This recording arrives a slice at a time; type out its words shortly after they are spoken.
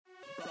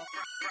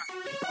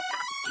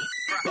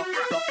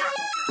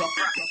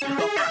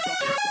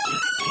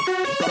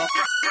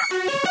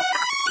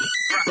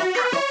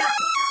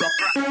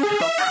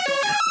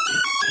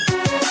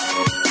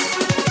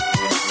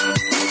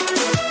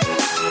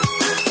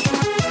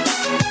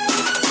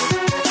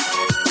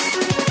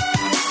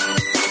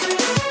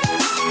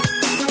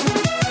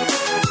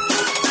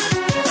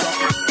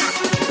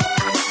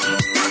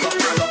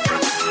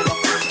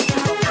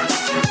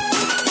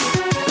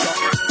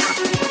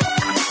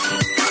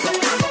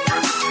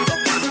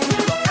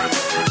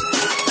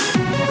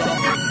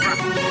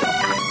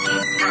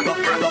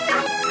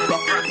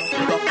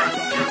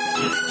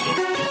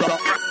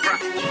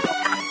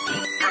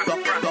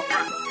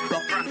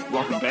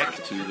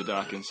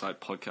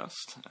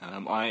podcast.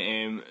 I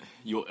am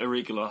your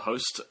irregular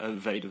host,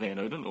 Vader Van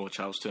Oden, or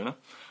Charles Turner,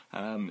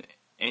 and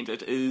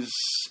it is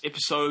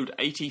episode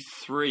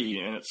 83,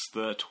 and it's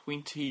the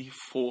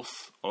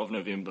 24th of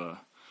November.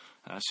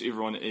 So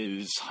everyone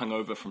is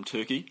hungover from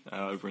Turkey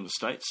over in the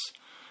States,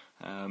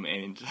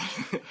 and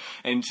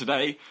and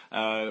today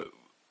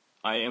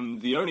I am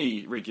the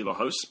only regular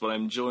host, but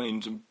I'm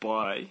joined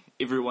by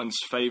everyone's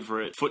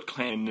favourite Foot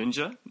Clan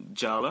ninja,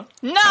 Jala.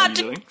 Not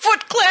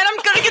Foot Clan! I'm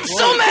gonna get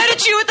so mad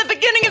at you at the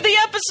beginning of the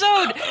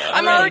episode!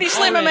 I'm already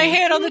slamming my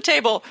hand on the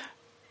table.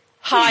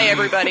 Hi,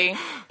 everybody.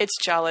 It's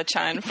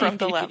Jala-chan from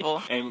The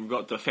Level. And we've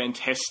got the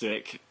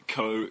fantastic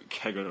Kou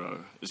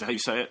Kagero. Is that how you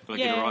say it? Did I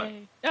get it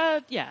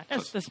right? Yeah,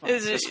 that's fine.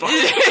 Is it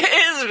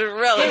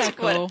relative?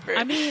 Yeah, Kou.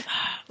 I mean,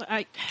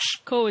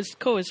 Kou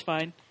is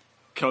fine.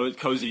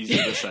 Kou's easy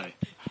to say.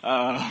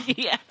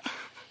 Yeah.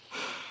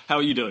 How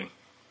are you doing?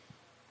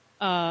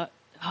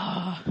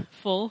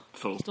 Full.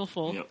 Full. Still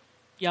full.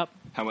 Yep.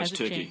 How much Hasn't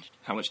turkey? changed.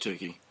 How much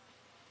turkey?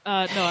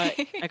 No,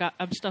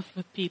 I'm stuffed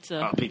with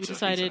pizza. Oh, pizza. We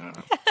decided,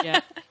 pizza.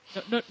 yeah,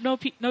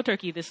 no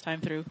turkey this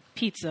time through.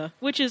 Pizza,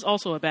 which is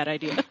also a bad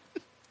idea.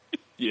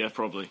 Yeah,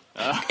 probably.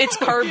 It's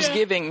carbs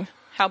giving.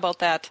 How about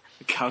that?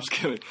 Carbs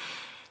giving.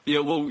 Yeah,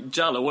 well,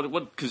 Jala,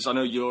 what? Because I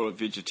know you're a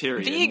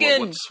vegetarian.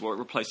 Vegan. What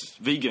replaces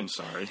vegan?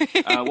 Sorry.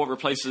 What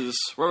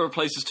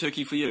replaces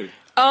turkey for you?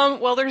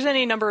 Well, there's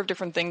any number of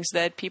different things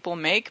that people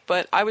make,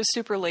 but I was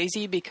super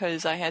lazy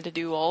because I had to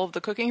do all of the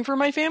cooking for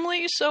my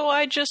family, so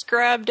I just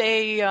grabbed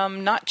a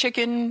not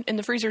chicken in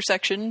the freezer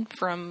section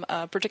from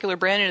a particular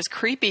brand, and it's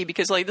creepy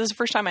because this is the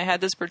first time I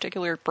had this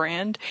particular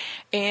brand,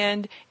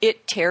 and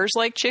it tears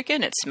like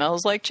chicken, it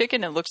smells like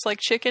chicken, it looks like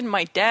chicken.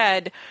 My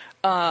dad,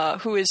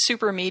 who is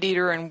super meat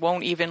eater and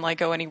won't even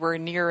go anywhere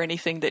near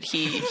anything that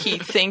he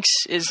thinks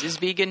is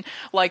vegan,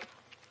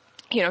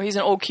 he's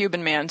an old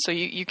Cuban man, so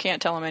you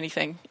can't tell him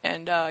anything.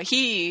 And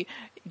he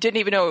didn't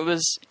even know it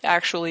was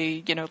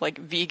actually,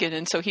 vegan.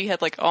 And so he had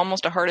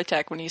almost a heart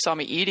attack when he saw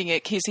me eating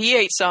it, because he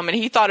ate some and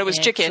he thought it was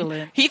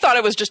chicken. He thought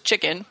it was just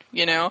chicken,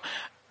 And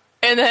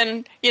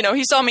then,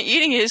 he saw me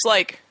eating it. He's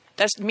like,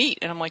 that's meat.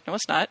 And I'm like, no,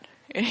 it's not.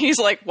 And he's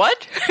like,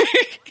 what?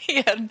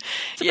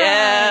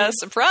 Yeah,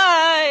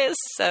 surprise.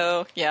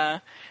 So,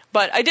 yeah.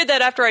 But I did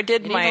that after I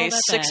did my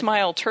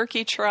 6-mile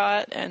turkey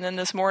trot, and then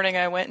this morning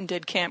I went and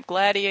did Camp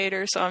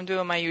Gladiator, so I'm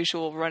doing my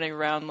usual running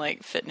around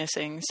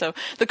fitnessing. So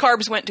the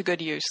carbs went to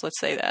good use, let's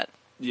say that.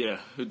 Yeah,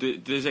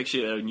 there's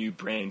actually a new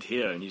brand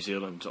here in New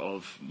Zealand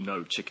of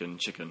no chicken.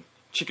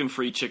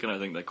 Chicken-free chicken, I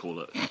think they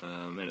call it,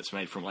 and it's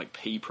made from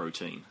pea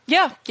protein.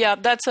 Yeah,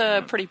 that's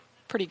a pretty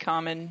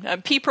common.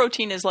 Pea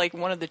protein is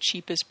one of the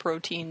cheapest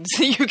proteins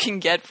you can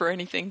get for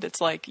anything that's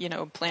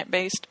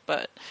plant-based,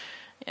 but,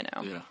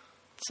 Yeah.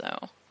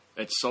 So...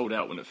 It sold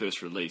out when it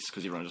first released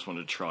because everyone just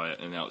wanted to try it,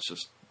 and now it's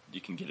just,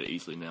 you can get it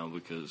easily now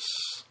because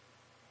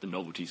the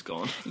novelty's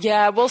gone.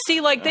 Yeah, well, see,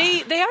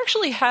 they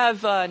actually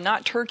have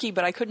not turkey,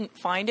 but I couldn't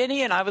find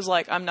any, and I was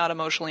like, I'm not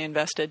emotionally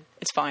invested.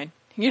 It's fine.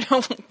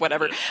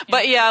 Whatever.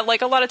 But yeah,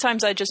 a lot of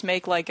times I just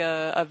make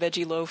a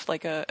veggie loaf,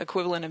 a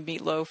equivalent of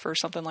meatloaf or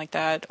something like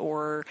that,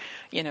 or,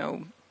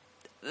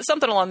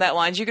 something along that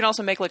lines. You can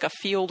also make a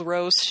field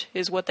roast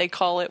is what they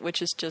call it,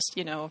 which is just,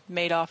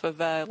 made off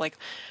of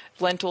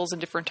lentils and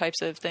different types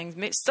of things.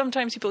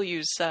 Sometimes people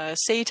use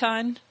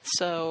seitan.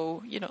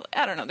 So,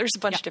 I don't know. There's a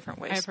bunch of different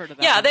ways. I've heard of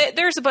that. Yeah,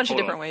 there's a bunch of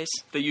different ways.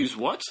 They use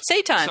what? Seitan.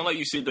 It sounded like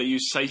you said they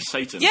use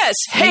Satan. Yes,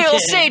 hail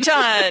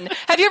Seitan.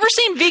 Have you ever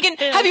seen vegan?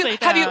 Have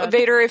you,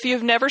 Vader? If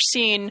you've never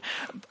seen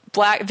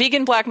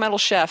vegan black metal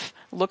chef,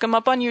 look him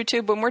up on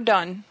YouTube when we're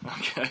done.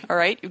 Okay. All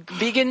right,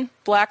 vegan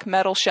black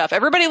metal chef.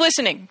 Everybody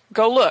listening,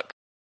 go look.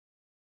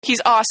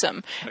 He's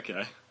awesome.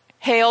 Okay.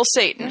 Hail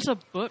Satan. There's a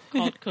book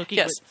called Cooking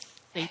with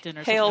Satan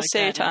or Hail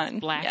something like that. Satan.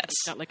 It's black. Yes.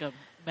 It's got a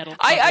metal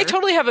cover. I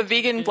totally have a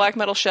vegan black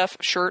metal chef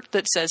shirt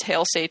that says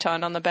Hail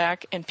Satan on the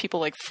back, and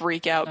people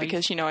freak out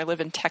because, I live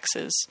in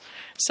Texas.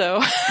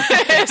 So,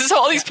 so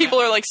all these people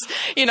are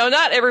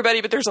not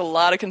everybody, but there's a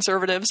lot of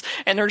conservatives,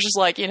 and they're just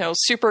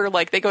super,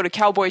 they go to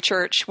cowboy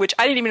church, which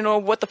I didn't even know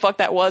what the fuck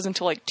that was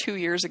until 2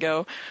 years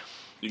ago.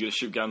 You get to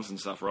shoot guns and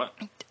stuff, right?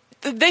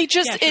 They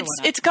just,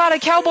 it's got a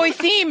cowboy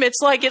theme. It's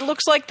it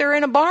looks like they're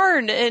in a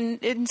barn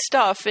and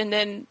stuff. And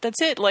then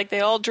that's it. They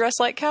all dress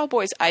like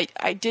cowboys. I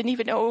didn't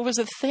even know it was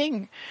a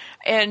thing.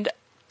 And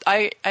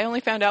I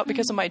only found out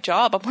because of my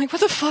job. I'm like, what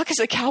the fuck is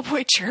a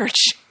cowboy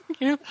church?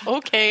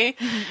 Okay.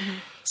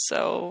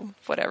 So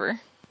whatever.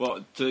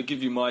 Well, to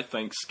give you my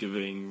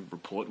Thanksgiving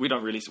report, we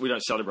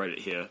don't celebrate it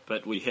here,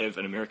 but we have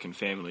an American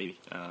family,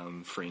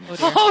 friends.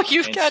 Oh,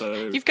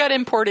 you've got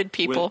imported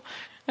people.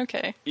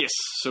 Okay. Yes,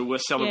 so we're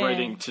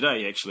celebrating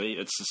today, actually.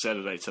 It's a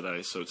Saturday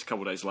today, so it's a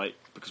couple of days late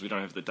because we don't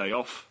have the day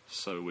off.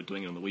 So we're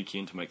doing it on the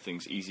weekend to make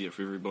things easier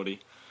for everybody.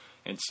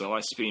 And so I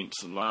spent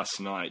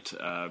last night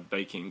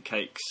baking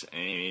cakes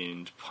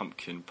and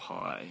pumpkin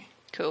pie.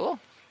 Cool.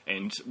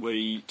 And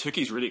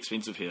turkey's really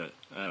expensive here,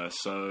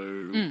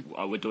 so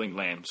we're doing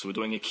lamb. So we're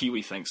doing a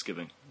Kiwi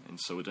Thanksgiving. and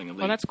so we're doing a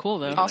lead. Oh, that's cool,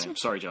 though. Awesome.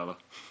 Sorry, Jala.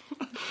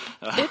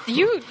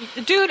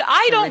 Dude,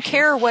 I don't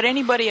care what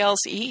anybody else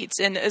eats,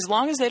 and as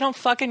long as they don't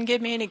fucking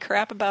give me any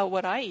crap about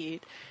what I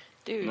eat,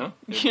 dude. No?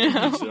 You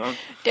know? So,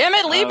 Damn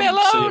it, leave me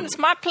alone. It's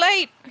my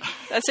plate.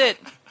 That's it.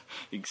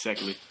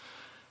 exactly.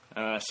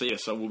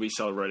 So we'll be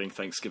celebrating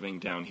Thanksgiving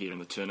down here in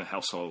the Turner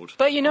household.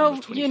 But on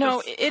the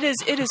 25th.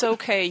 it is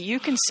okay. You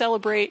can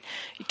celebrate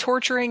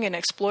torturing and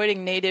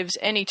exploiting natives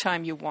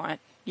anytime you want.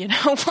 You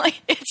know,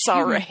 like, it's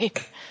all right.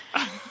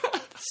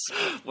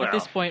 Wow. At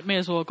this point, may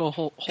as well go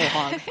whole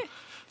hog.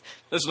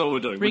 That's not what we're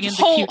doing. Bring We're in just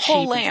the Whole cute sheep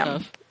and lamb,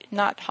 stuff.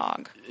 not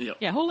hog.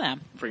 Yeah, whole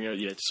lamb. bring out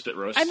spit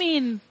roast. I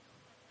mean,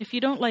 if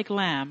you don't like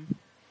lamb,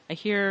 I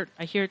hear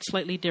it's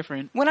slightly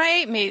different. When I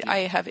ate meat, I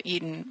have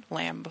eaten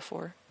lamb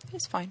before.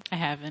 It's fine. I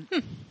haven't.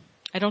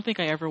 I don't think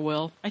I ever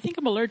will. I think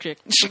I'm allergic,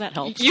 so that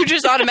helps. You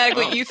just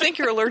automatically, you think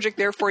you're allergic,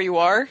 therefore you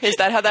are? Is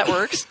that how that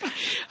works?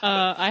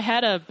 I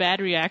had a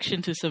bad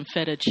reaction to some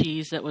feta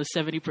cheese that was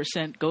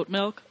 70% goat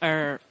milk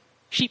or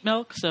sheep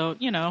milk, so,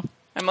 you know.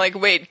 I'm like,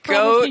 wait,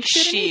 Probably goat,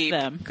 shouldn't eat sheep,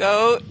 them.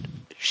 goat,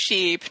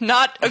 sheep,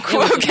 not a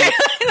okay.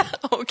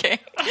 Okay.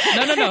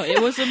 No.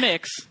 It was a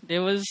mix. It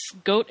was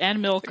goat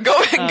and milk.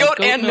 Goat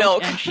and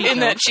milk and sheep in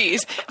milk. that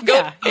cheese.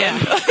 Goat Yeah.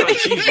 and What kind of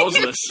cheese was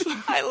this?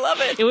 I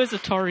love it. It was a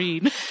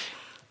taurine.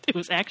 It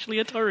was actually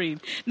a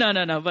taurine.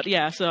 No. But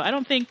yeah, so I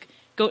don't think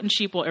goat and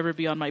sheep will ever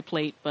be on my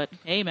plate. But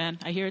hey, man,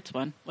 I hear it's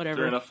fun. Whatever.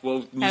 Fair enough.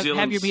 Well, Have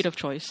your meat of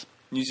choice.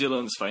 New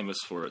Zealand's famous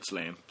for its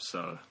lamb,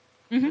 so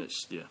Mm-hmm.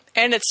 yeah.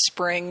 And it's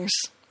springs.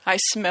 I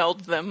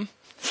smelled them.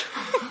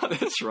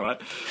 That's right.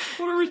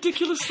 What a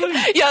ridiculous thing.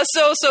 Yeah,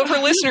 so for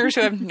listeners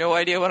who have no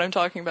idea what I'm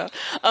talking about,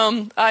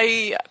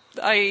 my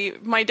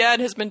dad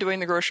has been doing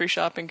the grocery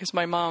shopping because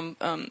my mom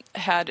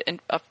had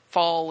a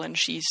fall and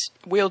she's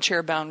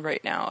wheelchair bound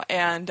right now,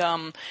 and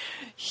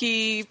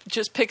he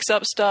just picks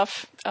up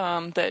stuff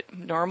that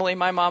normally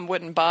my mom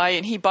wouldn't buy,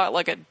 and he bought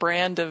like a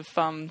brand of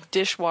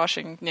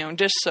dishwashing,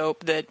 dish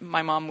soap that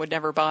my mom would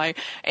never buy,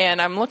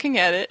 and I'm looking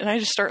at it and I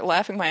just start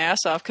laughing my ass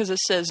off because it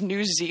says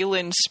New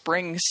Zealand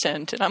spring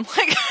scent, and I'm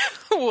like,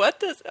 what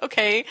does,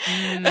 okay.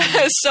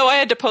 So I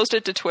had to post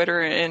it to Twitter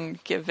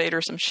and give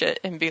Vader some shit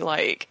and be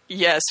like,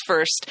 yes,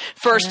 first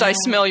I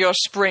smell your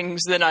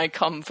springs, then I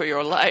come for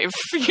your life.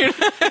 You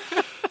know?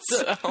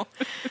 So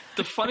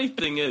The funny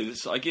thing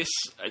is, I guess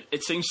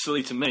it seems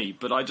silly to me,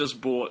 but I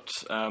just bought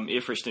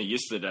air freshener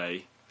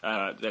yesterday.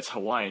 That's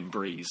Hawaiian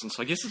Breeze, and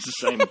so I guess it's the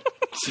same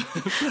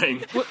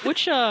thing.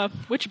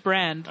 Which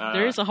brand?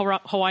 There is a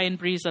Hawaiian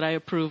Breeze that I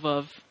approve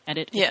of, and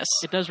it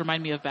does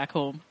remind me of back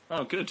home.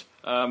 Oh, good.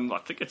 I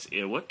think it's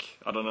Airwick.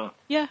 I don't know.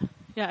 Yeah,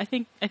 I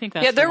think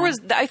that's there the was.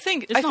 one. I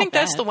think It's not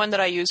that's bad. the one that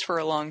I used for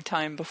a long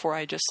time before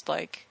I just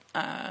like.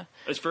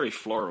 It's very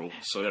floral,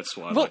 so that's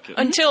why I Well, like it.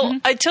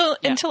 until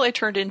I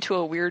turned into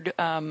a weird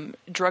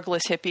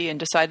drugless hippie and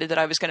decided that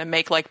I was going to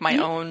make like my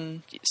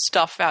own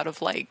stuff out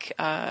of like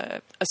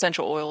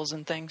essential oils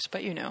and things.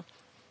 But I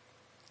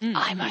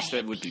Yes,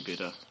 that would be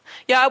better.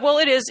 Yeah, well,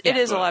 it is. It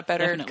Yeah, is a lot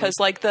better definitely. because,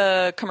 like,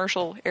 the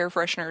commercial air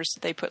fresheners,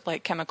 they put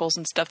like chemicals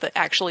and stuff that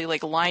actually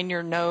like line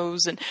your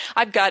nose, and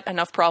I've got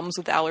enough problems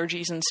with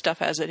allergies and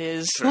stuff as it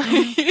is.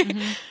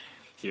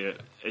 Yeah,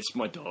 it's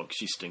my dog.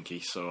 She's stinky,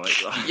 so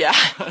Yeah,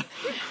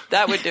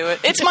 that would do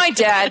it. It's my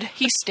dad.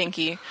 He's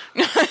stinky.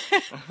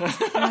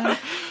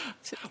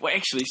 Well,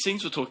 actually,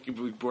 since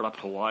we brought up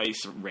Hawaii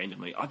so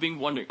randomly, I've been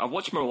wondering. I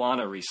watched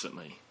Moana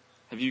recently.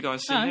 Have you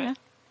guys seen that? Yeah.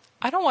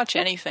 I don't watch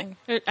anything.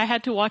 I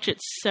had to watch it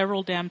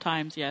several damn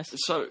times. Yes.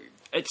 So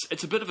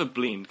it's a bit of a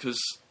blend because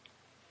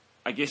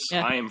I guess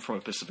Yeah. I am from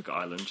a Pacific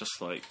island,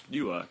 just like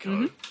you are,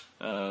 Kou.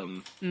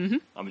 I'm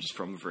just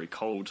from a very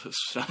cold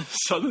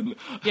southern.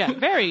 Yeah,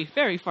 very,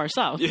 very far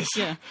south. Yes.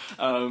 Yeah.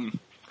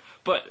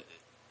 But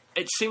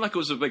it seemed like it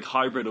was a big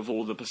hybrid of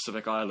all the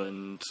Pacific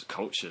Island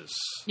cultures.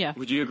 Yeah.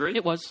 Would you agree?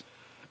 It was.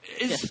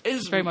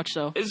 Yes, very much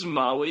so. Is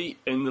Maui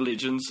in the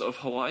legends of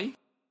Hawaii?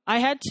 I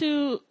had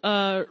to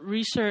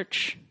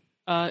research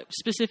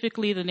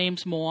specifically the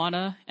names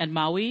Moana and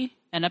Maui,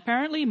 and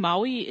apparently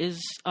Maui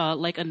is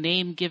like a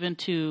name given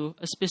to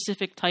a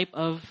specific type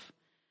of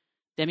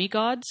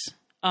demigods.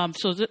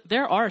 So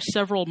there are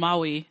several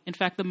Maui. In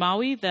fact, the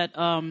Maui that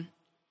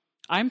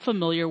I'm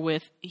familiar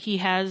with, he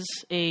has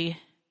a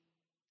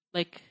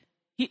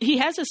he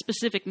has a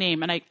specific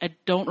name, and I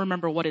don't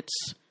remember what it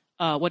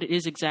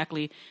is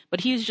exactly,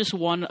 but he's just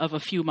one of a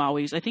few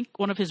Mauis. I think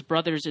one of his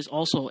brothers is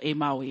also a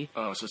Maui.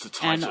 Oh, so it's a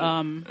title.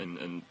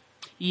 And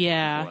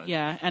Yeah, Right.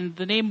 yeah. And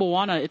the name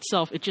Moana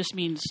itself, it just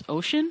means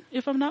ocean,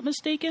 if I'm not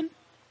mistaken.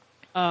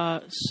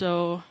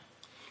 So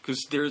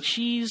because there's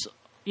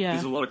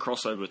a lot of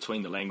crossover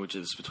between the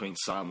languages between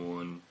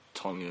Samoan,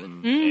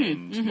 Tongan,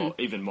 and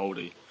even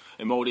Māori.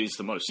 And Māori is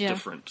the most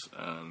different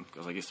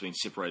because I guess they've been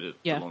separated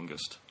the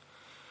longest.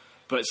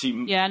 But see,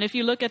 yeah, and if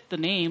you look at the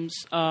names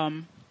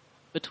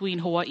between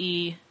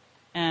Hawaii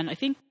and I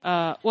think,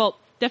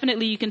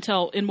 definitely you can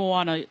tell in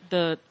Moana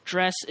the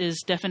dress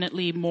is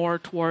definitely more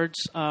towards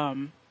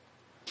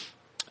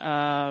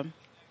where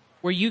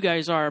you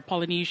guys are,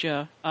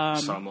 Polynesia.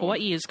 Samoa.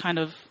 Hawaii is kind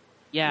of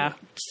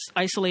it's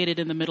isolated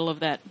in the middle of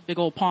that big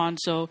old pond.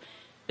 So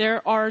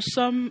there are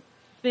some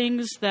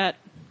things that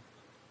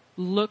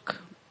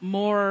look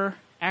more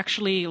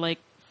actually like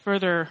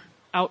further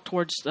out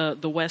towards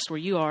the west where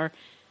you are,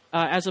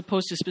 as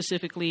opposed to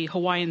specifically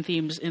Hawaiian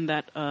themes in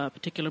that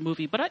particular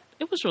movie. But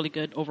it was really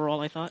good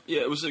overall, I thought.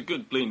 Yeah, it was a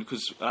good blend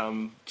because,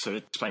 to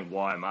explain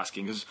why I'm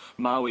asking, because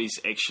Maui's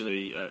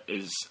actually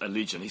is a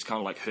legend. He's kind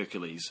of like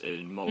Hercules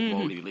in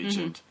Maori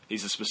legend.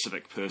 He's a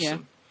specific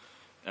person.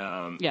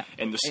 Yeah.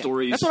 And the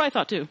stories... That's what I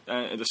thought, too.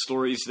 The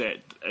stories that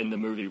in the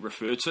movie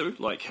refer to,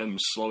 like him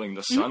slowing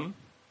the sun,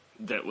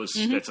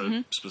 that's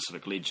a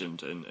specific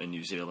legend in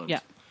New Zealand. Yeah.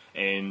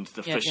 And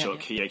the fish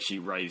hook, he actually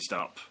raised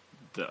up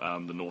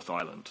the North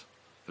Island,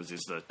 because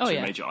there's the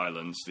two major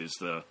islands. There's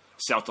the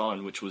South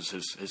Island, which was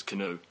his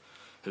canoe,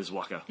 his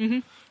waka,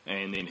 and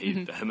then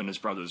him and his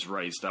brothers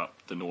raised up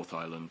the North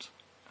Island,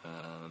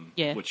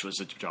 which was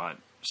a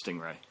giant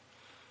stingray.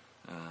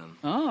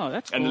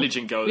 That's cool. And the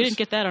legend goes, we didn't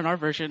get that on our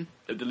version.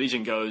 The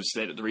legend goes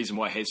that the reason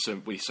why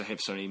we have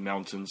so many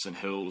mountains and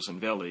hills and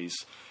valleys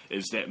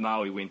is that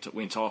Maui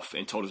went off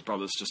and told his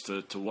brothers just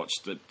to watch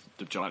the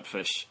giant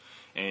fish,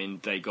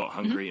 and they got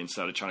hungry and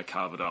started trying to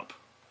carve it up.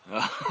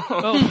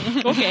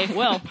 Oh, okay,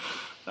 well,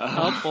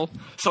 helpful.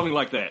 Something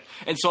like that.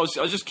 And so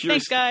I was just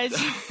curious. Thanks,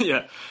 guys.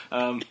 Yeah,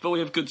 but we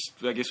have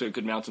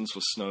good mountains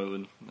for snow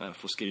and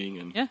for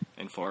skiing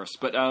and forests.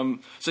 But I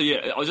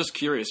was just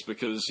curious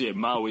because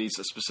Maui's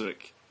a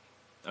specific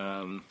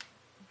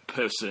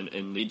person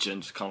in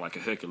legend, kind of like a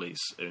Hercules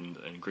in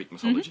Greek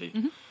mythology.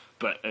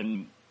 But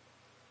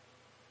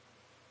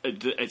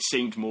it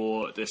seemed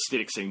more, the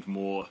aesthetic seemed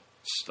more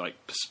like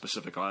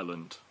Pacific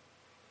Island.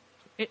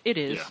 It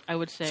is, I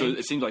would say. So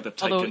it seemed like they've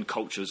taken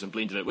cultures and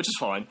blended it, which is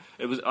fine.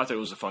 I thought it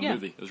was a fun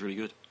movie. It was really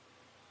good.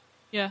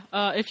 Yeah.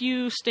 If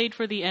you stayed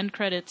for the end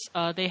credits,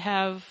 they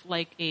have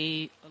like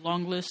a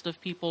long list of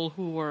people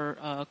who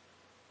were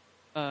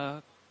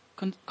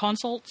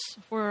consults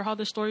for how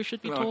the story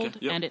should be told, okay.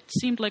 Yep. and it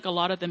seemed like a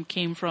lot of them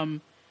came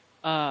from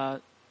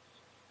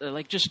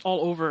like just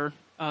all over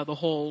the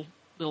whole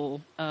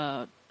little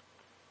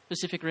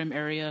Pacific Rim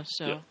area.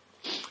 So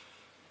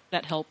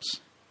that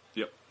helps.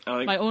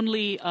 My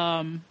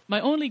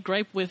only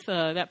gripe with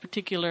that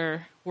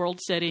particular world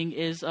setting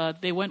is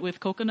they went with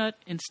coconut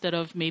instead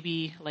of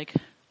maybe like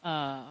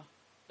was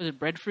it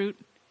breadfruit?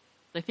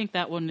 I think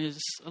that one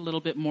is a little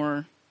bit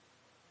more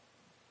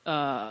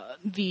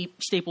the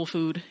staple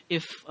food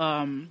if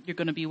you're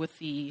going to be with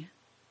the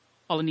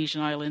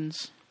Polynesian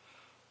islands.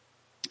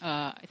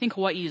 I think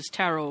Hawaii is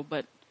taro,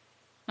 but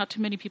not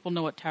too many people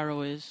know what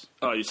taro is.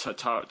 Oh, yes,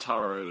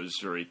 taro is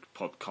very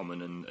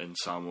common in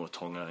Samoa,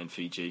 Tonga, and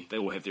Fiji. They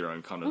all have their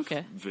own kind of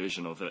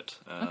version of it.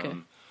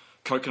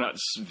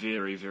 Coconut's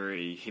very,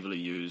 very heavily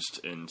used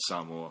in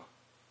Samoa.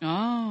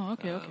 Oh,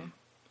 okay.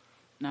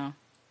 No.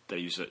 They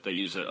use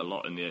it a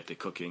lot in their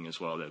cooking as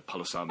well. Their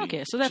palasami.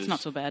 Okay, so that's not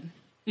so bad.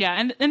 Yeah,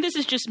 and this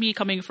is just me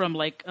coming from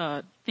like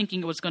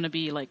thinking it was going to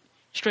be like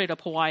straight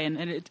up Hawaiian,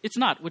 and it's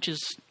not. Which is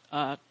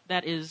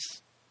that is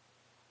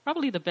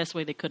probably the best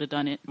way they could have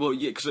done it. Well,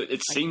 yeah, because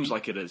it seems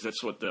like it is.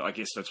 That's what I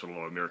guess that's what a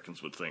lot of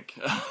Americans would think.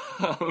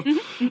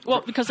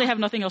 Well, because they have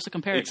nothing else to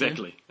compare it to.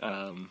 Exactly.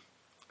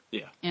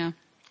 Yeah.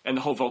 And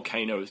the whole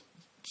volcano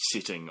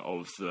setting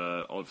of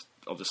the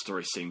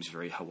story seems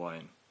very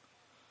Hawaiian.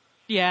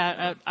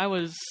 Yeah, I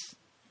was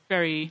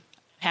very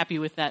happy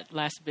with that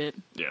last bit.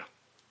 Yeah.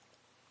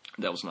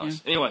 That was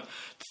nice. Yeah. Anyway,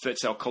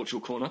 that's our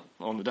cultural corner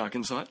on the Dark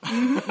Insight.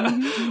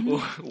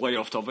 Way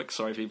off topic.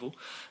 Sorry, people.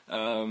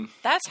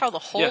 That's how the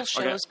whole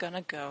show's going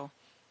to go.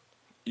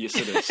 Yes,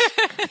 it is.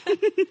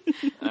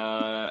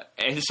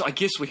 And so I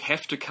guess we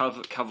have to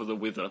cover the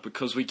weather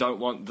because we don't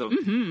want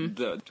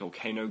the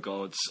volcano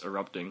gods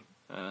erupting.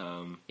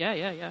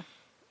 Yeah.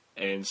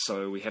 And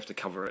so we have to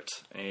cover it.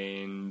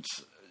 And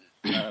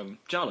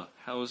Jala,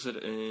 how is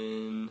it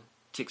in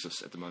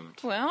Texas at the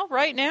moment? Well,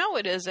 right now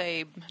it is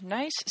a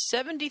nice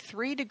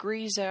 73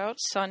 degrees out,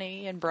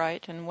 sunny and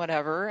bright and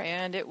whatever,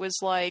 and it was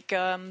like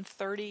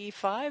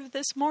 35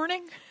 this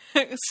morning.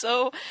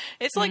 So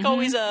it's like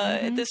always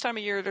at this time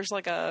of year there's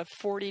like a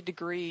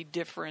 40-degree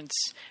difference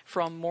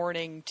from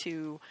morning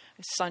to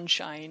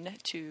sunshine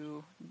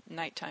to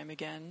nighttime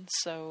again.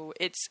 So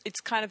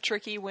it's kind of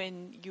tricky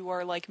when you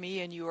are like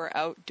me and you are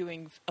out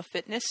doing a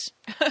fitness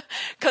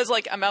because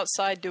like I'm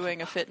outside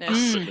doing a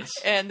fitness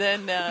and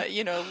then a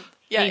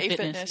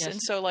fitness. Yes. And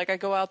so like I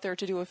go out there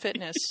to do a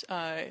fitness,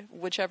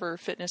 whichever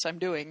fitness I'm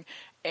doing,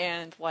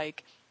 and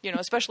like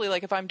especially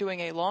like if I'm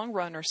doing a long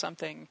run or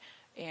something.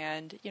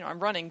 And, I'm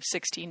running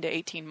 16 to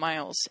 18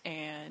 miles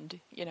and,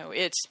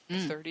 it's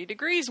 30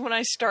 degrees when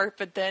I start,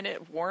 but then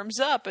it warms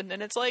up and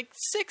then it's like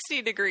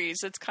 60 degrees.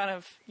 It's kind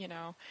of,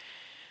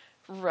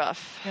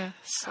 rough. Yeah.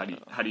 So,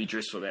 how do you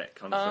dress for that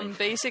kind of thing?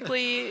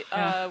 Basically,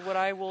 what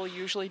I will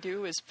usually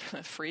do is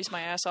freeze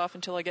my ass off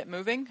until I get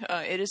moving.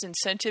 It is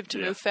incentive to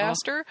move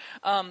faster.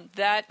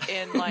 That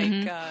and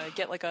like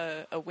get like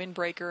a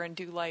windbreaker and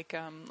do like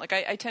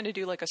I tend to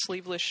do like a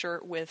sleeveless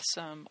shirt with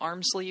some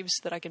arm sleeves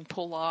that I can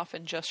pull off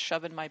and just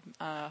shove in my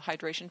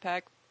hydration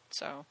pack.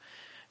 So,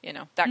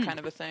 that kind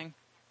of a thing.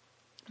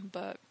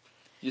 But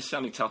You're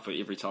sounding tougher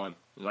every time.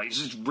 Like,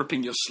 you're just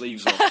ripping your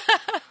sleeves off.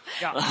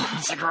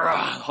 It's like,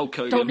 Hulk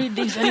Hogan. Don't need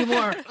these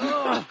anymore.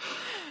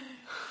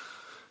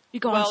 You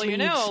go on well, sleeves. you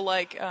know,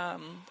 like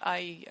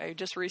I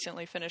just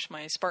recently finished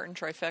my Spartan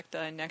trifecta,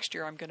 and next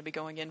year I'm going to be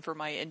going in for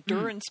my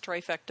endurance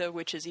trifecta,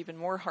 which is even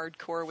more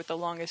hardcore, with the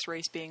longest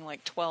race being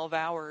like 12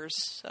 hours.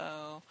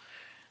 So,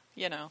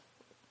 you know,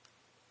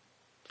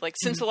 like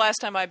since the last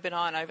time I've been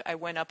on, I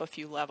went up a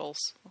few levels.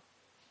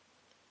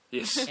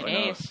 Yes, I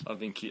know.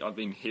 I've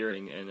been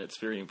hearing, and it's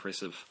very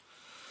impressive.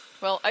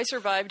 Well, I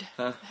survived.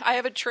 I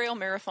have a trail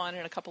marathon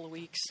in a couple of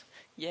weeks.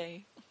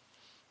 Yay.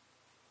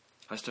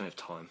 I just don't have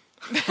time.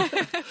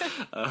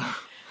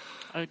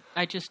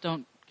 I just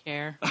don't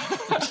care.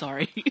 I'm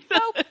sorry.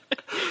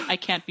 I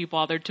can't be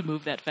bothered to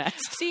move that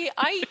fast. See,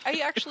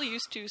 I actually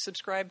used to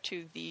subscribe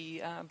to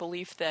the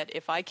belief that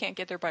if I can't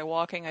get there by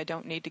walking, I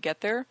don't need to get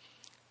there.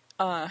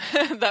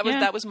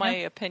 That was my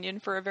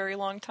opinion for a very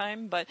long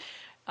time, but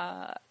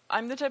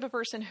I'm the type of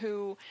person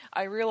who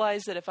I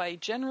realize that if I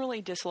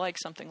generally dislike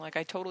something, like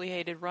I totally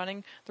hated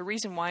running, the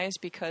reason why is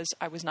because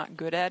I was not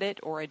good at it,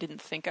 or I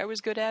didn't think I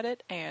was good at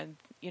it, and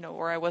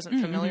or I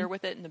wasn't familiar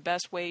with it. And the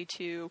best way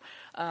to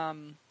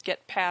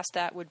get past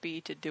that would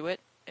be to do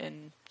it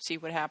and see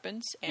what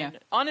happens. And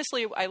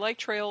honestly, I like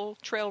trail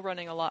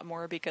running a lot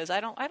more, because I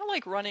don't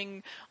like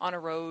running on a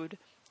road.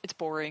 It's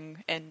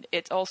boring, and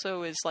it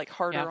also is like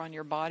harder on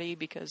your body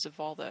because of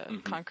all the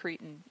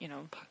concrete and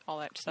all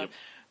that stuff. Yep.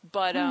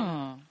 But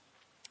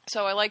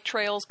so I like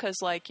trails because,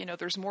 like,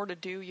 there's more to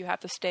do. You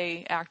have to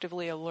stay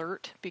actively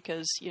alert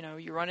because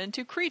you run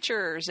into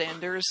creatures,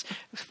 and there's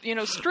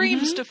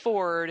streams to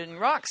ford and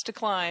rocks to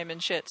climb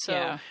and shit.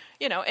 So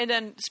and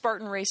then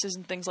Spartan races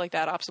and things like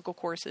that, obstacle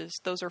courses.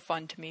 Those are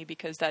fun to me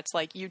because that's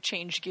like you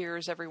change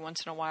gears every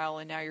once in a while,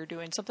 and now you're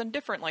doing something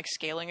different, like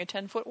scaling a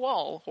 10-foot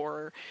wall,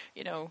 or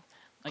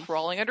like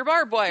crawling under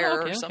barbed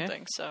wire or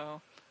something.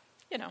 So,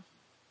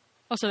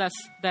 Oh, so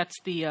that's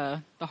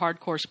the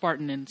hardcore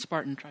Spartan and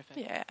Spartan trifecta.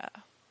 Yeah.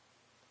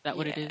 That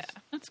what it is?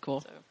 That's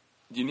cool. So.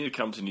 You need to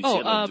come to New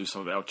Zealand and do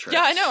some of our tracks.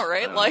 Yeah, I know,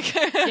 right?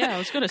 Yeah, I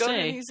was going to go say.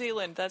 Go to New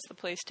Zealand. That's the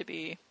place to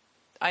be.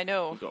 I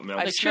know.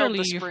 Like,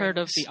 surely you've heard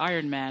of the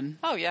Iron Man.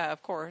 Oh, yeah,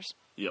 of course.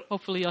 Yep.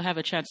 Hopefully you'll have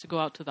a chance to go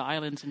out to the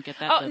islands and get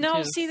that done,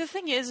 no, too. see, the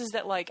thing is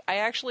that, like, I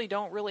actually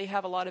don't really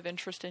have a lot of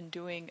interest in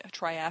doing a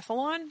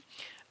triathlon.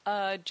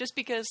 Just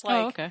because,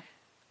 like,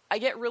 I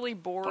get really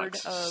bored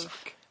Bikes of...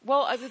 suck.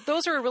 Well,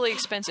 those are really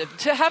expensive.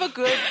 To have a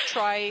good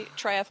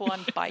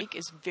triathlon bike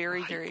is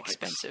very, very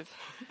expensive.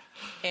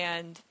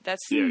 And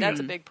that's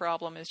a big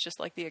problem. It's just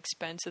like the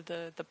expense of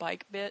the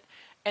bike bit.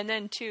 And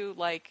then too,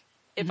 like,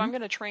 if I'm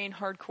going to train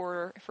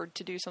hardcore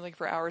to do something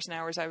for hours and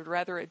hours, I would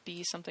rather it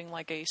be something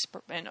like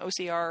an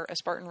OCR, a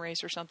Spartan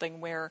race or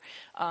something where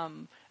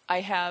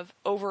I have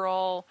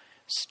overall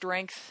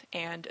strength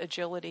and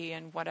agility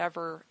and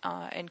whatever,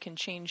 and can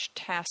change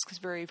tasks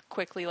very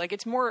quickly. Like,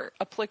 it's more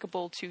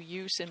applicable to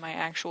use in my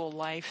actual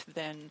life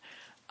than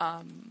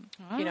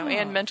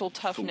and mental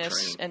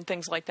toughness and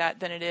things like that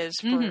than it is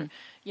for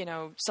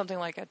something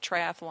like a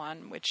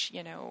triathlon, which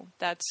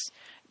that's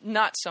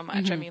not so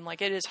much. I mean,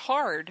 like, it is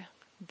hard,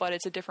 but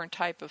it's a different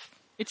type of...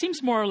 It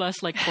seems more or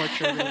less like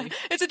torture, really.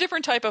 It's a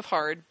different type of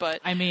hard, but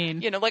I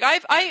mean, like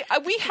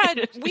we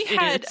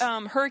had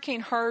Hurricane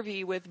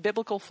Harvey with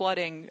biblical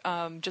flooding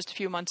just a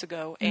few months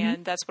ago,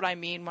 and that's what I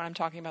mean when I'm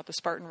talking about the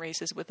Spartan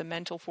races, with the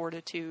mental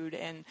fortitude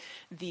and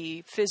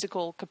the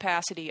physical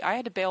capacity. I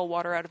had to bail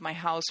water out of my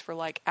house for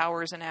like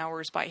hours and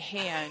hours by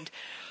hand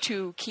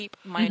to keep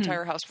my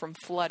entire house from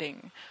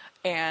flooding,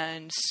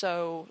 and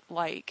so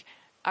like.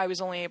 I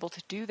was only able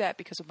to do that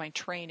because of my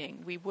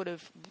training. We would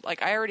have,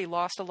 like, I already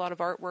lost a lot of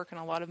artwork and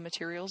a lot of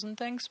materials and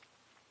things,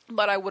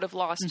 but I would have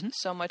lost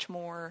so much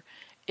more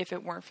if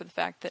it weren't for the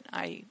fact that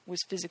I was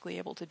physically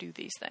able to do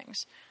these things.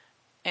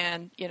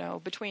 And,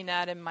 between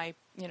that and my,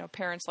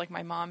 parents, like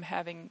my mom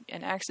having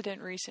an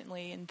accident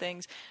recently and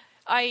things,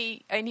 I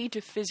need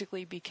to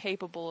physically be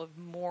capable of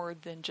more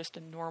than just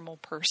a normal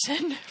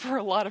person for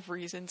a lot of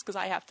reasons, because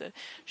I have to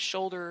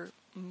shoulder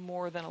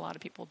more than a lot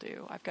of people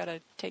do. I've got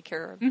to take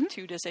care of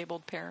 2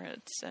 disabled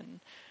parents, and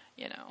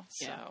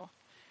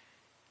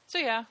so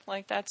yeah,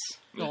 like that's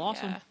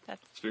awesome. Yeah,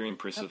 that's It's very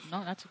impressive.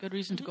 No, that's a good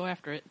reason to go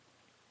after it.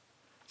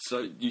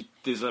 So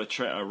there's a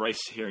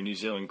race here in New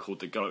Zealand called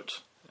the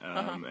Goat,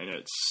 and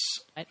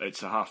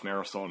it's a half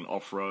marathon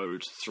off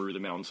road through the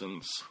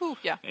mountains. Ooh,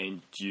 yeah.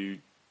 And you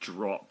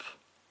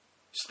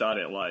start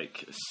at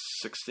like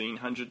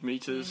 1,600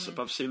 meters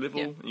above sea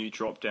level, and you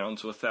drop down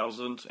to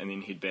 1,000, and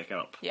then head back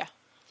up. Yeah.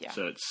 Yeah.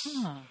 So it's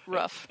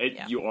rough.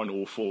 You're on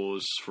all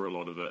fours for a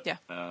lot of it. Yeah.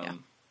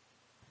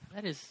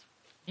 That is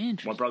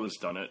interesting. My brother's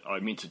done it. I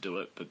meant to do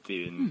it, but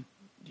then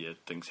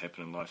things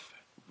happen in life.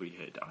 We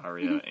had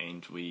Aria,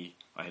 and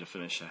I had to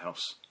finish a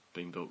house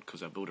being built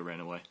because our builder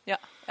ran away. Yeah.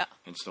 Yeah.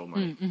 And stole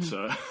money.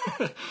 So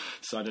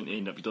I didn't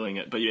end up doing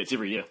it. But yeah, it's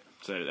every year.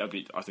 So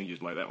I think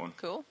you'd like that one.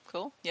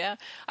 Cool. Yeah.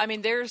 I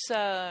mean, there's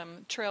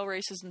trail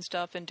races and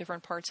stuff in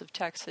different parts of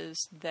Texas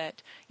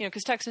that,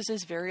 because Texas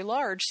is very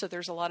large, so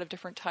there's a lot of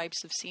different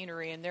types of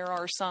scenery, and there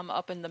are some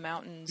up in the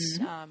mountains,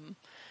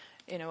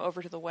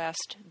 over to the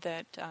west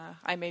that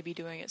I may be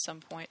doing at some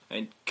point.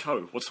 And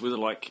Kou, what's the weather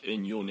like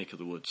in your neck of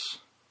the woods?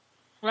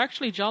 Well,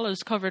 actually,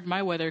 Jala's covered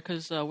my weather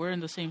because we're in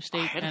the same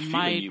state, and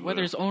my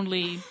weather's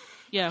only...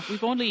 Yeah,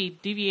 we've only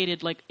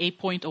deviated like a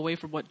point away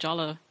from what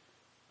Jala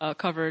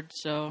covered.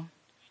 So,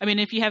 I mean,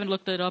 if you haven't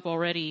looked it up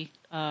already,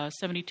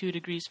 72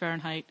 degrees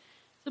Fahrenheit,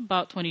 it's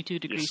about 22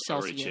 degrees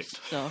Celsius.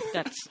 So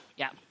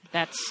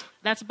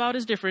that's about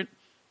as different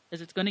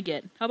as it's going to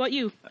get. How about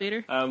you,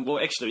 Vader? Well,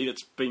 actually,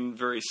 it's been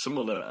very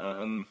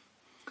similar.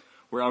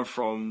 Where I'm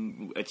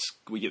from,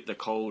 we get the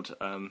cold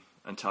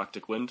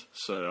Antarctic wind,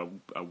 so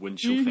our wind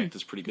chill factor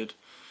is pretty good.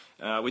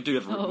 We do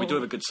have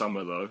a good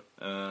summer though,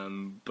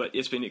 but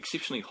it's been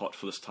exceptionally hot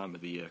for this time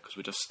of the year because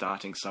we're just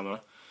starting summer,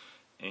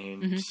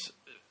 and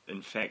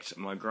in fact,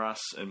 my grass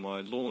in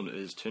my lawn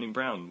is turning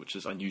brown, which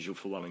is unusual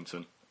for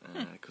Wellington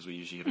because we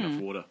usually have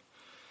enough water,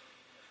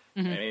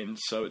 and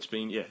so it's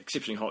been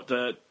exceptionally hot.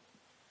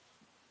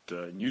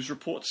 The news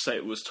reports say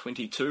it was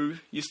 22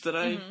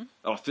 yesterday.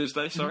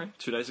 Thursday, sorry,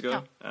 2 days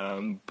ago.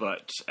 Oh.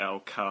 But our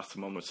car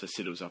thermometer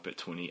said it was up at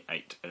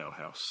 28 at our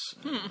house.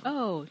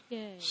 Oh,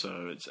 yay.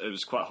 So it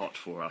was quite hot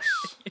for us.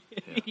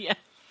 Yeah.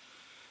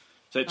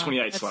 So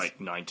 28 is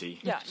like 90.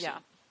 Yeah.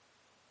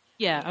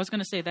 Yeah, I was going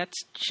to say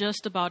that's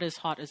just about as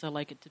hot as I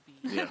like it to be.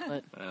 Yeah.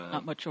 But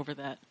not much over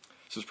that.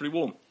 So it's pretty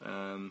warm.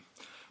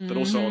 But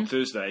also on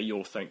Thursday,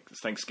 your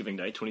Thanksgiving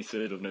Day,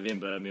 23rd of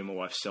November, me and my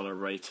wife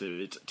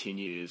celebrated 10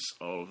 years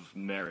of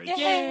marriage.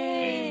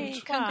 Yay!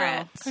 And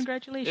congrats! Wow.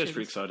 Congratulations! It was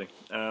pretty exciting.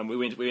 We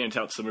went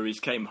out to some movies,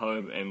 came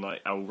home, and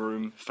like our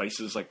room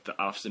faces like the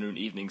afternoon,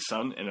 evening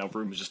sun, and our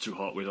room was just too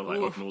hot. We had to like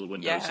open all the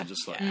windows and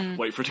just like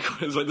wait for it to go.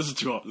 It was like, this is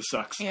too hot. This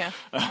sucks. Yeah.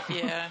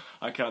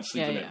 I can't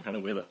sleep in that kind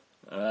of weather.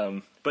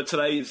 But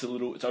today it's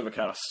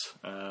overcast,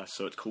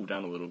 so it's cooled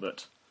down a little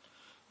bit.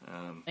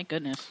 Thank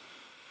goodness.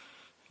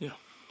 Yeah.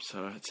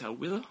 So it's our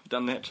weather.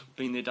 Done that.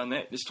 Been there, done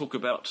that. Let's talk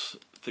about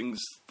things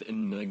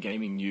in the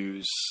gaming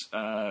news.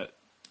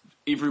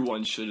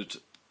 Everyone should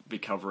be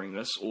covering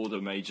this. All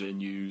the major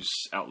news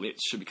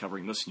outlets should be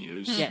covering this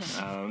news. Yes.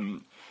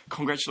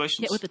 Congratulations.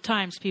 Get with the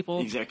times,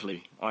 people.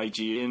 Exactly.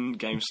 IGN,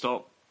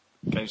 GameSpot,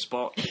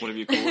 whatever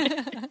you call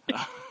it.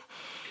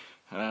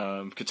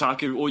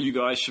 Kotaku, all you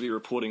guys should be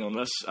reporting on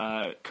this.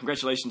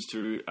 Congratulations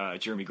to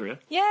Jeremy Greer.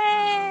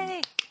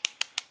 Yay!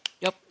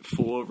 Yep.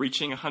 For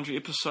reaching 100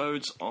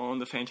 episodes on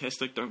the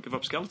fantastic Don't Give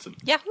Up Skeleton.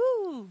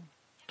 Yahoo!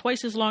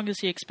 Twice as long as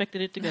he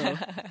expected it to go.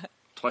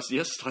 Twice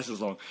as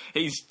long.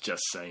 He's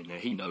just saying that.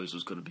 He knows it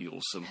was going to be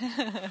awesome.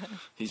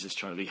 He's just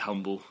trying to be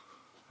humble.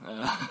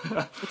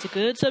 It's a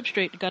good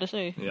substrate, gotta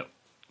say. Yep.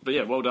 But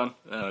yeah, well done.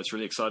 It's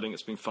really exciting.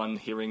 It's been fun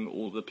hearing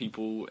all the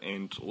people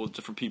and all the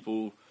different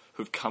people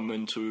who've come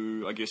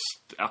into, I guess,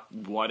 our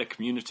wider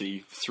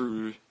community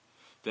through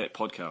that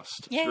podcast.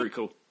 Yay. Very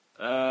cool.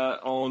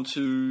 On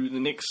to the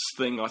next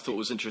thing I thought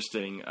was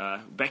interesting.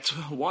 Back to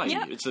Hawaii.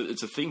 Yeah. It's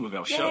a theme of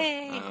our Yay.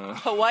 show.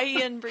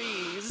 Hawaiian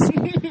breeze.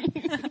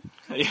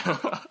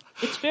 Yeah.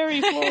 It's very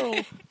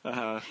floral.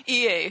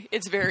 EA,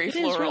 it's very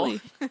floral. Is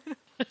really.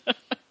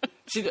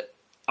 See,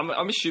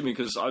 I'm assuming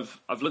because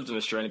I've lived in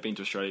Australia, been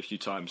to Australia a few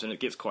times, and it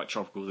gets quite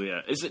tropical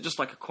there. Is it just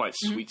like a quite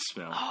sweet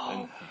smell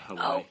in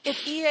Hawaii?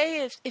 If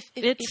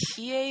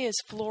EA is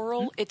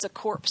floral, it's a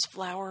corpse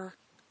flower.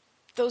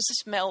 Those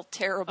smell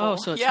terrible. Oh,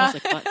 so it smells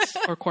like butts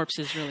or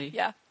corpses, really.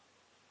 Yeah.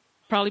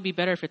 Probably be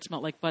better if it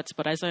smelled like butts,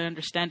 but as I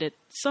understand it,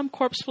 some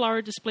corpse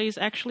flower displays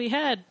actually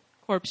had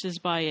corpses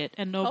by it,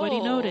 and nobody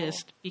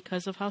noticed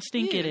because of how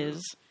stink it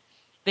is.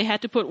 They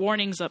had to put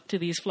warnings up to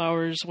these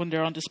flowers when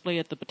they're on display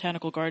at the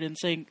botanical garden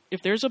saying,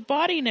 if there's a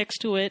body next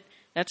to it,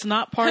 that's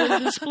not part of the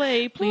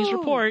display, please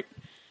report.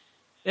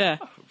 Yeah.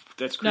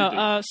 That's creepy.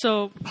 No,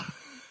 so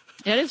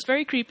it is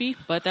very creepy,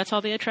 but that's how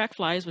they attract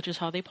flies, which is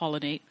how they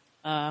pollinate.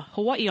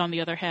 Hawaii, on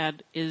the other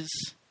hand, is...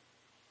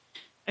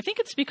 I think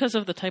it's because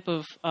of the type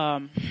of...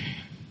 not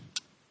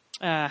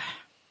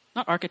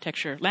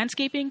architecture,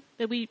 landscaping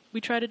that we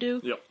try to do.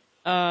 Yep.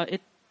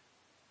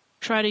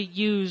 Try to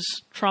use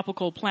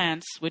tropical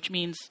plants, which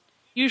means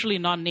usually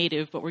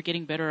non-native, but we're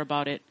getting better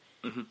about it.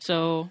 Mm-hmm.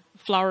 So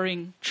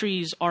flowering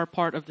trees are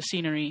part of the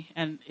scenery,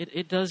 and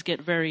it does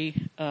get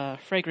very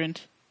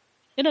fragrant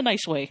in a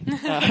nice way,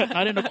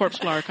 not in a corpse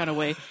flower kind of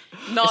way.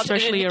 Not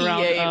especially in an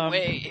around EA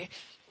way.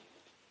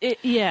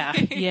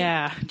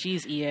 Yeah.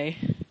 Geez, EA.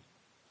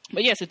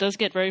 But yes, it does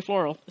get very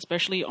floral,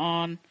 especially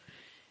on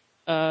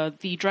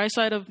the dry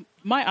side of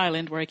my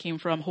island where I came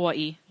from,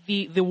 Hawaii.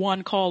 The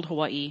one called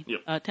Hawaii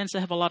tends to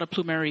have a lot of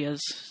plumerias.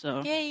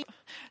 So Yay.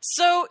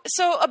 So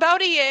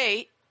about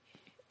EA,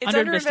 it's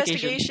under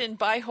investigation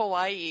by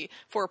Hawaii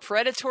for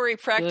predatory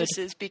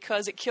practices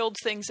because it killed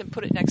things and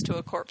put it next to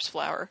a corpse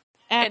flower.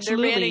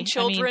 Absolutely. And they're banning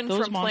children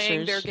from monsters.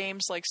 playing their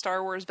games like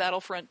Star Wars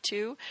Battlefront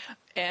 2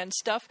 and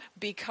stuff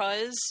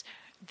because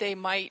they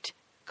might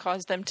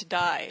cause them to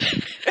die.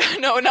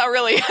 No, not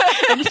really.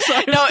 I'm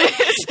sorry. No,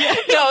 it's,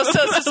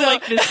 so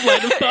like this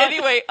line of thought.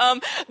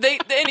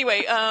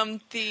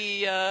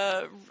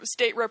 the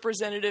state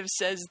representative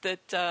says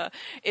that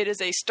it is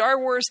a Star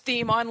Wars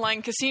theme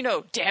online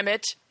casino. Damn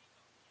it!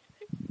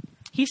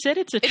 He said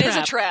it's a trap. It is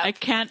a trap. I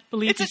can't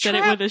believe he said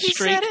trap. it with a He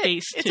straight said it.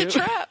 face, It's too. a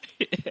trap.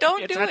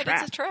 Don't It's do a it. trap.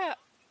 It's a trap.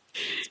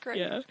 It's great.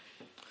 Yeah.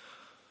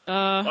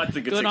 I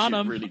think it's good on actually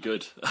him. really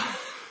good.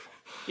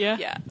 Yeah.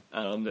 Yeah.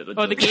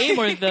 The game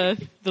or the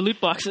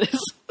loot boxes?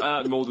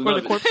 More than Or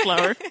the corpse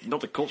flower?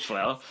 Not the corpse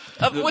flower.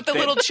 With the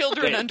little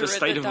children the under it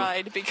state that of-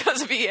 died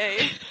because of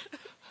EA.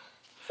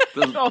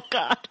 Oh,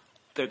 God.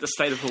 The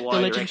state of Hawaii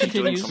are legend actually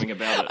doing continues. something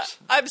about it.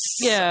 I'm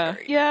Yeah.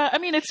 sorry. Yeah, I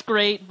mean, it's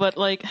great, but,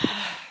 like,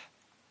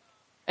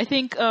 I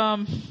think,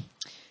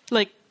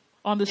 like,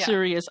 on the Yeah.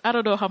 serious, I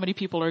don't know how many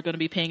people are going to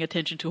be paying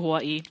attention to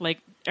Hawaii. Like,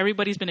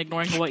 everybody's been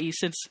ignoring Hawaii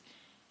since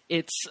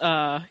its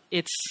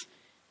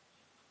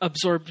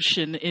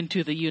absorption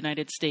into the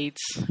United States.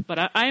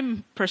 But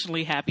I'm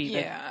personally happy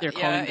that they're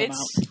calling them out.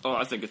 Oh,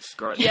 I think it's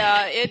great.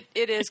 Yeah, it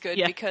is good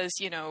Yeah. because,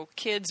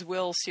 kids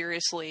will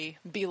seriously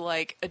be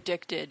like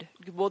addicted.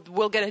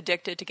 We'll get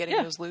addicted to getting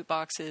those loot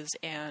boxes,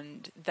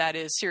 and that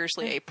is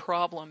seriously a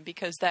problem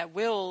because that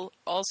will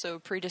also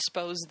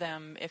predispose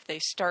them if they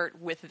start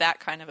with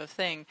that kind of a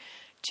thing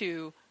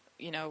to,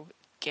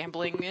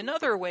 gambling in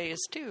other ways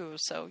too.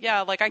 So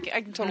yeah, like I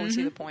can totally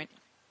see the point.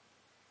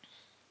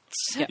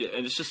 Yeah,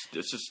 and it's just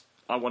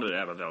I want it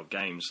out of our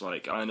games.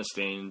 Like, I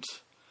understand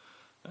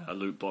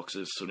loot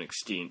boxes to an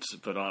extent,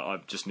 but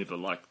I've just never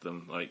liked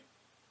them. Like,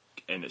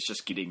 and it's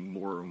just getting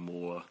more and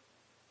more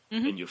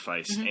in your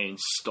face and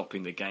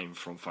stopping the game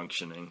from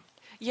functioning.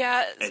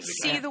 Yeah, As a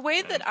see, game. the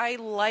way that I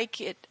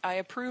like it, I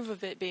approve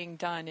of it being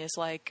done is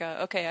like,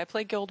 okay, I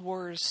play Guild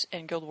Wars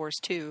and Guild Wars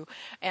 2,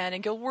 and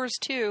in Guild Wars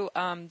 2,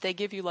 they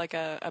give you like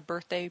a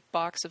birthday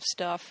box of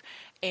stuff,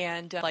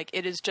 and like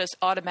it is just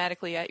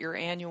automatically at your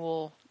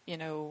annual,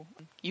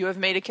 you have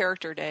made a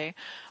character day,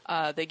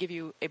 they give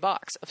you a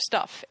box of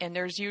stuff, and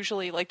there's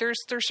usually like there's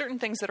certain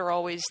things that are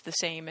always the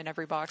same in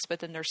every box, but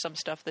then there's some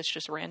stuff that's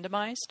just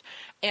randomized,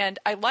 and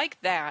I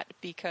like that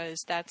because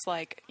that's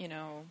like,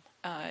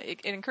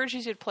 it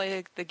encourages you to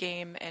play the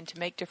game and to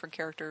make different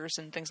characters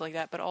and things like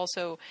that, but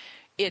also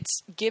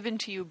it's given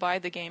to you by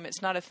the game.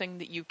 It's not a thing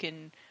that you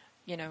can,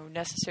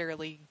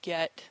 necessarily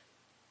get,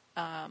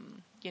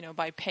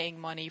 by paying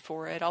money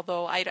for it.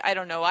 Although I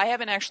don't know. I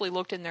haven't actually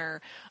looked in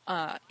their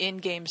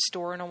in-game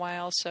store in a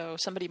while, so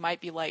somebody might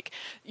be like,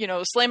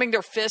 slamming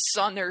their fists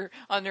on their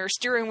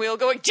steering wheel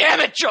going, "Damn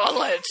it,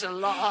 Jala, it's a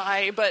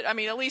lie." But I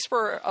mean, at least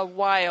for a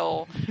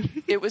while,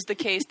 it was the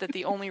case that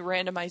the only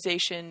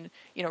randomization,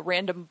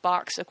 random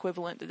box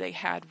equivalent that they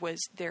had was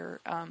their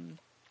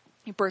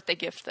birthday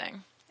gift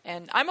thing.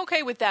 And I'm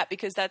okay with that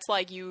because that's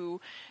like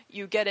you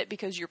get it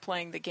because you're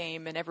playing the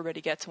game and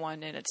everybody gets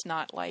one, and it's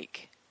not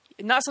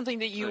something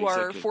that you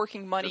are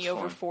forking money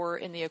over for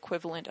in the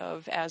equivalent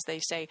of, as they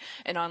say,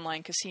 an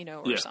online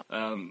casino or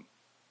something.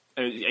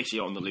 Actually,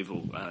 on the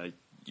level, I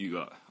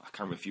can't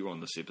remember if you were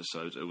on this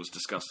episode. It was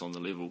discussed on the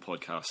Level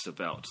podcast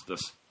about this.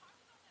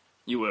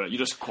 You're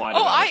just quiet.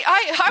 Oh, about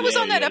it. I was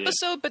on that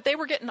episode, but they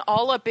were getting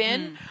all up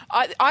in.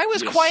 I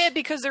was quiet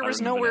because there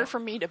was nowhere for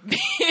me to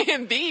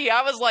be.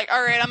 I was like,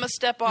 all right, I'm gonna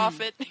step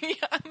off it.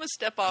 I'm gonna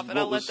step off it.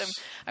 I'll let them.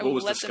 I will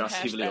let them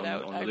hash that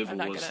out. On the level I'm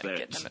not was gonna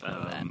get them that,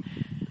 into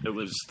that. it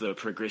was the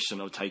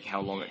progression of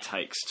how long it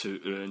takes to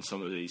earn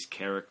some of these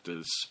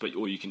characters,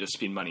 or you can just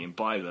spend money and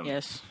buy them.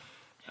 Yes.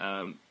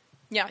 And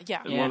Yeah.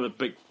 one of the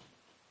big.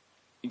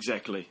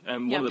 Exactly.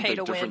 And one of the pay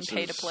big to win, differences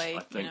pay to play,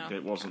 I think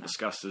that wasn't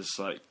discussed is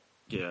like,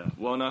 no,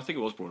 I think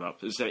it was brought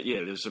up, is that,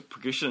 there's a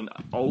progression,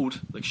 old,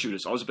 like,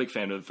 shooters. I was a big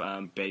fan of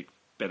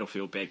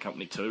Battlefield Bad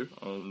Company 2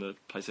 on the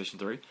PlayStation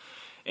 3,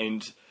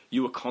 and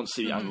you were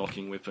constantly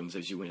unlocking weapons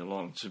as you went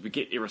along. So to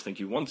get everything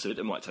you wanted,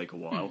 it might take a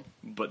while,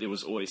 but there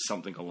was always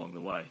something along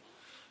the way.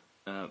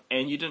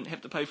 And you didn't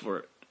have to pay for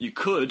it. You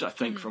could, I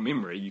think, from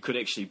memory, you could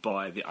actually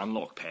buy the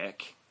unlock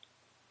pack,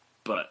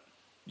 but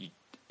you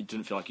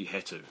didn't feel like you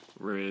had to,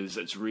 whereas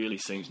it really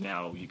seems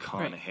now you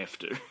kind of have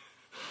to.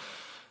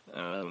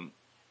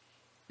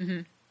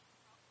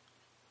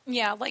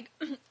 Yeah, like,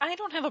 I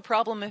don't have a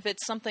problem if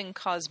it's something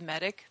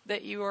cosmetic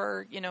that you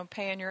are,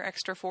 paying your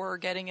extra for or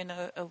getting in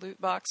a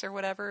loot box or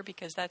whatever,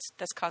 because that's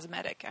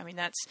cosmetic. I mean,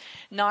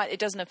 it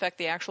doesn't affect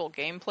the actual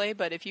gameplay,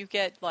 but if you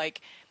get,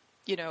 like,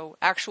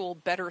 actual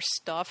better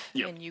stuff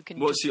and you can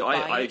just buy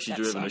I it, actually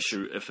do have an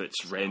issue if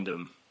it's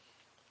random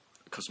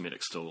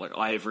cosmetic still. Like,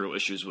 I have real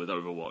issues with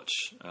Overwatch.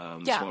 It's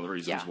one of the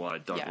reasons why I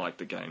don't like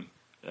the game.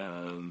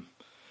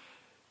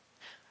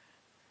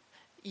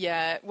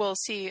 Yeah, well,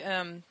 see,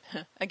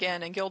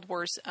 again, in Guild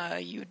Wars,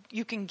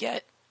 you can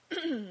get,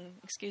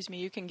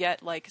 you can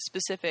get, like,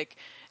 specific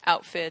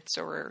outfits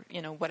or,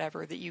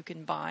 whatever that you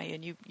can buy,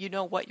 and you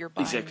know what you're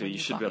buying. Exactly, you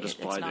should be able to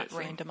buy that It's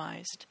not thing.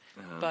 randomized,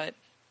 but...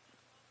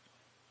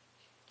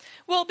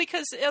 Well,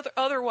 because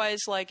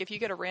otherwise, like, if you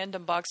get a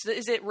random box,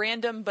 is it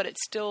random, but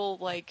it's still,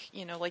 like,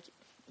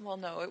 Well,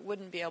 no, it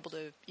wouldn't be able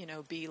to,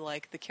 be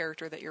like the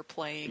character that you're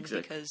playing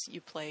because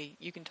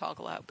you can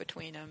toggle out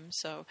between them.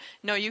 So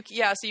no,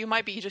 so you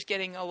might be just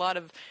getting a lot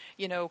of,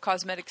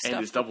 cosmetic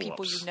stuff for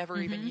people you never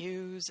even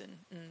use,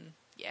 and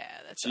yeah,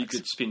 that's. So you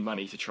could spend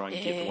money to try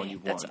and get the one you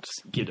want,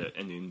 get it,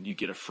 and then you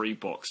get a free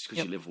box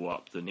because you level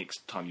up the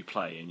next time you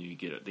play, and you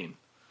get it then.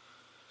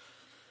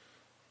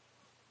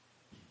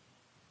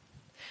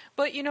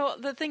 But,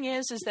 the thing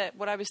is that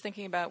what I was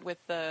thinking about with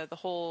the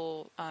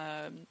whole,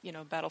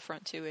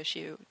 Battlefront 2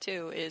 issue,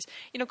 too, is,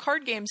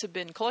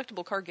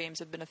 collectible card games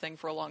have been a thing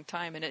for a long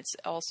time, and it's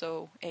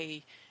also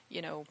a,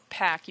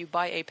 pack. You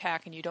buy a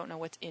pack and you don't know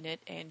what's in it,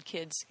 and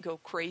kids go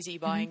crazy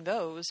buying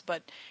those.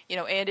 But,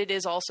 and it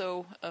is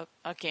also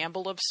a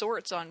gamble of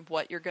sorts on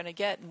what you're going to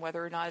get and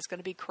whether or not it's going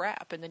to be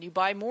crap. And then you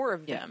buy more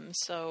of them.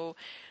 So,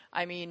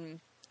 I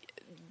mean...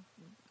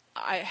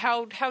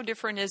 how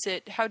different is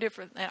it? How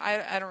different?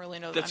 I don't really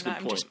know.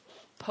 I'm just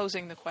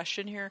posing the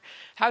question here.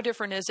 How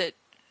different is it,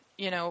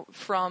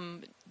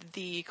 from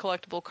the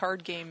collectible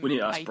card game? When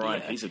you ask idea?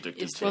 Brian, he's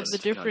addicted to what's the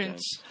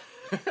difference?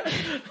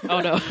 Oh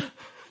no!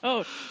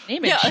 Oh,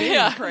 name it.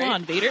 Yeah, Come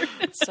on, Vader.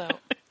 So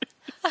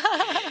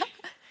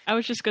I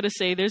was just gonna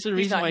say, there's a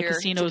reason why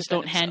casinos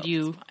don't hand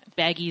you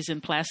baggies in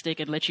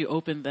plastic and let you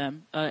open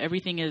them.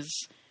 Everything is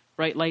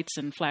bright lights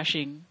and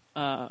flashing,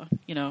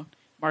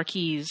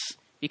 marquees.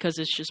 Because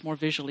it's just more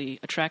visually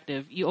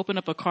attractive. You open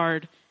up a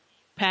card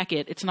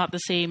packet, it's not the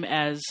same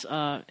as...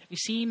 have you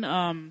seen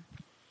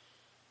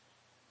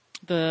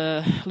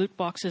the loot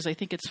boxes? I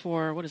think it's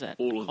for, what is that?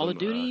 All of Call of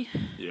Duty?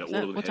 Yeah, is all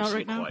of them what's have out some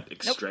right now? quite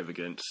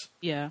extravagant,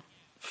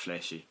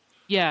 flashy.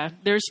 Yeah,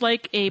 there's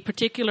like a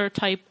particular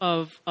type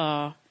of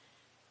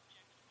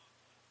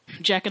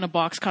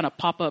Jack-in-a-Box kind of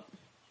pop-up...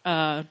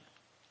 so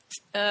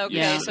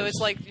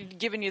it's like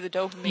giving you the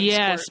dopamine.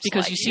 Yes, squirts,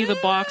 because you see the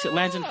box, it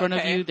lands in front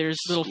of you. There's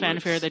little Squirts.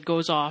 Fanfare that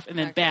goes off, and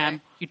then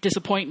bam, your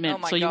disappointment. Oh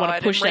my so you want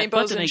to push that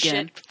button and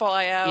again. Shit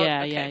fly out.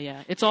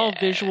 Yeah. It's all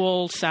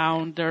visual,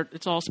 sound.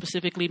 It's all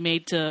specifically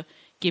made to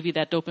give you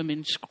that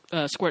dopamine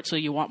squirt, so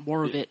you want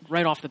more of it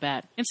right off the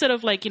bat. Instead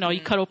of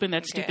you cut open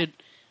that stupid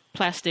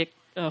plastic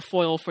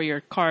foil for your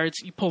cards,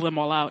 you pull them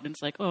all out, and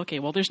it's like, oh, okay,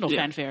 well, there's no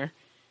fanfare.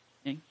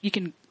 You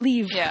can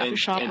leave the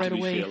shop right to be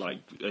away. Fair, like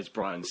as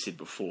Brian said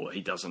before,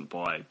 he doesn't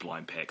buy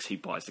blind packs. He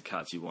buys the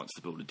cards he wants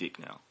to build a deck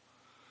now.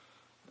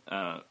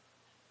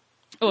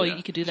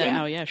 You could do that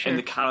now. Yeah, sure. And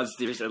the cards,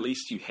 there's at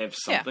least you have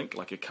something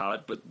like a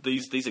card. But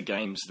these are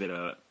games that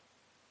are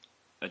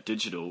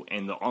digital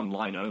and the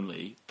online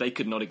only. They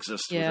could not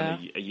exist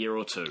within a year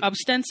or two.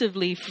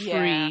 Ostensibly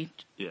free.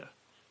 Yeah.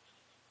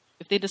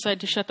 If they decide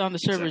to shut down the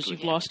servers,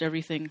 you've lost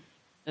everything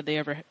that they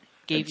ever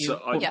gave you.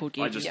 I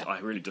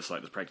really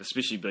dislike this practice,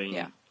 especially being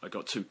I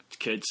got 2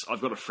 kids.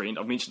 I've got a friend.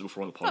 I've mentioned it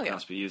before on the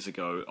podcast, but years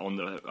ago on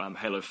the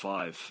Halo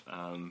 5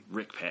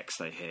 rec packs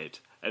they had,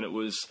 and it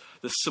was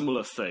the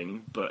similar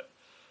thing, but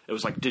it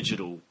was like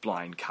digital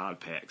blind card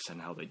packs and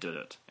how they did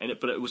it,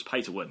 but it was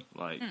pay to win,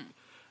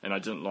 and I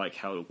didn't like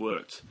how it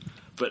worked.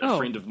 But a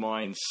friend of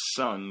mine's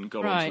son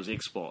got onto his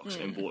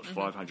Xbox and bought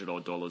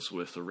 $500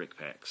 worth of rec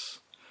packs.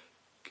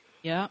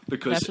 Yeah,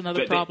 because that's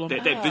another problem.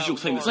 That visual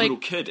thing this little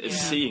kid is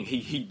seeing,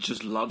 he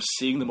just loves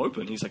seeing them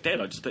open. He's like,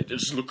 Dad, they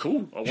just look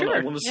cool. I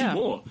want to see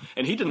more.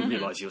 And he didn't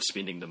realize he was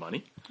spending the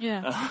money.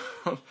 Yeah.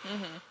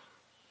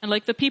 And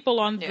like the people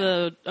on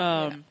the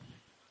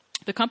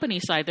company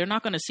side, they're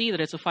not going to see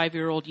that it's a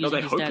 5-year-old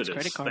using his dad's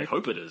credit card. They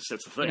hope it is.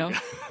 That's the thing.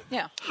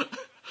 Yeah.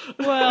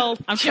 Well,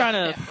 I'm trying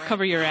to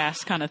cover your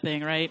ass kind of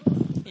thing, right?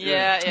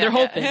 Yeah. They're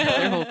hoping.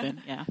 They're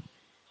hoping. Yeah.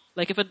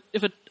 Like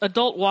if an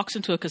adult walks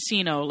into a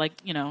casino,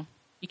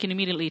 you can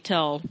immediately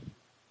tell,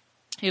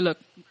 hey, look,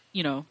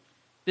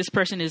 this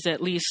person is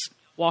at least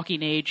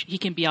walking age. He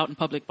can be out in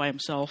public by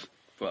himself.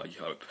 Well, you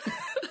hope.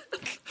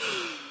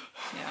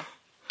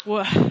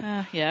 Well,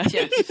 yeah.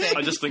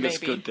 I just think it's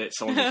good that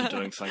someone is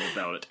doing something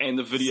about it. And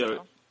the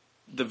video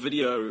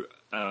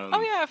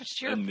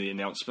sure. in the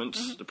announcement,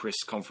 the press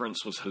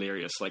conference was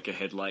hilarious. Like, it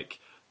had,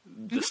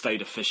 the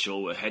state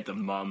official, it had the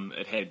mum,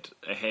 it had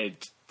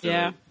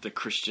the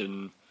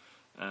Christian...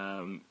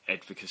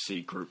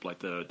 advocacy group, like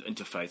the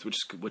interfaith,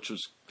 which was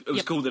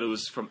cool that it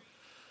was from.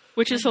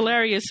 Which is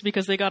hilarious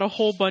because they got a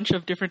whole bunch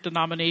of different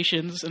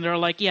denominations, and they're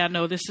like, "Yeah,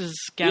 no, this is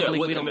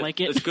gambling. We don't like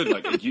it." It's good.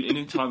 Like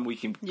anytime we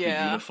can be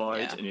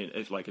unified, and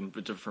in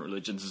different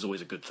religions is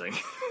always a good thing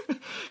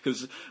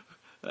because.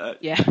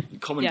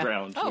 Common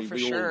ground.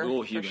 We're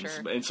all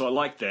humans, and so I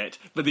like that.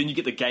 But then you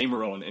get the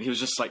gamer on, and he was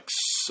just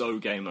so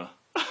gamer.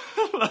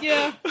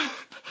 Yeah.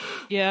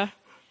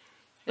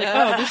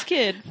 This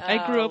kid. I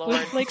grew up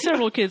with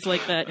several kids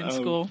like that in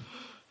school.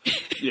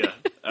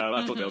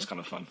 I thought that was kind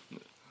of fun.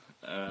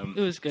 It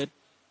was good.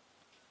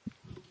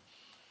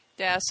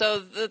 Yeah, so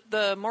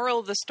the moral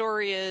of the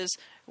story is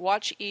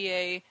watch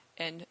EA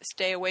and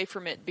stay away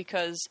from it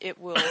because it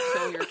will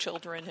kill your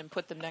children and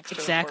put them next to a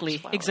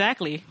corpse flower.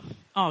 Exactly.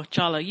 Oh,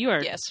 Jala, you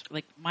are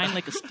like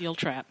a steel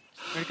trap.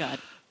 Swear to God.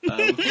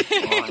 Right.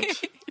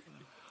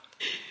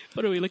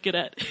 What are we looking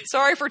at?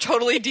 Sorry for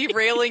totally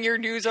derailing your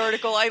news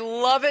article. I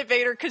love it,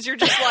 Vader, because you're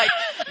just like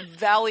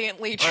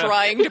valiantly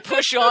trying to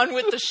push on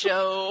with the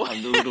show.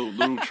 I'm the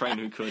little train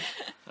who could.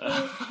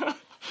 I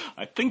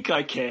think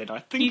I can.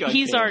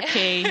 He's our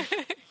K.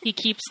 He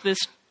keeps this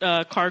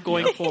car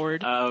going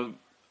forward.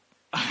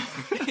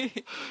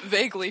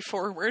 Vaguely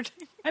forward.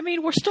 I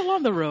mean, we're still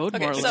on the road,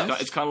 more or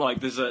less. It's kind of like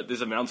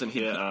there's a mountain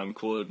here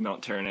called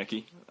Mount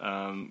Taranaki.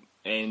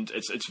 And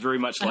it's very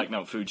much like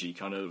Mount Fuji,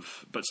 kind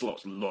of, but it's a lot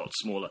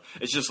smaller.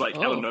 It's just like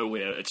out of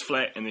nowhere. It's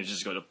flat, and then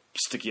just got a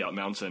sticky out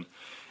mountain.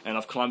 And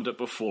I've climbed it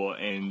before,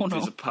 and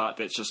there's a part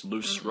that's just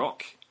loose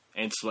rock,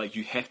 and it's like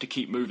you have to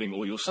keep moving,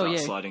 or you'll start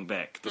sliding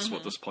back. That's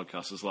what this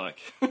podcast is like.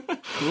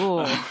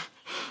 Cool.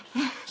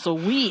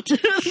 Sweet.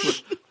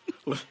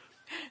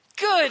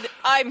 Good.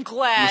 I'm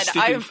glad.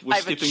 We're I've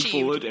stepping achieved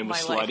forward, and we're my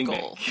sliding life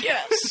goal. back.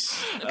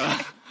 Yes.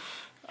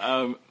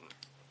 Okay.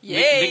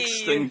 Yay!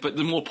 Next thing, but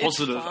the more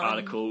positive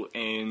article,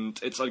 and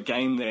it's a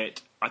game that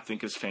I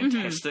think is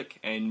fantastic,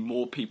 and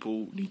more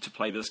people need to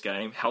play this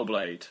game.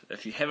 Hellblade.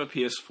 If you have a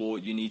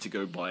PS4, you need to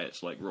go buy it,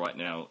 like right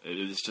now. It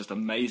is just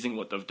amazing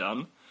what they've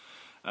done.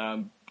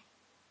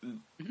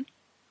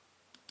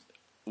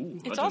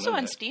 It's also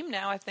on Steam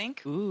now, I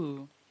think.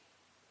 Ooh.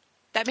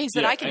 That means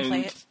that I can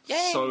play it.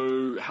 Yay!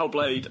 So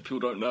Hellblade, people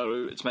don't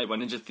know, it's made by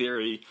Ninja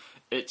Theory.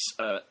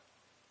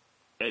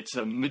 It's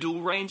a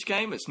middle range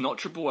game. It's not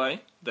AAA.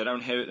 They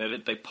don't have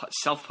it. They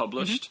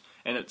self-published,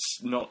 and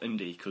it's not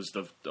indie because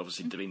they've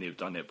obviously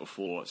done that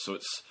before. So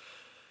it's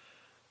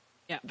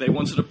they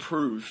wanted to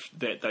prove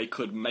that they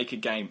could make a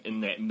game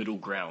in that middle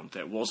ground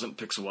that wasn't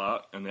pixel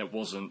art and that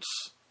wasn't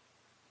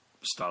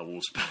Star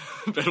Wars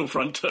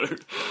Battlefront 2.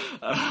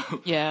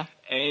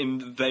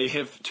 And they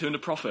have turned a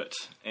profit,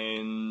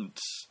 and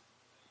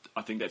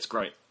I think that's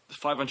great.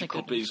 500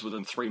 copies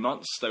within 3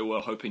 months. They were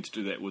hoping to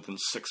do that within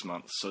 6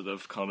 months, so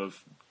they've kind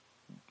of,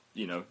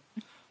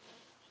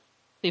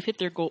 they've hit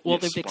their goal. Well,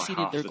 they've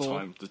exceeded their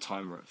goal. The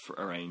time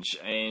range,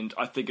 and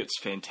I think it's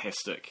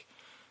fantastic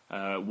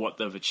what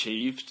they've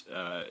achieved.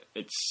 I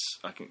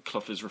think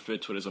Cliff has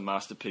referred to it as a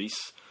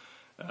masterpiece.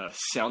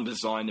 Sound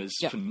design is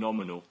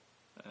phenomenal.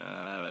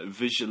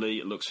 Visually,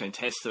 it looks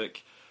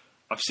fantastic.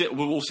 We've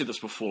all said this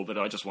before, but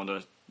I just want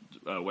to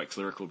wax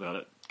lyrical about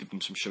it. Give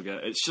them some sugar.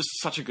 It's just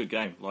such a good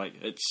game. Like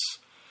it's,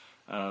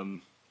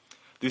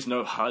 there's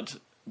no HUD,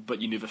 but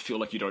you never feel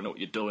like you don't know what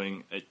you're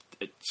doing.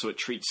 So it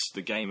treats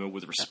the gamer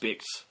with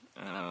respect.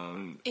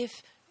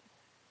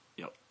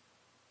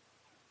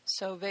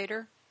 So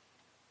Vader,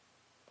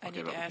 I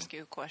need to ask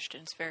you a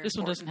question. It's very This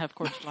important. one doesn't have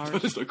corpse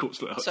flowers. There's no corpse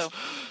flowers.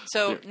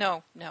 So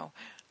no.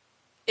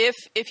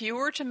 If you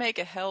were to make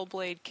a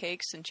Hellblade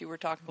cake, since you were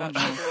talking about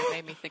sugar, it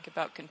made me think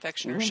about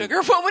confectioner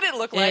sugar. What would it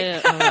look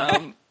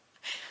like?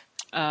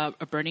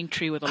 A burning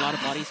tree with a lot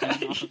of bodies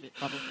hanging off of it,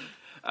 probably.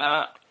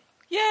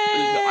 Yay!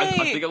 I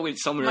think I went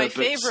somewhere My a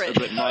favorite.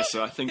 bit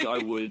nicer. I think I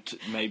would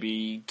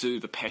maybe do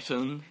the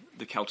pattern,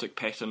 the Celtic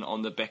pattern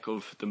on the back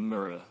of the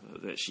mirror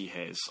that she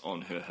has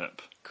on her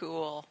hip.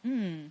 Cool.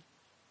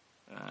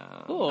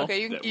 Cool.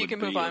 Okay, you can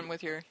move on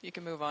with your. You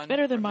can move on.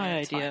 Better than my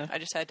It's idea. fine. I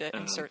just had to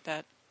insert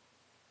that.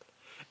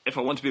 If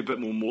I want to be a bit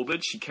more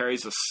morbid, she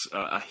carries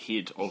a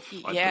head of,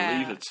 I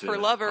believe it's her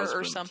lover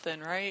husband. or something,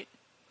 right?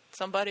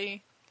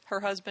 Somebody, her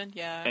husband,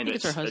 yeah. And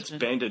it's her it's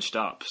husband. bandaged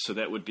up, so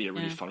that would be a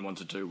really fun one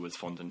to do with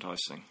fondant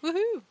icing.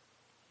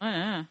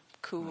 Woohoo!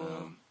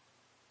 Cool.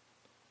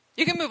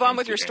 You can move on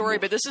with your story,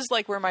 but this is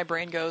like where my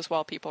brain goes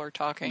while people are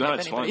talking. No, if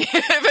it's anybody,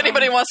 fine. if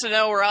anybody wants to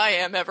know where I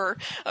am ever,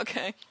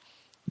 okay.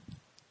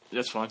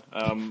 That's fine.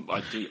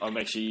 I'll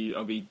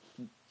be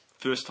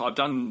first. I've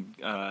done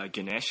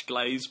ganache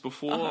glaze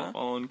before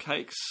on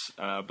cakes,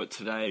 but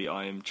today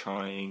I am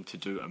trying to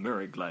do a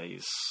mirror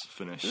glaze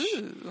finish.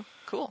 Ooh,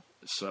 cool.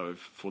 So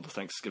for the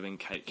Thanksgiving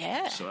cake.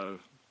 Yeah. So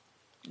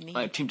Neat.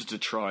 I attempted to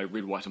try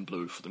red, white, and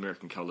blue for the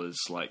American colours,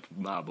 like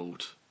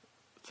marbled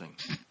thing.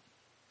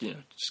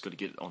 Just got to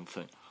get it on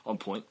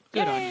point.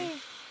 Good on you.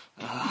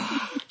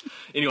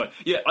 Anyway,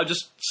 I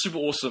just super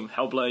awesome.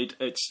 Hellblade.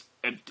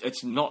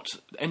 It's not,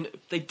 and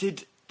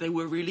they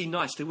were really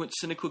nice. They weren't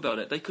cynical about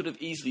it. They could have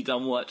easily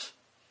done what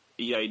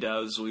EA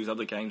does, all these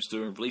other games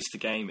do, and release the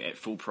game at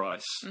full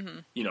price.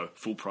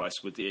 Full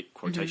price with the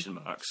quotation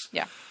marks.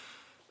 Yeah.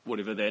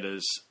 Whatever that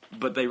is.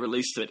 But they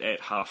released it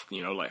at half,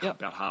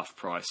 about half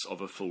price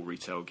of a full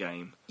retail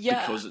game.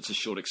 Yeah. Because it's a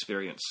short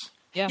experience.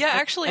 Yeah,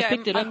 actually, I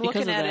picked it up I'm because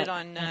looking of at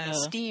that. it on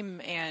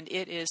Steam, and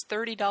it is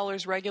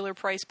 $30 regular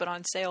price, but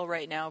on sale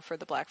right now for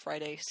the Black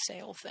Friday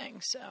sale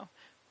thing. So,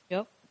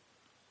 Yep.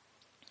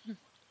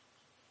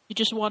 You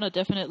just want to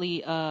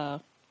definitely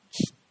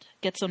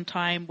get some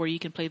time where you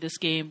can play this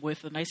game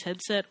with a nice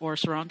headset or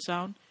surround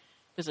sound,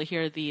 because I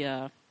hear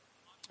the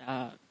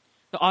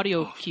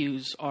audio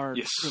cues are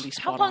really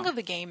spot how long on. of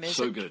a game is it?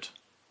 So good.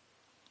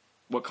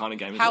 What kind of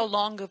game is it? How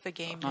long of a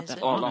game Not is that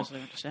it? long, long. as I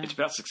understand. It's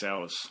about 6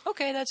 hours.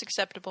 Okay, that's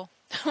acceptable.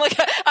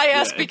 I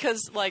asked Yeah.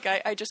 because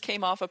I just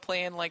came off of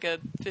playing like a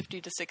 50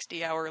 to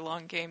 60 hour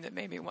long game that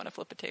made me want to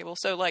flip a table.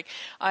 So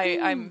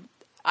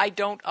I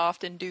don't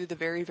often do the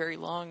very, very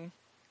long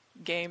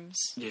games.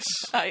 Yes.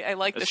 I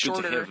like It's the good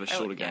to shorter. have a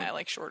shorter game. Yeah, I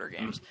like shorter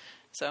games.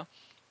 So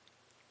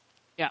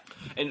Yeah.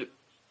 And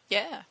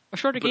yeah, A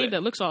shorter But game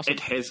that looks awesome. it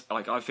has,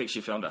 like, I've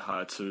actually found it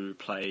hard to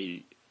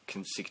play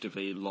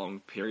consecutively long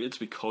periods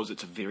because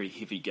it's a very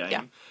heavy game.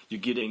 Yeah. You're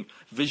getting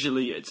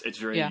visually, it's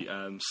very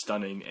Yeah.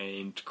 stunning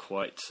and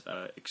quite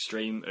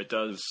extreme.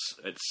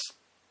 It's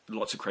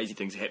lots of crazy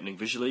things happening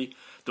visually.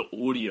 The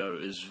audio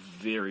is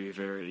very,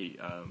 very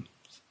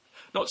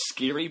not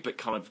scary, but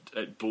kind of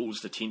it balls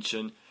the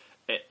tension.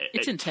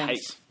 It's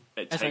intense,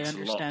 It as I takes a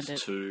lot understand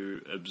it.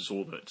 to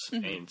absorb it,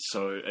 and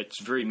so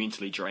it's very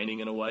mentally draining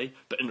in a way,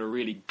 but in a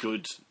really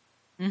good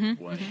way. even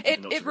though it's It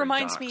a very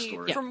reminds dark me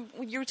story. from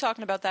you were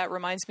talking about that.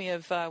 Reminds me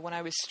of when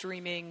I was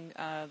streaming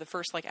the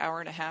first like hour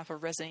and a half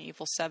of Resident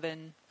Evil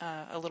 7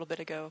 a little bit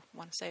ago. I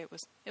want to say it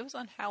was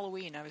on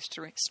Halloween. I was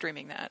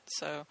streaming that.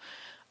 So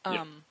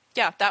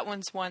yeah, that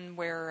one's one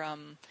where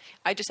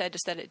I just had to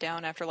set it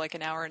down after like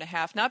an hour and a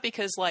half. Not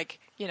because like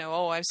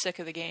I'm sick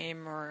of the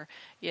game or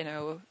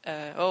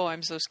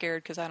I'm so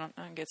scared because I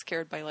don't get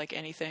scared by like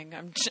anything.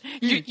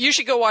 You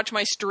should go watch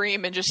my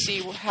stream and just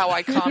see how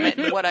I comment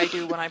and what I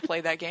do when I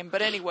play that game.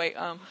 But anyway,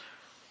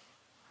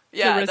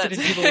 yeah, the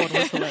Resident Evil one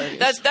was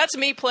hilarious. that's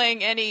me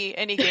playing any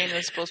game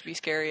that's supposed to be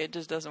scary. It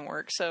just doesn't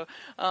work. So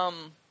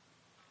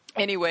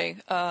anyway.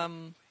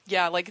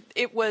 Yeah, like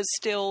it was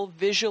still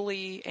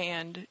visually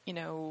and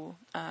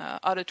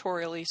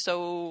auditorially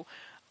so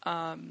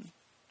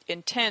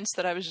intense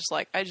that I was just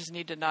like, I just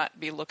need to not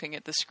be looking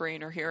at the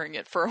screen or hearing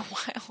it for a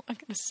while. I'm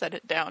going to set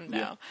it down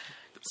now.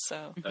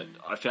 So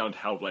I found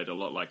Hellblade a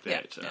lot like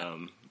that. Yeah.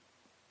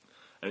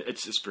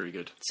 It's just very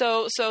good.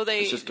 So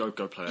they It's just go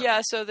play it.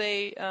 Yeah, so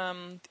they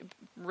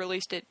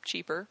released it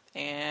cheaper,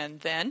 and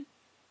then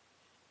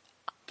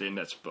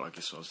that's, I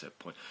guess, was that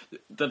point.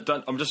 They've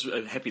done. I'm just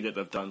happy that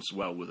they've done so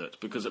well with it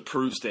because it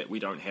proves that we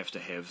don't have to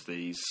have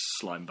these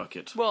slime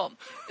bucket. well,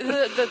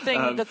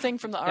 the thing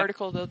from the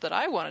article though that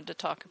I wanted to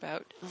talk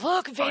about.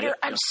 Look, Vader,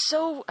 I'm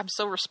so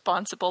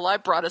responsible. I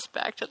brought us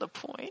back to the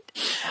point.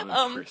 I'm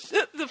impressed.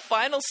 The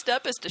final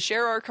step is to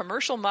share our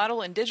commercial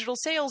model and digital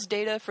sales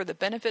data for the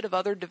benefit of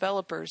other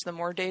developers. The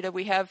more data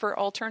we have for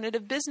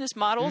alternative business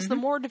models, the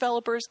more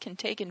developers can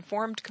take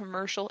informed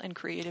commercial and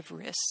creative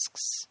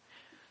risks.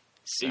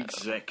 So.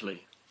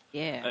 Exactly.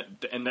 Yeah.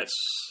 And that's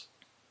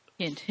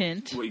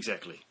Hint. well,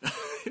 exactly.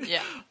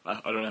 Yeah.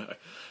 I don't know.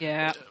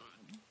 Yeah.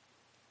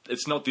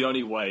 It's not the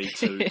only way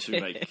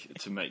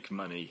to make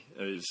money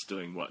is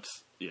doing what.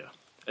 Yeah.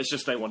 It's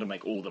just they want to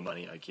make all the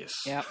money, I guess.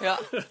 Yeah. Yeah.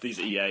 These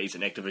EAs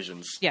and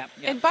Activisions. Yeah.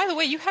 And by the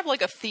way, you have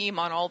like a theme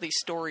on all these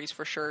stories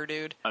for sure,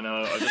 dude. I know.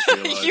 I just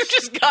realized. You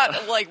just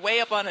got like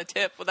way up on a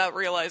tip without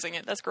realizing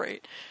it. That's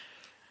great.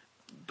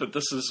 But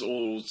this is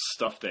all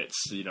stuff that's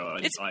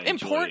It's I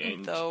enjoy important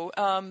and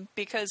though,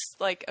 because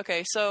like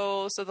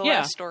so the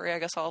last story, I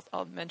guess I'll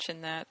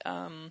mention that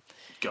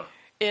go.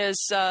 is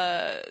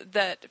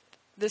that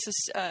this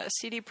is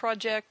CD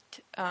Projekt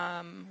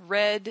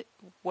Red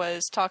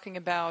was talking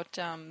about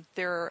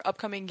their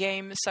upcoming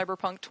game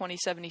Cyberpunk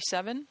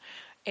 2077,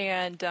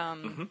 and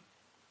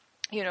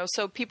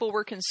so people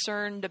were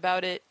concerned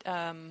about it,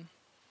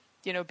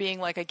 being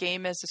like a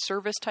game as a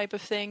service type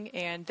of thing,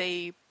 and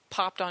they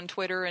popped on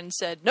Twitter and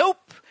said,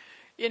 nope,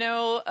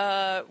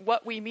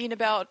 what we mean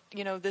about,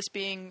 this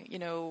being,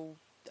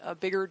 a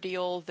bigger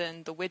deal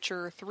than The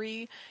Witcher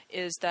 3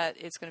 is that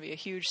it's going to be a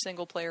huge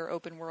single-player,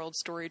 open-world,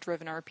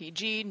 story-driven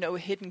RPG, no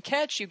hidden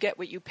catch, you get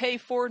what you pay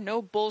for,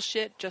 no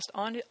bullshit, just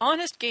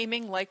honest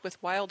gaming like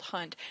with Wild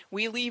Hunt.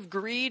 We leave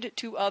greed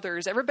to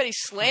others. Everybody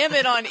slam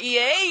it on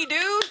EA,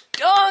 dude!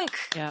 Dunk!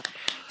 Yeah.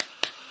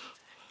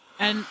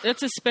 And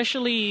that's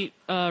especially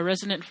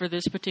resonant for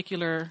this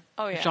particular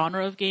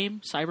genre of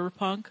game,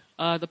 cyberpunk.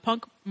 The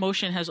punk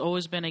motion has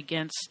always been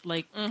against,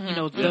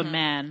 the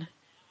man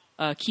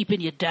keeping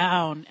you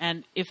down.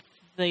 And if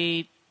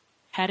they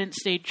hadn't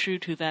stayed true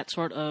to that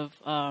sort of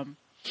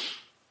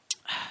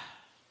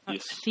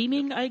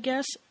theming, I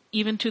guess,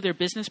 even to their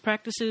business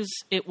practices,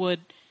 it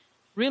would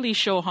really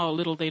show how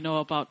little they know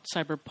about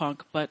cyberpunk.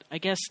 But I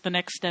guess the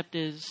next step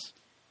is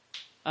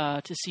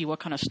to see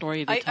what kind of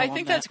story they tell I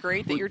think that's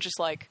great that you're just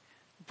like,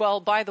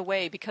 well, by the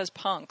way, because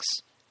punks,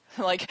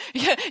 like,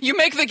 you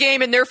make the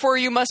game and therefore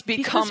you must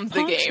become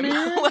the game.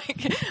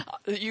 Like,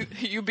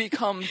 you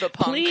become the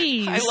punk.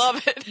 Please. I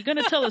love it. You're going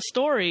to tell a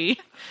story.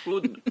 Well,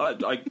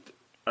 it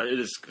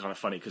is kind of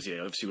funny because,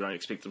 obviously we don't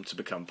expect them to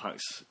become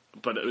punks,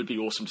 but it would be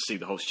awesome to see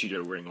the whole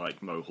studio wearing,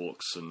 like,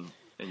 mohawks and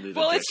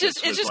well, it's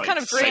just kind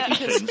of great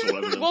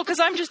because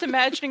I'm just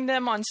imagining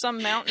them on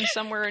some mountain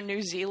somewhere in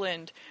New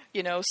Zealand,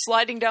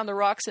 sliding down the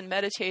rocks and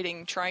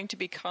meditating, trying to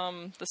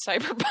become the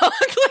cyberpunk.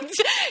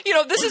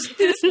 This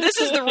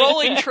is the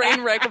rolling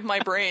train wreck of my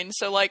brain.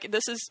 So like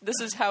this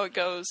is how it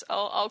goes.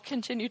 I'll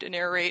continue to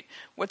narrate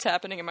what's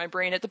happening in my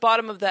brain. At the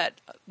bottom of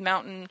that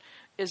mountain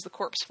is the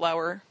corpse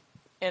flower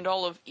and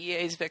all of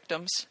EA's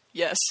victims.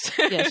 Yes.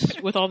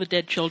 Yes, with all the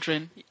dead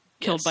children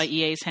killed by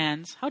EA's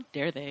hands. How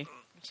dare they?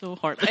 So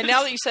heartless. And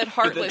now that you said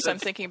heartless, I'm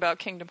thinking about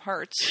Kingdom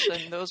Hearts,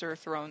 and those are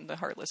thrown. The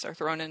heartless are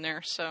thrown in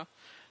there. So,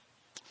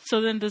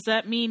 So then does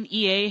that mean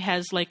EA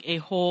has like a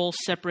whole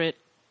separate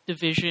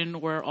division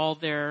where all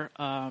their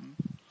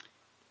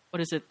what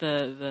is it?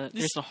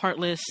 There's a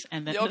Heartless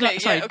and then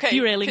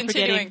derailing,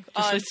 continuing.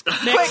 Forgetting.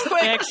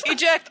 Quick,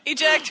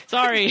 eject.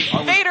 Sorry,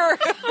 Vader,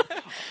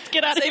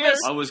 get out of Save here.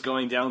 us. I was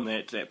going down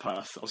that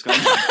path. I was going.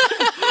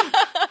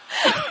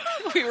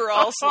 We were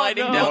all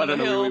sliding no. down I don't the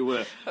know hill. where we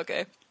were.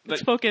 Okay.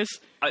 Let's focus.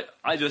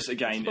 I just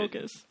again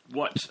Focus.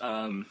 What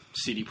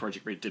CD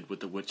Projekt Red did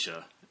with The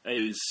Witcher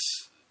is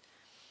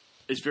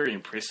very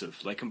impressive.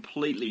 They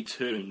completely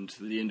turned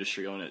the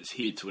industry on its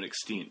head to an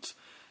extent.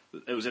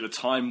 It was at a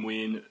time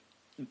when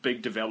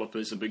big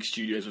developers and big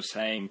studios were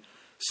saying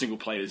single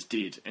player is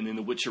dead, and then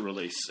The Witcher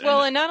release.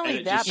 Well, and not only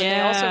it that, just- but they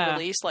also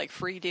released like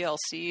free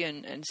DLC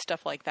and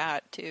stuff like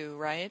that too,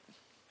 right?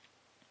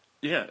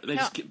 Yeah,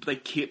 they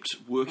kept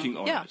working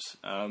on Yeah.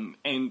 it.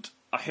 And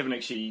I haven't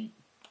actually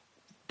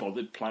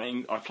bothered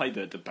playing. I played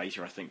the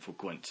beta, I think, for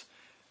Gwent.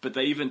 But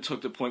they even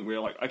took the point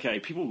where, like, okay,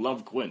 people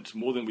love Gwent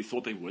more than we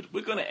thought they would.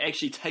 We're going to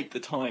actually take the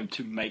time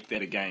to make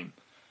that a game.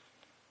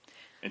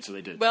 And so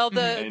they did. Well,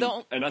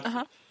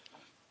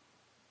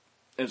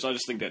 and so I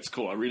just think that's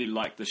cool. I really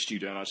like the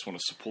studio, and I just want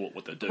to support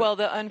what they're doing. Well,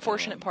 the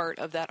unfortunate part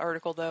of that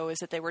article, though, is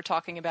that they were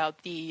talking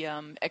about the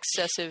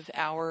excessive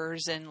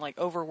hours and like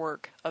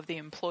overwork of the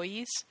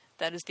employees.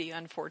 That is the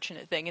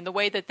unfortunate thing. And the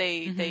way that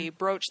they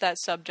broach that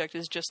subject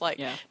is just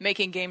like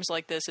making games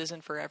like this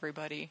isn't for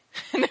everybody.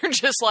 And they're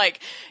just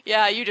like,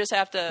 yeah, you just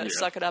have to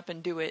suck it up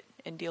and do it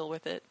and deal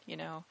with it, you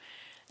know,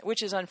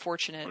 which is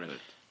unfortunate.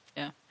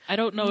 Yeah. I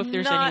don't know if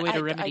there's any way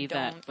to remedy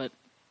that, but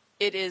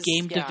it is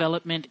game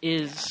development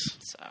is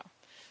so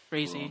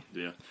crazy.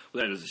 Well,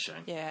 that is a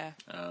shame. Yeah.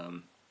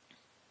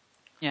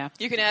 Yeah.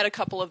 You can add a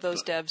couple of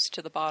those devs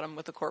to the bottom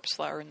with the corpse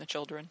flower and the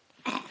children.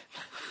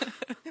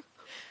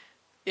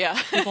 Yeah.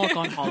 They've all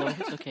gone hollow.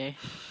 It's okay.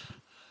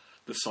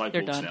 The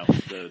cyborgs done. now.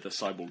 The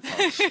cyborg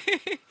punks.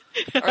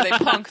 Are they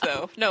punk,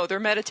 though? No, they're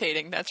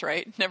meditating. That's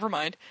right. Never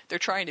mind. They're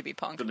trying to be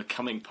punk. They're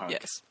becoming punk.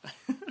 Yes.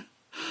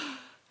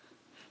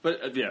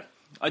 But, yeah.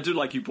 I do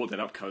like you brought that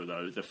up, Ko,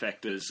 though. The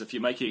fact is, if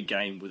you're making a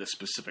game with a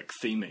specific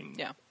theming,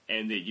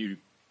 and that you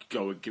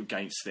go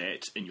against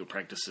that in your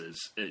practices,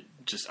 it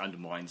just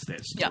undermines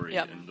that story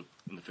in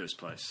the first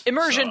place.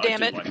 Immersion, so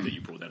damn I it. do like that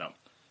you brought that up.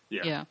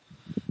 Yeah.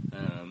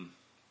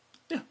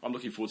 Yeah, I'm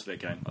looking forward to that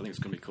game. I think it's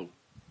going to be cool.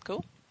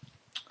 Cool.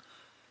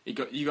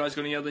 You guys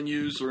got any other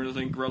news or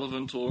anything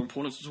relevant or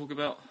important to talk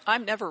about?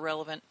 I'm never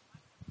relevant.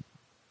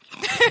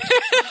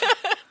 Except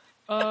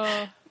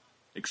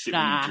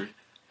Nah. when you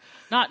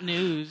Not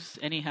news,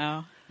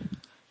 anyhow.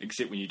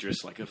 except when you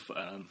dress like a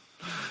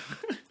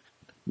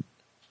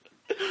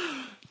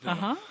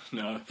no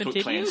Foot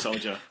Continue? Clan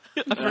soldier.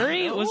 A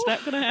furry? Was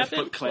that going to happen?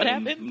 Foot Clan What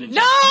happened? ninja.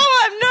 No,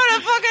 I'm not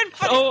a fucking.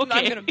 Oh, okay.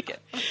 I'm gonna make it.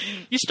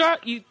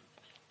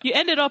 You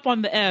ended up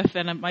on the F,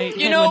 and my head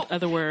went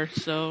otherwhere.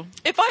 So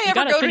If I ever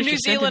gotta go to finish New your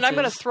Zealand, I'm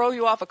going to sentences. throw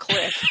you off a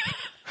cliff.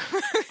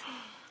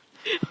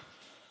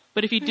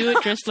 but if you do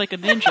it dressed like a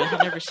ninja, he'll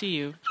never see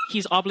you.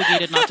 He's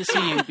obligated not to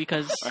see you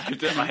because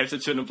I have to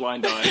turn a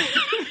blind eye.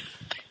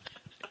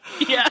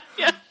 yeah.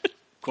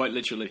 Quite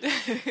literally.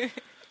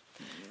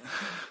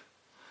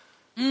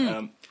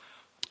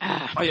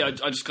 I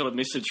just got a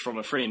message from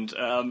a friend,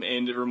 and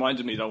it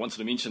reminded me that I wanted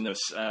to mention this.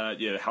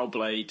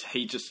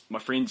 Hellblade. My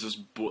friend just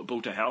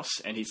built a house,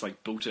 and he's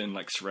like built in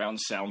like surround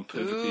sound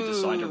perfectly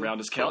designed around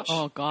his couch.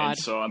 Oh, God. And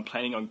so I'm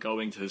planning on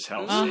going to his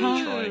house and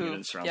trying it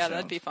in surround sound. Yeah,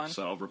 that'd be fun.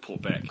 So I'll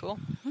report back. Cool.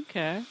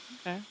 Okay.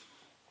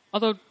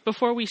 Although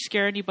before we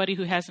scare anybody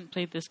who hasn't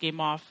played this game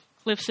off,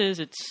 Cliff says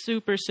it's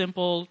super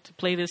simple to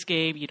play this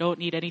game. You don't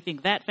need anything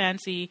that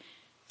fancy.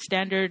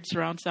 Standard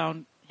surround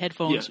sound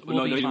headphones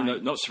will be fine. No,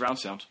 not surround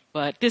sound.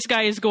 But this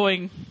guy is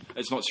going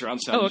It's not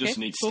surround sound. Oh, You okay. just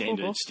need Cool,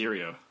 standard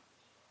stereo.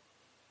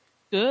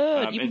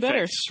 good, even in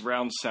better. fact,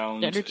 surround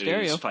sound Standard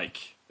stereo. is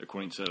fake,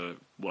 according to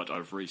what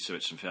I've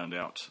researched and found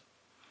out.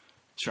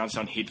 Surround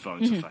sound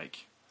headphones are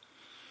fake.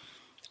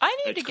 I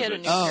need to It's get a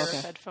 'cause new it's- pair okay.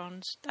 of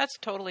headphones. That's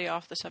totally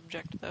off the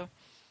subject, though.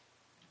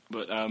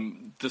 But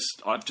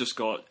I've just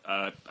got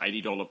a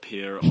 $80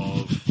 pair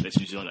of that's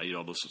New Zealand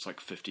 $80, so it's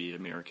like $50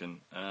 American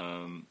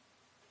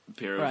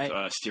pair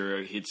of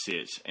stereo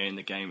headsets, and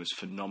the game is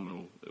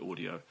phenomenal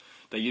audio.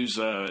 They use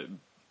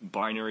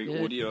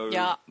binary audio.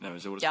 Yeah. No,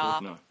 is that what it's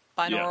called? No.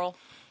 Binaural.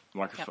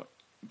 Yeah. Microphone.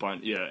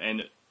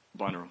 And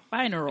binaural.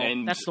 Binaural.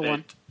 And That's the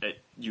one.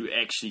 You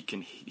actually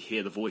can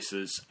hear the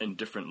voices in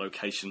different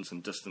locations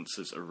and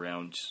distances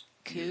around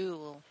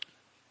you.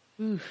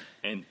 Cool.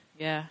 And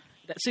Yeah.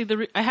 See,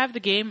 I have the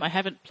game. I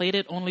haven't played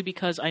it only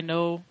because I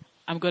know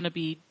I'm going to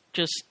be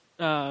just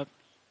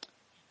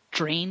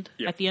drained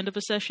at the end of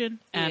a session,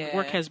 and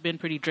work has been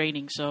pretty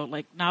draining. So,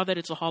 like, now that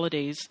it's the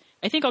holidays,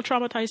 I think I'll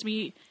traumatize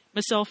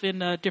myself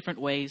in different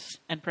ways,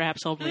 and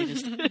perhaps Hellblade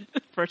is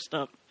first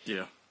up.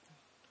 yeah.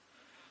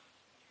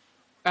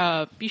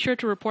 Be sure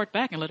to report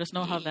back and let us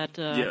know how that,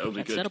 It'll be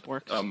that good. setup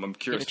works. I'm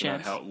curious Give it a to know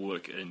chance. how it will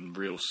work in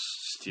real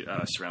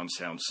surround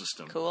sound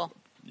system. Cool.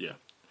 Yeah.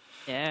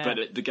 Yeah.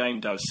 But the game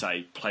does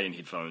say play in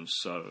headphones,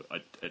 so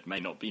it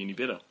may not be any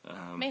better.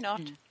 May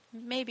not.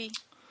 Maybe.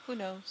 Who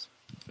knows?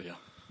 But yeah.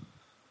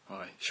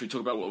 Alright, should we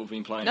talk about what we've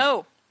been playing?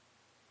 No.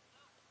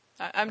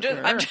 I'm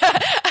just.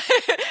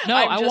 No,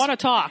 I want to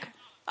talk.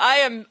 I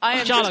am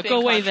Jala, just being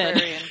go away then.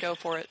 contrarian. Go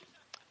for it.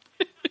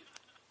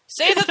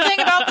 Say the thing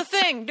about the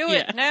thing. Do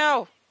it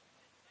now.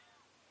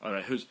 All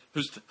right, who's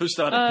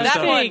starting? that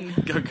Thing.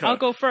 Go. I'll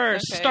go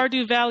first. Okay.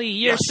 Stardew Valley,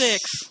 year 6.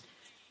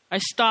 I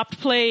stopped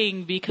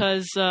playing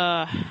because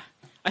I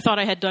thought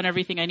I had done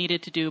everything I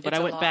needed to do, but It's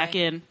I a went lie. back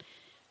in.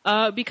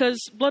 Because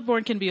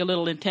Bloodborne can be a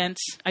little intense.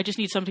 I just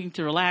need something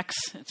to relax.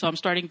 So I'm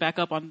starting back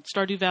up on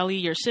Stardew Valley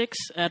year 6.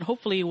 And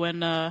hopefully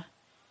when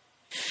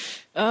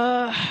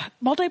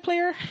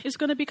multiplayer is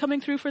going to be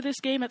coming through for this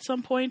game at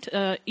some point,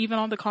 even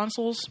on the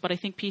consoles. But I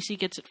think PC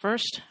gets it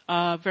first.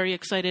 Very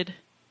excited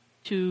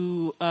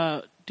to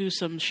do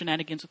some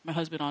shenanigans with my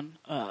husband on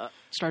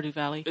Stardew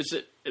Valley. Is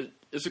it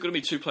going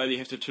to be 2-player that you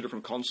have to have 2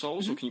 different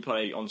consoles, or can you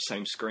play on the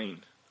same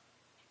screen?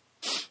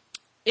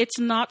 It's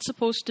not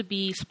supposed to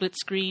be split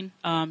screen.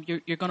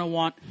 You're going to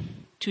want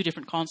 2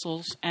 different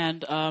consoles.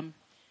 And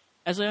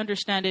as I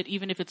understand it,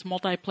 even if it's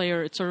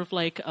multiplayer, it's sort of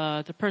like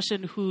the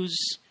person whose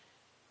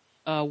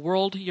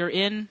world you're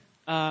in.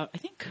 I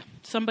think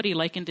somebody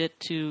likened it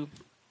to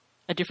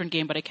a different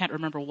game, but I can't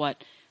remember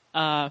what.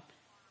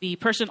 The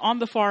person on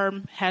the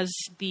farm has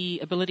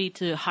the ability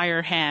to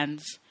hire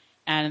hands,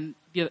 and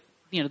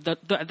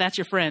that's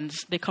your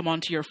friends. They come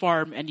onto your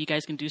farm, and you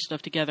guys can do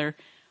stuff together.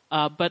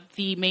 But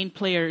the main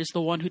player is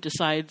the one who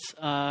decides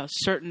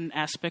certain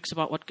aspects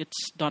about what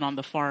gets done on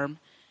the farm.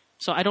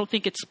 So I don't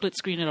think it's split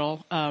screen at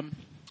all.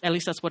 At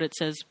least that's what it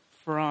says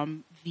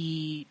from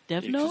the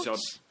dev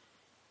notes.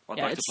 I'd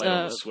like to play it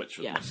on the Switch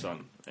with my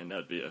son, and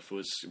that'd be if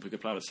we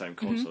could play on the same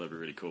console, that'd be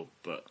really cool.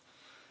 But it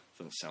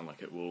doesn't sound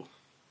like it will.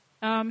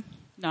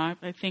 No,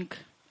 I think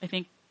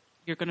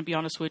you're going to be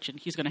on a Switch, and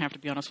he's going to have to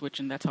be on a Switch,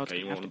 and that's how it's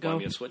going to have to go. You want to buy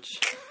me a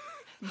Switch?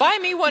 Buy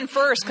me one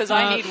first, because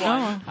I need one.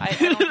 No. I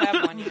don't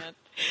have one yet.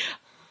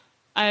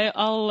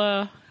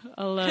 I'll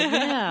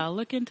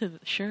look into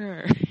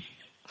sure.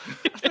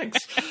 Thanks.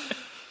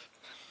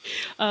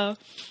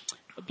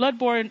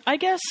 Bloodborne, I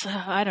guess,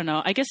 I don't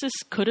know. I guess this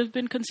could have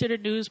been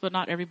considered news, but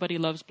not everybody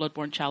loves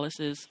Bloodborne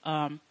chalices.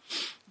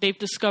 They've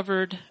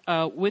discovered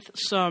with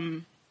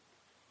some,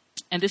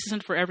 and this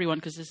isn't for everyone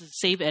because this is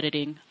save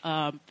editing,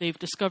 they've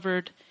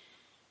discovered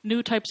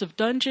new types of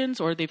dungeons,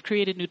 or they've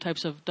created new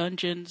types of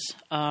dungeons.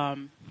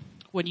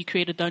 When you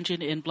create a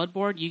dungeon in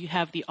Bloodborne, you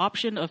have the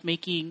option of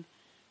making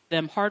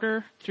them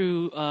harder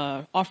through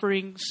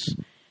offerings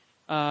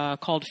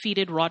called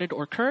Feated, Rotted,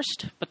 or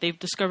Cursed. But they've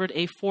discovered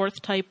a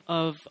 4th type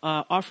of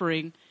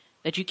offering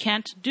that you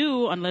can't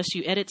do unless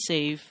you edit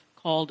save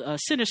called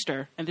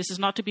Sinister. And this is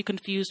not to be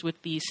confused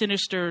with the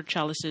Sinister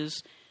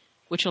chalices,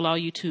 which allow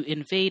you to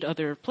invade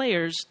other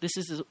players. This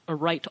is a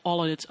right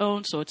all on its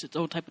own, so it's its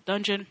own type of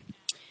dungeon.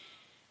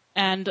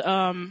 And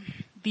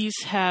these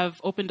have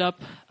opened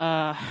up,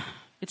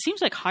 it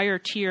seems like higher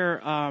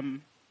tier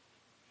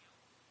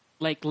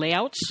like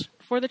layouts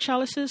for the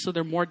chalices, so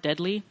they're more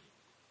deadly.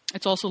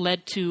 It's also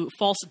led to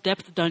false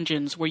depth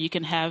dungeons where you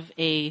can have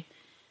a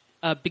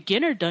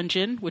beginner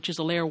dungeon, which is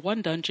a layer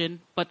 1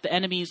 dungeon, but the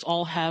enemies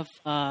all have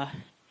the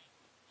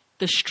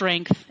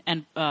strength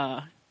and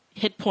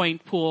hit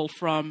point pool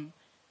from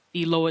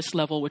the lowest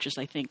level, which is,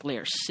 I think,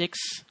 layer 6,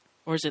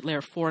 or is it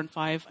layer 4 and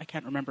 5? I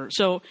can't remember.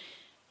 So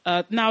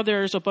now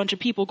there's a bunch of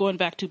people going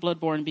back to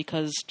Bloodborne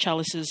because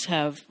chalices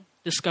have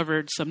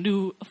discovered some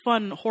new,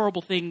 fun,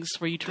 horrible things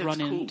for you to run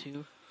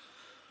into.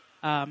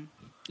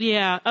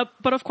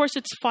 But of course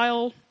it's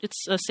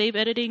save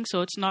editing,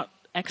 so it's not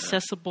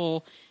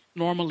accessible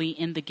normally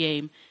in the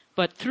game.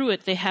 But through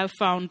it, they have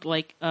found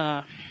like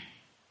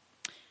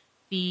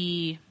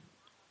the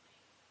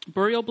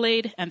Burial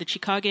Blade and the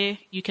Chikage.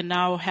 You can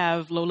now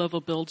have low-level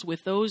builds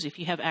with those if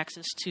you have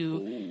access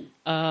to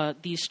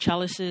these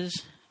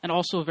chalices, and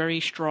also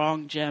very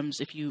strong gems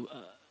if you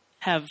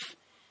have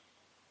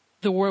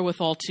the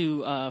wherewithal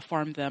to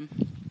farm them.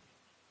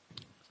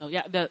 So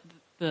yeah,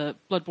 the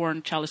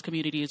Bloodborne chalice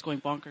community is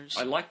going bonkers.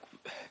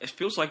 It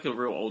feels like a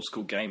real old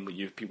school game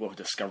where people are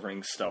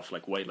discovering stuff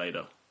like way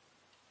later.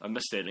 I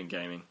miss that in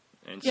gaming,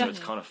 and so it's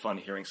kind of fun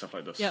hearing stuff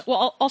like this. Yeah.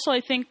 Well, also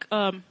I think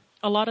a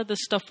lot of the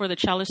stuff for the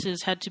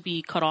chalices had to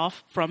be cut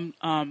off from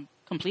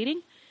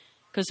completing,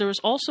 because there was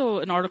also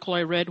an article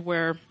I read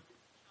where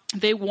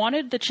they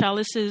wanted the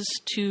chalices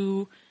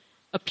to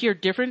appear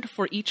different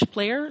for each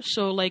player.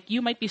 So, like,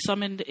 you might be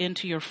summoned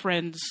into your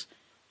friend's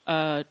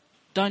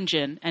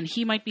dungeon, and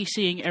he might be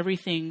seeing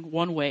everything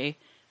one way,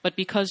 but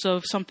because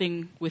of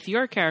something with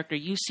your character,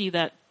 you see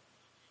that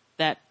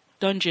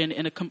dungeon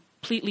in a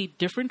completely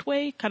different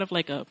way, kind of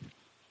like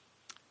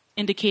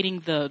indicating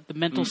the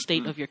mental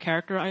state of your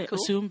character, I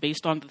assume,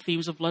 based on the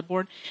themes of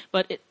Bloodborne.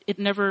 But it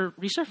never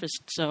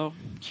resurfaced. So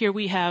here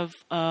we have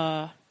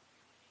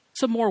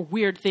some more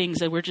weird things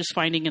that we're just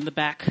finding in the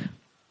back,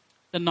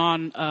 the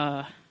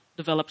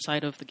non-developed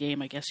side of the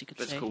game, I guess you could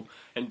say. That's cool.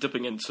 And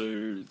dipping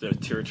into the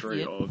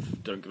territory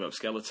of Don't Give Up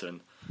Skeleton,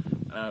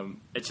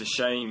 it's a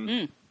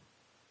shame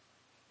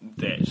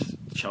that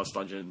Chalice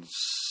Dungeons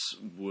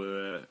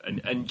were,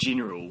 in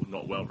general,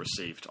 not well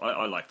received.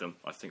 I like them.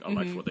 I think I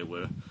liked what they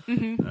were.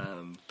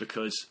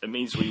 Because it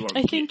means we won't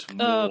get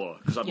more.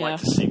 Because I'd like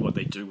to see what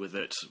they do with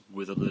it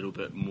with a little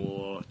bit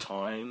more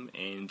time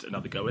and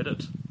another go at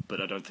it.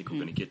 But I don't think we're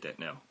going to get that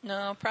now.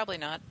 No, probably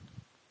not.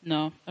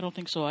 No, I don't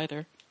think so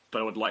either.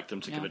 But I would like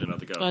them to give it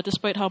another go.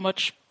 Despite how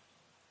much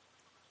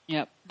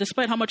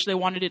they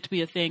wanted it to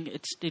be a thing,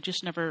 they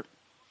just never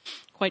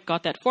quite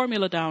got that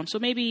formula down. So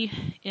maybe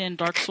in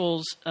Dark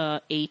Souls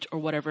 8 or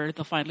whatever,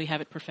 they'll finally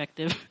have it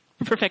perfected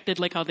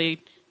like how they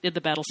did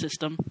the battle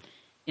system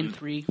in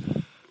 3.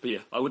 But yeah,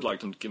 I would like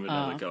them to give it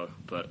another go,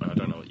 but I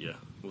don't know. Yeah,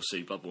 we'll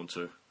see. Bloodborne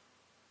 2.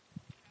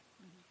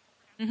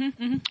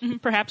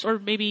 Perhaps, or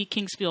maybe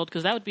Kingsfield,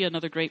 because that would be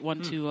another great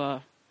one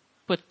to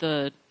put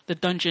the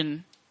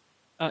dungeon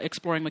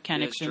exploring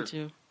mechanics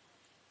into.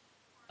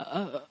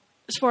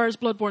 As far as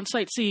Bloodborne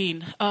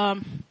sightseeing,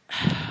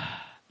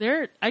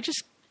 there's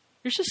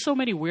just so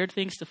many weird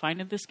things to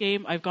find in this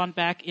game. I've gone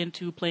back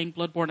into playing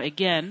Bloodborne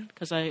again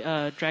because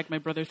I dragged my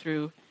brother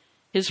through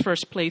his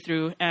first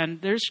playthrough,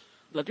 and there's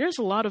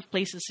a lot of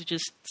places to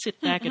just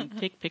sit back and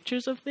take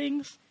pictures of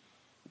things.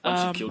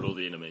 Once you've killed all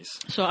the enemies.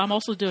 So I'm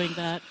also doing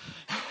that.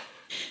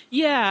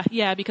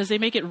 Yeah, because they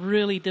make it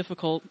really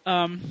difficult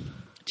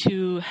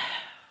to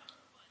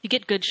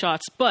get good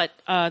shots. But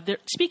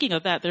speaking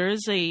of that, there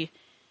is a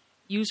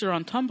user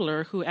on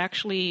Tumblr who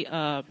actually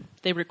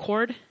they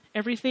record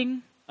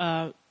everything.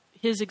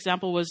 His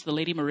example was the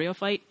Lady Maria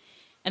fight,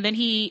 and then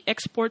he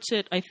exports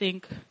it, I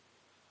think,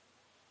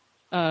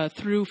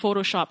 through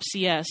Photoshop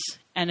CS,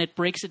 and it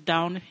breaks it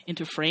down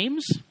into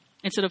frames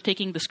instead of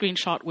taking the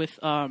screenshot with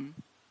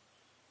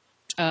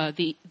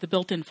the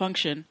built-in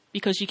function,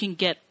 because you can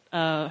get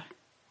more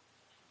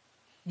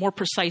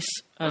precise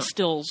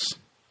stills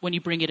when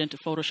you bring it into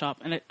Photoshop,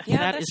 and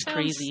that is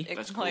crazy.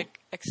 That's cool. Like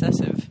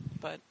excessive,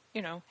 but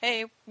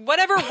hey,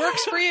 whatever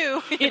works for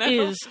you. It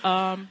is,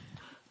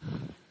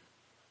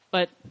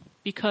 but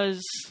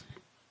because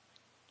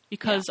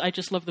I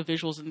just love the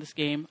visuals in this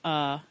game,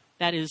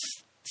 that is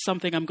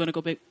something I'm going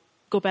to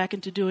go back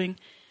into doing.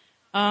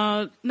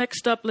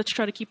 Next up, let's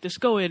try to keep this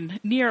going.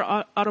 Nier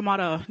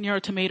Automata, Nier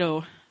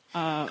Tomato.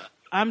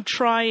 I'm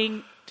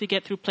trying to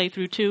get through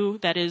playthrough 2.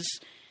 That is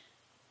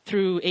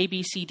through A,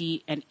 B, C,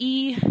 D, and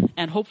E,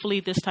 and hopefully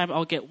this time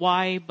I'll get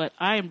Y. But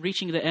I am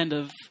reaching the end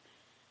of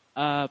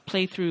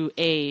playthrough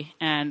A,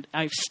 and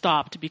I've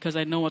stopped because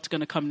I know what's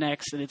going to come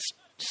next, and it's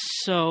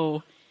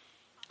so.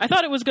 I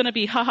thought it was going to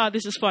be, haha,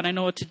 this is fun, I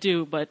know what to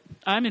do, but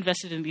I'm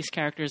invested in these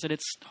characters, and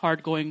it's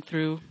hard going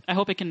through. I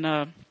hope I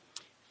can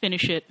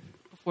finish it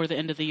before the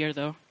end of the year,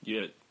 though.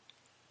 Yeah.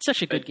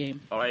 Such a good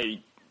game.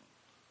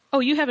 Oh,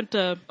 you haven't...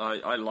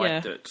 I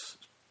liked it,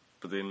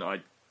 but then I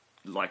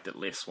liked it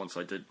less once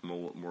I did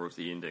more of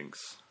the endings,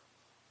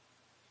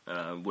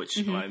 which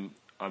I'm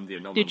the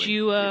anomaly. Did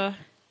you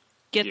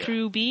get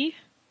through B?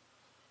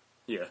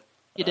 Yeah.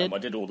 You did? I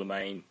did all the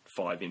main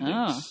 5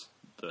 endings,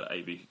 the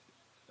A, B...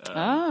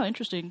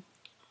 interesting.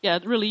 Yeah,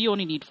 really, you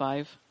only need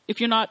 5.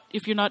 If you're not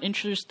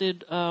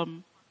interested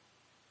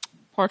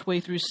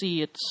partway through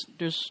C,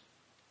 there's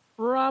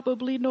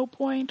probably no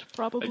point.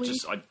 Probably.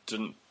 I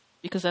didn't,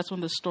 because that's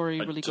when the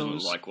story really goes. I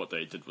didn't like what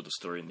they did with the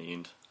story in the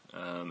end,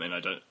 and I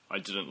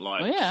didn't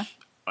like. Oh, yeah.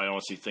 I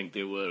honestly think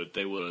they were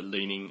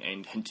leaning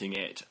and hinting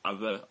at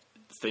other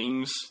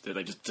themes that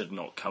they just did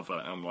not cover,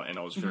 and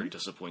I was very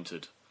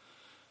disappointed.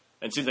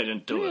 And since they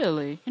didn't do it,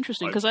 really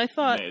interesting, because I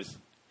thought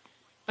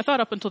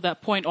up until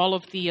that point, all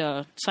of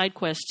the side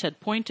quests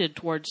had pointed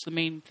towards the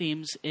main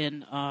themes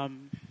in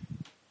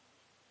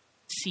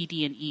C,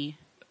 D, and E.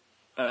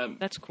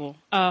 That's cool.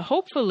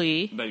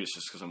 Hopefully, maybe it's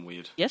just because I'm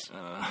weird. Yes,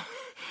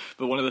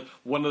 but one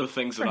of the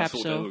things that perhaps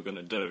I thought they were going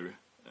to do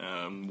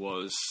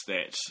was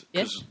that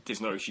because there's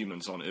no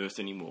humans on Earth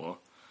anymore.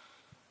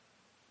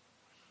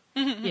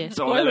 Yeah,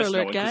 spoiler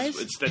alert, guys.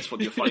 That's what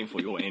you're fighting for.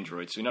 Your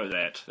androids. We know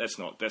that. That's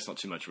not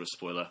too much of a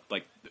spoiler.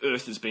 Like,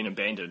 Earth has been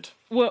abandoned.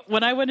 Well,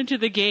 when I went into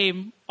the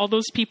game, all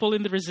those people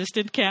in the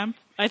resistant camp,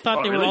 I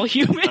thought they were all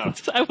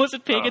humans. I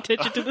wasn't paying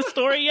attention to the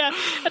story yet,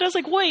 and I was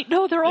like, "Wait,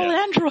 no, they're all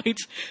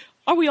androids.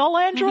 Are we all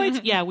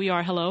androids? Yeah, we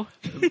are. Hello."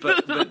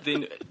 But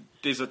then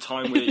there's a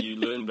time where you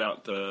learn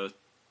about the.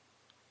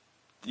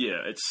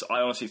 Yeah, I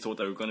honestly thought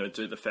they were going to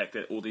do the fact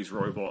that all these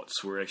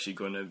robots were actually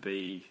going to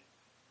be.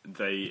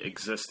 They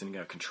exist and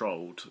are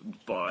controlled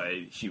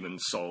by human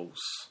souls.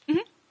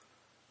 Mm-hmm.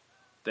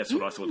 That's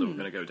what I thought they were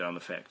going to go down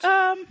the fact.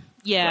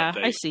 Yeah,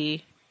 I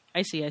see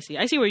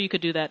where you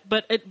could do that,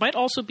 but it might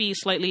also be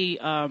slightly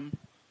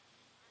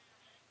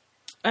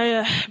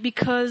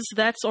because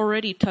that's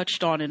already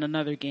touched on in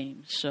another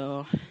game.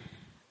 So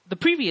the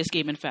previous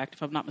game, in fact,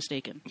 if I'm not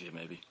mistaken. Yeah,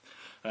 maybe.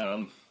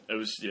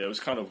 It was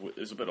kind of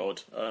a bit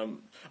odd.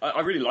 I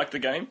really liked the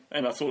game,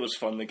 and I thought it was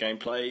fun, the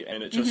gameplay,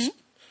 and it just.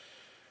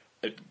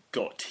 It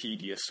got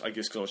tedious, I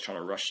guess, because I was trying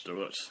to rush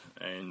through it.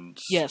 And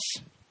yes,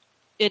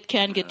 it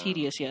can get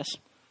tedious. Yes,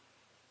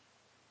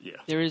 yeah,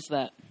 there is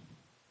that.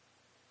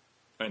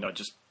 And I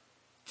just,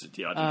 I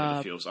didn't have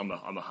the feels. I'm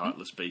a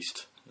heartless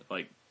beast.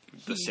 Like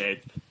the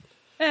sad.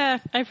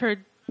 I've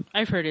heard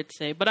I've heard it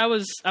say, but I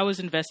was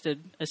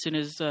invested as soon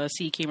as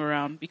C came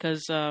around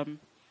because,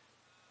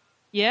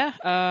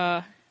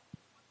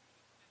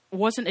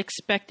 wasn't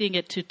expecting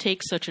it to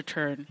take such a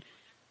turn.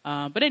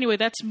 But anyway,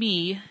 that's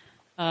me.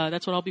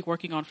 That's what I'll be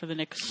working on for the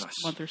next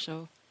month or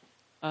so.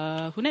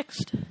 Who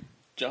next?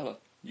 Jala,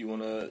 you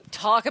want to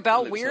talk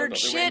about let us know weird about the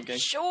shit? random game?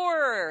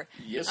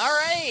 Yes. Yes. All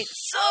right.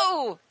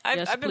 So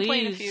I've been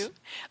playing a few.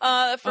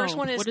 The first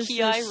one is what is Ki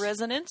this?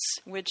 Resonance,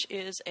 which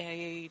is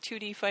a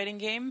 2D fighting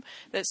game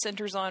that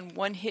centers on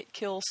one-hit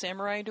kill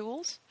samurai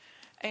duels.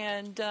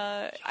 And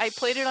I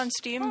played it on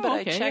Steam, but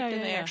I checked,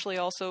 and they actually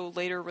also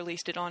later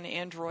released it on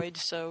Android,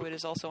 so it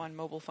is also on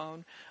mobile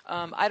phone.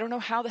 I don't know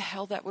how the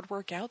hell that would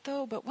work out,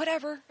 though, but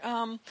whatever.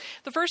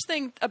 The first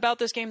thing about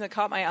this game that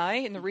caught my eye,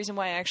 and the reason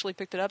why I actually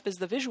picked it up, is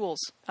the visuals,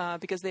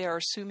 because they are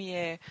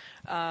sumie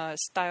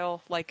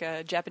style, like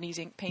a Japanese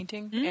ink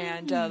painting,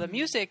 and the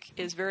music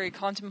is very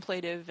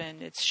contemplative,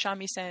 and it's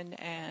shamisen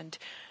and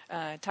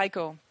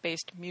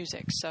taiko-based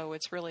music, so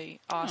it's really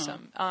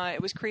awesome.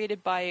 It was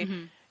created by...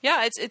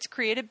 Yeah, it's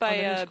created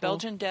by cool.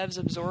 Belgian devs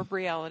Absorb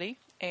Reality,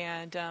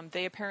 and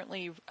they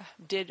apparently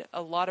did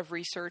a lot of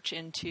research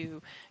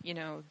into,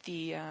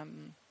 the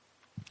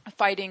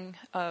fighting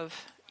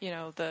of,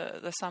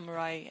 the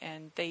samurai,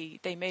 and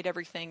they made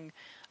everything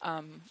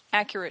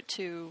accurate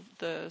to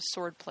the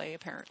swordplay,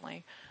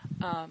 apparently.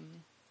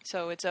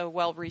 So it's a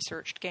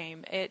well-researched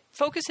game. It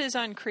focuses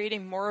on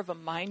creating more of a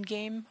mind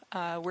game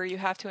where you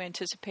have to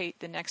anticipate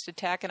the next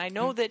attack. And I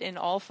know that in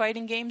all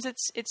fighting games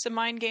it's a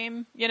mind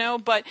game,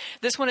 but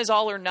this one is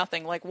all or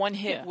nothing. Like one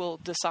hit will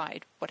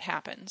decide what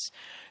happens.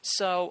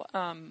 So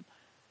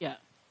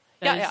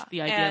That is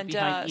the idea and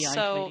behind EI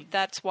so fighting.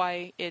 that's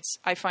why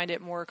I find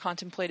it more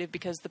contemplative,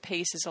 because the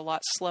pace is a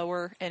lot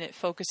slower and it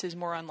focuses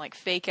more on like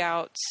fake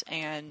outs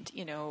and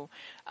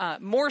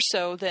more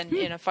so than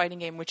in a fighting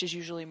game, which is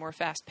usually more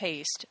fast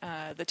paced.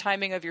 The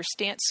timing of your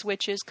stance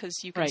switches, because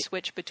you can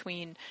switch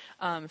between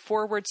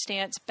forward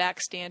stance, back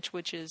stance,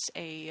 which is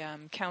a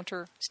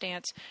counter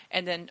stance,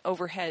 and then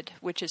overhead,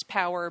 which is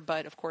power,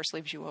 but of course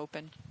leaves you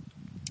open.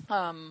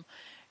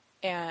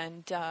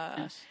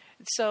 Yes.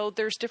 So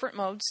there's different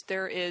modes.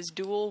 There is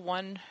duel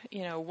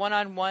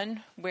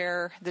one-on-one,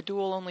 where the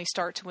duel only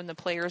starts when the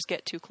players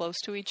get too close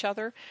to each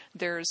other.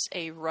 There's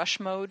a rush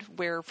mode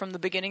where from the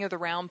beginning of the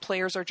round,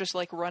 players are just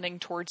like running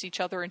towards each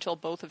other until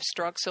both have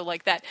struck. So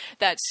like that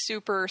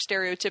super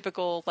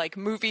stereotypical like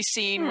movie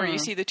scene where you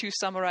see the two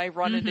samurai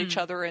run into each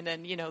other, and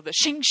then the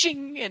shing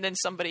shing, and then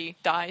somebody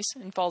dies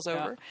and falls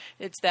over.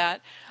 It's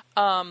that.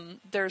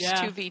 There's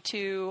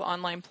 2v2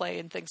 online play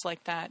and things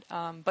like that.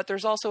 But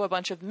there's also a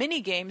bunch of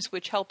mini games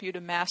which help you to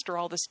master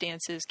all the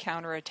stances,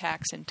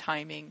 counterattacks, and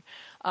timing.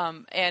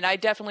 And I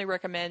definitely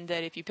recommend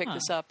that if you pick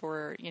this up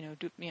or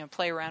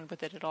play around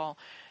with it at all,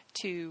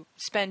 to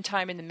spend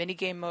time in the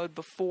minigame mode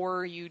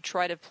before you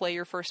try to play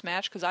your first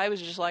match, because I was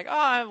just like,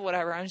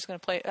 whatever, I'm just going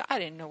to play. I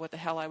didn't know what the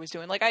hell I was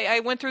doing. Like, I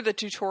went through the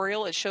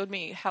tutorial, it showed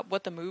me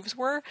what the moves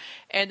were,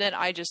 and then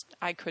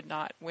I could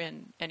not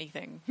win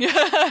anything.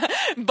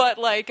 But,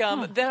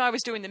 then I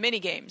was doing the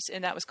minigames,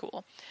 and that was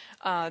cool.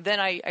 Then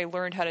I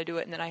learned how to do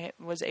it, and then I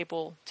was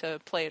able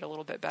to play it a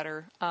little bit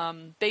better.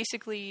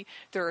 Basically,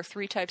 there are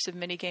 3 types of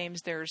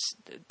minigames. There's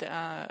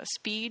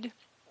speed,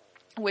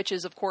 which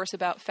is, of course,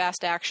 about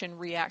fast action,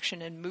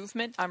 reaction, and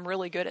movement. I'm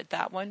really good at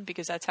that one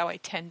because that's how I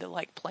tend to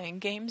like playing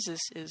games,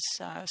 is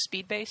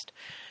speed-based.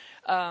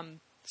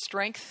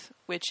 Strength,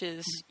 which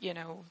is,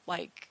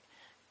 like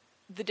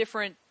the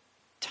different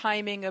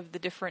timing of the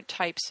different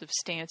types of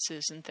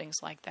stances and things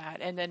like that.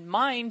 And then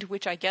mind,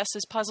 which I guess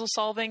is puzzle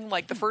solving.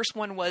 Like the first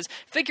one was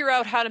figure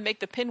out how to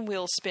make the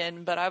pinwheel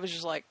spin, but I was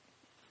just like,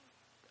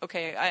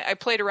 okay, I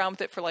played around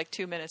with it for like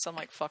 2 minutes. I'm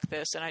like, fuck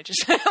this. And I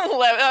just left.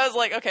 I was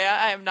like, okay,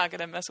 I am not going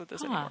to mess with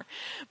this anymore.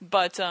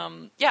 But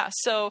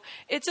so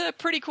it's a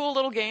pretty cool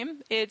little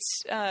game.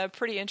 It's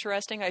pretty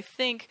interesting. I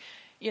think,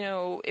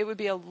 it would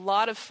be a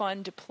lot of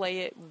fun to play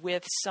it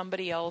with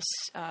somebody else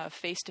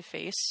face to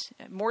face,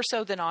 more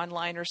so than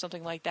online or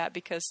something like that,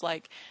 because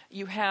like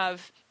you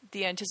have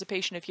the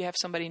anticipation, if you have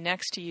somebody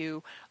next to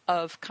you,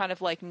 of kind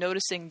of like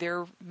noticing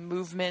their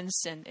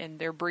movements and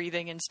their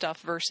breathing and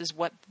stuff versus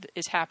what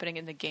is happening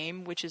in the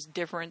game, which is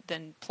different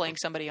than playing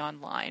somebody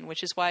online,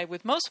 which is why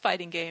with most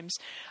fighting games,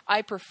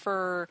 I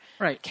prefer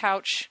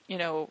couch,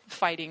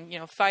 fighting,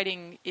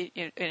 fighting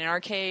in an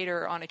arcade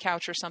or on a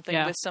couch or something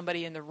with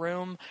somebody in the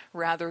room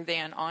rather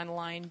than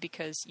online,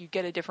 because you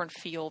get a different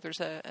feel. There's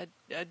a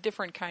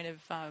different kind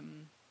of,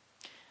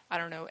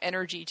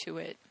 energy to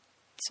it.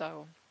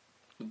 So...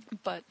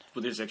 But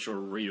there's actual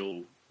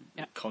real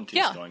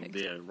contest going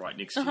there right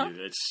next to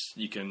you.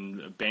 You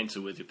can banter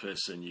with your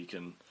person. You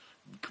can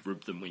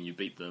rib them when you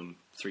beat them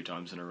 3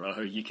 times in a row.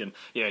 You can't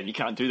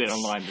do that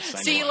online the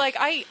same way. Like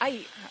I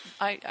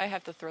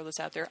have to throw this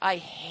out there. I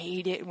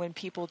hate it when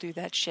people do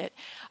that shit.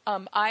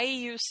 I've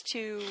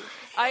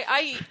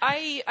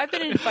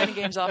been in fighting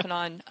games off and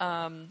on,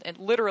 and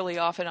literally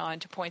off and on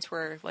to points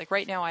where, like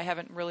right now, I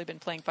haven't really been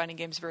playing fighting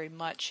games very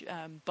much,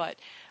 but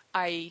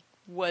I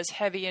was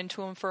heavy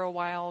into them for a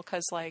while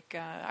because, like,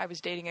 I was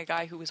dating a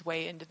guy who was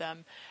way into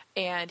them,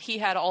 and he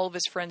had all of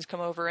his friends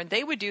come over, and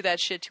they would do that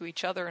shit to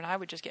each other, and I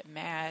would just get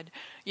mad,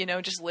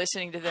 just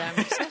listening to them.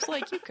 So I was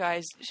like, you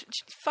guys,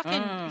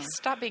 fucking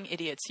stop being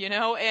idiots,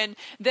 And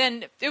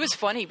then it was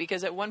funny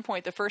because at one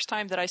point, the first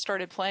time that I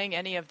started playing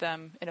any of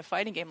them in a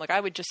fighting game, like,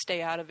 I would just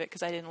stay out of it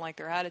because I didn't like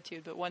their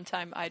attitude. But one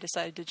time I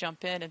decided to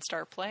jump in and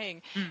start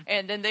playing,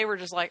 and then they were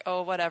just like,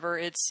 oh, whatever,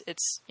 it's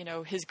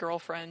his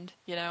girlfriend,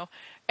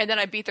 And then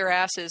I beat their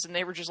asses, and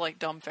they were just like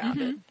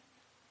dumbfounded.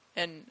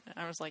 And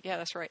I was like, yeah,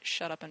 that's right.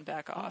 Shut up and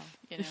back off,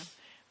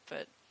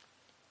 But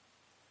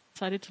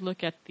decided to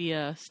look at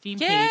the Steam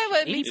page. yeah,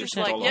 but Meats is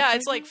 $8 like, off. yeah,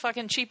 it's like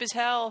fucking cheap as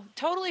hell.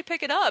 Totally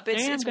pick it up.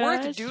 It's Damn, it's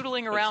worth guys.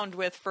 doodling around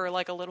with for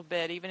like a little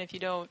bit, even if you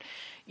don't,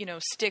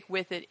 stick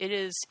with it. It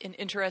is an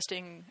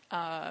interesting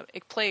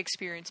play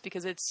experience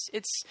because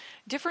it's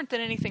different than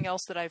anything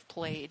else that I've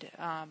played.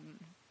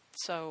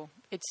 So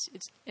it's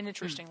an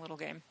interesting little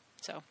game.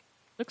 So.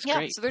 Looks Yeah,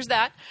 great. so there's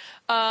that.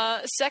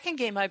 Second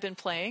game I've been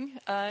playing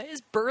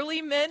is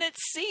Burly Men at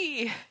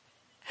Sea.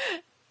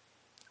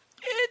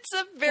 It's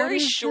a very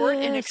short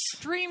and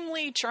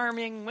extremely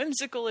charming,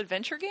 whimsical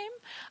adventure game.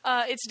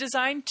 It's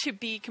designed to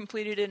be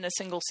completed in a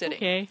single sitting.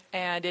 Okay.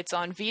 And it's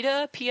on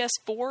Vita,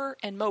 PS4,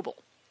 and mobile.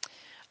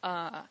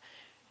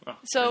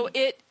 So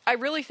I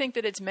really think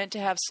that it's meant to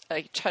have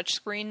a touch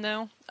screen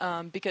though,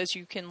 because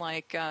you can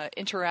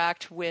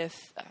interact with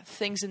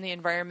things in the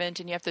environment,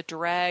 and you have to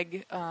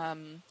drag,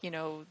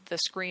 the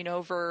screen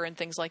over and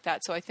things like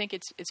that. So I think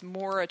it's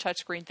more a touch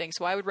screen thing.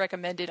 So I would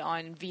recommend it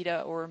on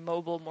Vita or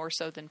mobile more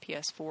so than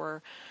PS4.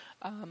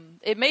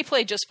 It may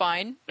play just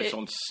fine. It's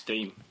on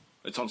Steam.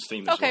 It's on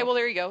Steam as Okay, well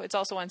there you go. It's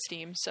also on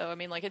Steam. So I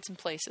mean, it's in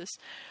places.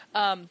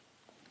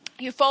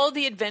 You follow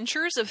the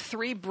adventures of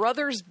three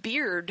brothers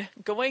Beard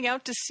going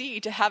out to sea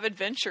to have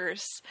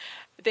adventures.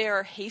 They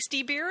are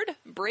Hasty Beard,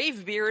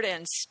 Brave Beard,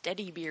 and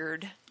Steady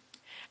Beard.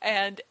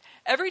 And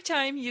every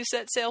time you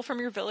set sail from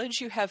your village,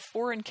 you have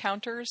 4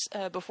 encounters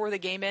before the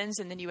game ends,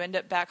 and then you end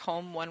up back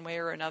home one way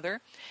or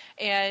another.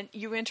 And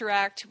you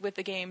interact with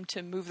the game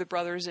to move the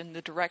brothers in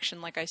the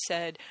direction, like I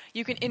said.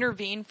 You can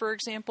intervene, for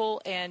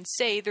example, and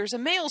say there's a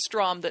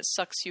maelstrom that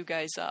sucks you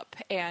guys up,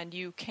 and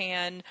you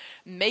can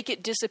make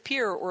it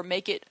disappear or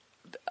make it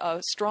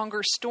a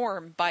stronger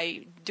storm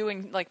by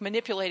doing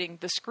manipulating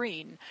the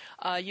screen.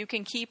 You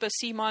can keep a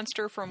sea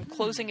monster from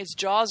closing its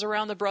jaws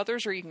around the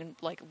brothers, or you can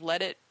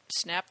let it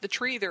snap the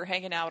tree they're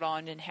hanging out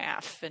on in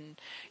half, and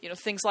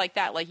things like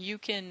that. You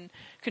can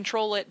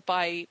control it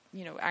by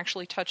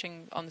actually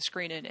touching on the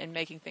screen and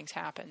making things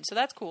happen. So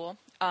that's cool.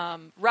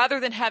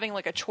 Rather than having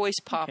a choice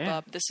pop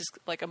up, this is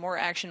a more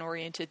action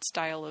oriented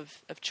style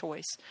of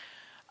choice.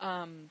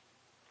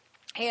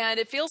 And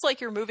it feels like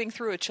you're moving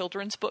through a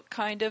children's book,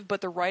 kind of, but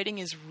the writing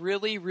is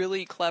really,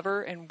 really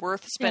clever and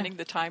worth spending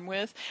the time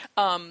with.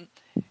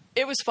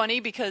 It was funny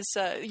because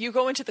you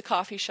go into the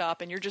coffee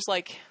shop and you're just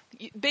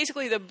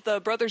basically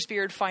the Brothers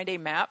Beard find a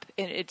map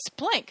and it's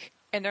blank.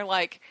 And they're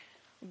like,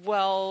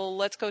 well,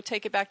 let's go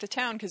take it back to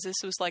town because this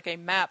was a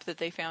map that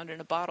they found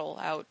in a bottle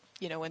out,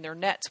 in their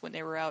nets when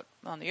they were out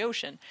on the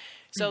ocean.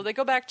 So they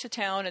go back to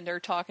town and they're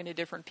talking to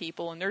different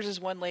people, and there's this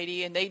one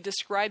lady, and they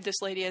describe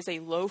this lady as a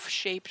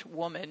loaf-shaped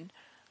woman.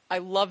 I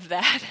love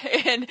that.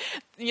 And,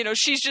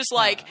 she's just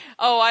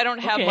oh, I don't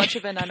have much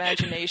of an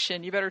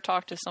imagination. You better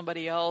talk to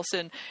somebody else,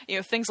 and,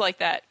 things like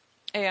that.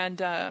 And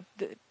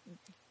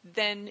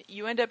then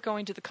you end up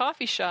going to the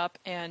coffee shop,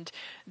 and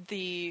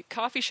the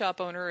coffee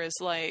shop owner is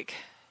like,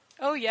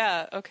 oh,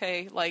 yeah,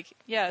 okay,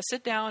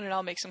 sit down and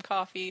I'll make some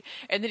coffee.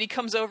 And then he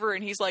comes over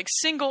and he's like,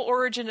 single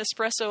origin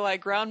espresso, I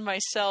ground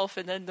myself.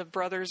 And then the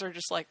brothers are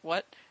just like,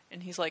 what?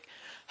 And he's like,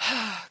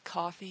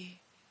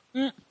 coffee.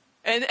 And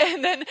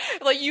then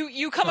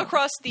you come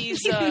across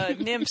these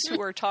nymphs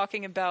who are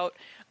talking about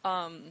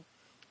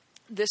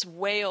this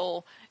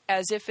whale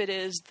as if it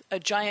is a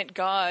giant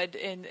god,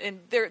 and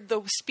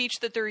the speech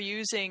that they're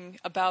using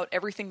about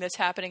everything that's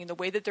happening and the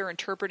way that they're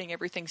interpreting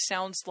everything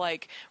sounds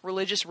like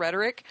religious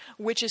rhetoric,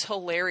 which is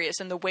hilarious.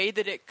 And the way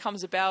that it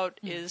comes about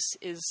is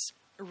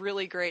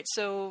really great.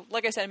 So,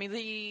 like I said, I mean,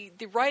 the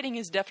writing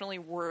is definitely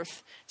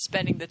worth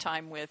spending the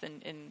time with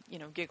and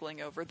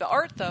giggling over. The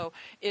art, though,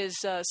 is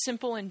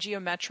simple and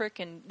geometric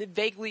and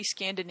vaguely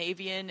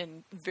Scandinavian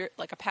and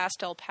a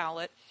pastel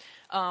palette.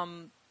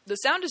 The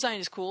sound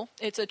design is cool.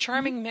 It's a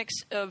charming mix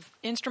of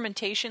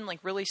instrumentation,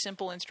 really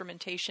simple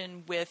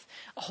instrumentation with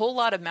a whole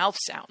lot of mouth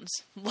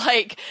sounds.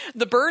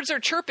 The birds are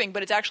chirping,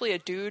 but it's actually a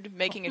dude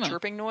making a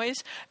chirping noise.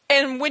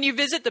 And when you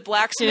visit the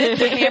blacksmith,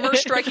 the hammer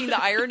striking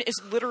the iron is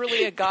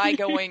literally a guy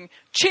going,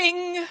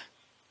 ching,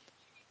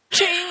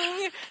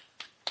 ching,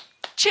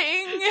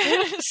 ching.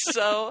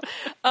 So,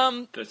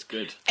 that's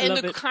good. And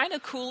the kind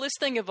of coolest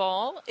thing of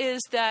all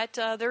is that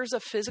there's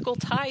a physical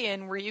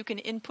tie-in where you can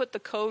input the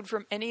code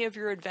from any of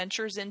your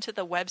adventures into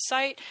the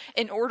website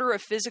and order a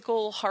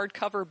physical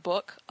hardcover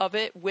book of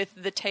it with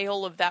the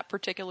tale of that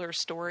particular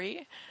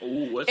story.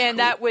 Ooh, that's and cool.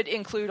 that would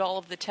include all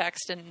of the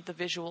text and the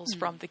visuals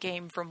from the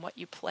game from what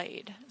you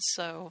played.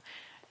 So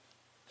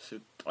So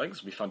I think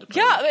this would be fun to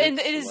play. Yeah, with and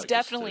kids, it is like,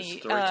 definitely just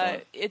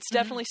storytelling. it's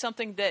definitely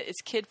something that is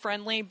kid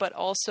friendly, but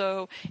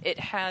also it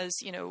has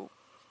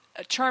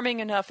a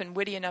charming enough and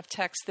witty enough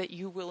text that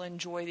you will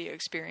enjoy the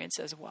experience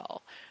as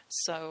well.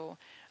 So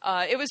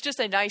it was just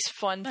a nice,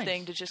 fun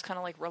thing to just kind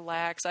of like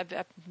relax. I've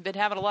been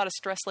having a lot of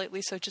stress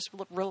lately, so just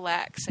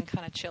relax and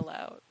kind of chill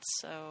out.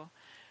 So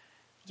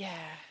yeah.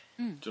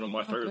 Do you know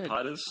what my favorite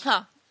part is?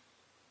 Huh.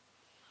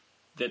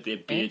 That their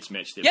beards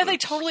match their Yeah, they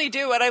boobs. totally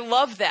do, and I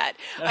love that.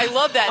 I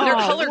love that. They're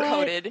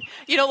color-coded.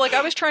 Like,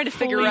 I was trying to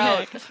figure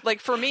out, like,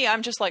 for me,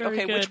 I'm just like,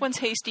 okay, which one's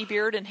Hasty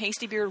Beard? And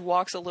Hasty Beard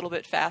walks a little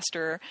bit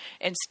faster,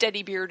 and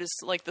Steady Beard is,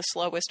 like, the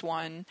slowest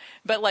one.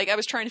 But, like, I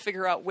was trying to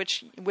figure out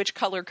which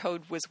color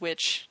code was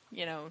which,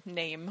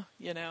 name,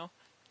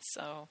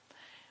 So,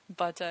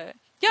 but,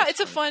 yeah, it's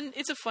a fun little,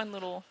 it's a fun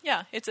little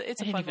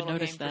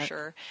game for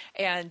sure.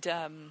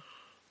 And,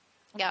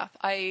 yeah,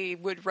 I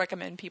would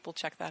recommend people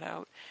check that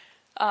out.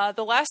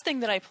 The last thing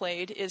that I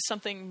played is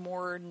something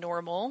more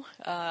normal.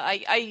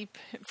 I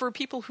for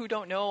people who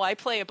don't know, I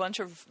play a bunch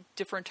of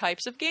different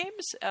types of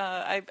games.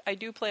 I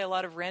do play a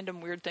lot of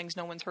random weird things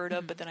no one's heard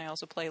of, but then I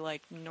also play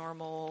like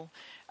normal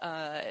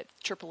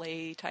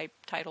AAA type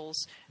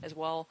titles as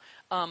well.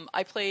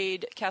 I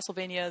played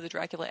Castlevania: The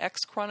Dracula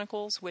X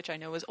Chronicles, which I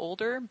know is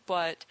older,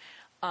 but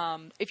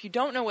if you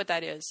don't know what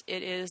that is,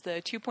 it is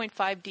the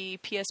 2.5D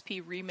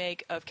PSP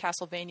remake of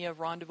Castlevania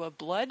Rondo of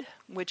Blood,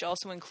 which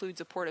also includes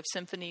a port of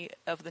Symphony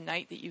of the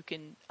Night that you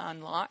can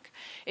unlock.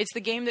 It's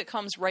the game that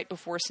comes right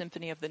before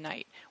Symphony of the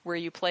Night, where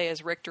you play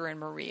as Richter and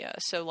Maria.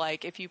 So,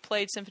 like, if you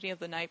played Symphony of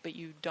the Night but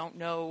you don't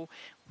know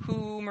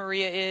who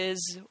Maria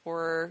is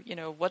or,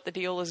 what the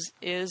deal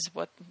is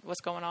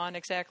what's going on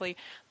exactly,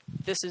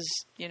 this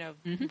is,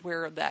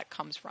 where that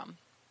comes from.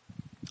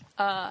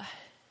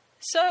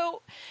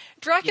 So,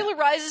 Dracula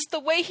rises the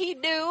way he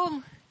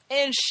knew,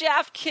 and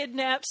Shaft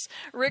kidnaps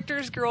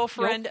Richter's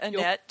girlfriend,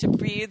 Annette, to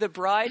be the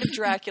bride of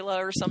Dracula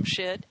or some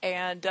shit.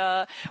 And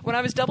when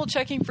I was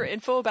double-checking for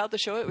info about the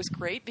show, it was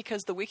great,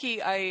 because the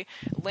wiki I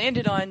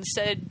landed on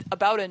said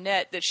about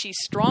Annette that she's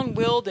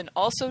strong-willed and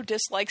also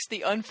dislikes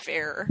the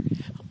unfair.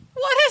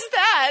 What is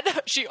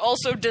that? She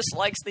also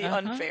dislikes the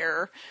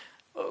unfair.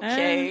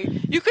 Okay.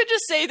 You could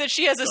just say that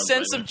she has a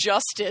sense of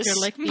justice. You're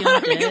like the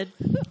undead.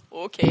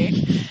 Okay.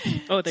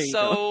 Oh, there you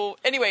go. So,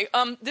 anyway,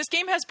 this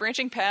game has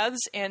branching paths,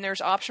 and there's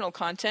optional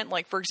content.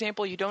 Like, for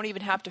example, you don't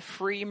even have to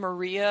free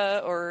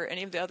Maria or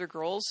any of the other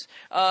girls.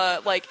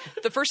 Like,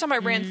 the first time I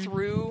ran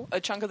through a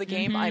chunk of the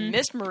game, I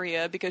missed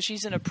Maria because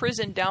she's in a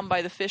prison down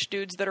by the fish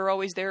dudes that are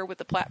always there with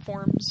the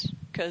platforms,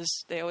 because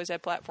they always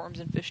have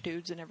platforms and fish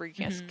dudes in every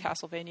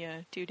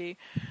Castlevania 2D.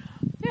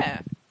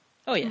 Yeah.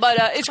 Oh, yeah. But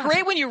it's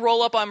great when you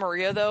roll up on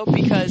Maria, though,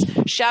 because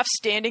Shaft's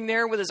standing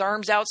there with his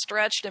arms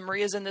outstretched, and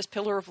Maria's in this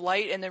pillar of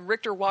light, and then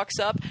Richter walks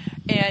up,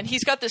 and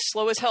he's got this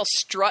slow-as-hell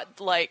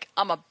strut, like,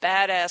 I'm a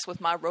badass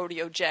with my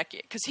rodeo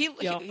jacket. Because he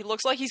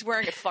looks like he's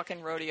wearing a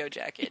fucking rodeo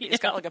jacket. He's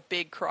got, like, a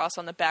big cross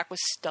on the back with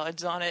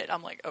studs on it.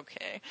 I'm like,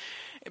 okay.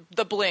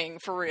 The bling,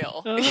 for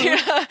real.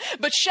 Yeah.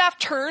 But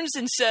Shaft turns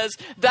and says,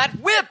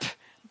 "That whip!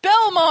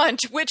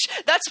 Belmont," which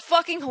that's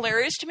fucking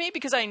hilarious to me,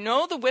 because I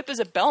know the whip is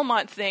a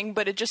Belmont thing,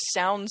 but it just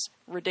sounds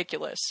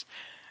ridiculous.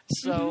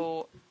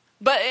 So,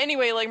 but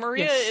anyway, like,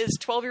 Maria is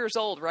 12 years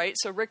old, right?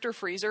 So Richter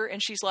frees her,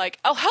 and she's like,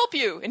 "I'll help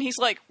you." And he's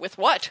like, "With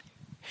what?"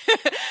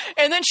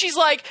 And then she's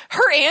like,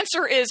 her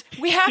answer is,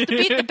 "We have to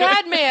beat the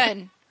bad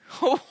man."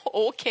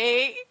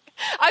 Okay.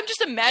 I'm just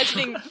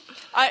imagining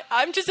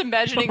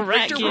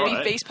Richter would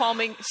be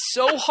facepalming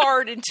so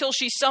hard until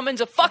she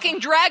summons a fucking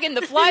dragon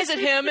that flies at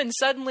him, and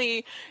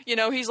suddenly,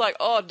 he's like,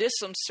 "Oh, this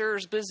some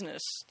sir's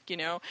business,"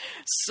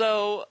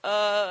 So,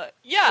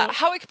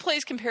 how it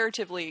plays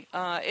comparatively,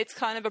 it's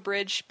kind of a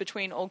bridge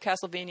between old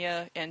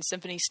Castlevania and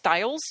Symphony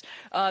styles.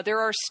 There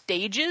are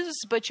stages,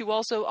 but you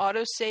also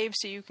autosave,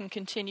 so you can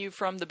continue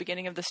from the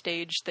beginning of the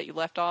stage that you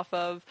left off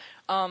of.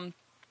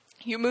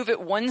 You move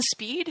at one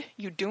speed.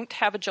 You don't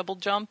have a double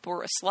jump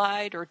or a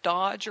slide or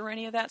dodge or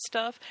any of that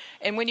stuff.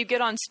 And when you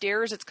get on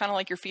stairs, it's kind of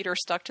like your feet are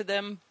stuck to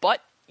them,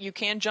 but you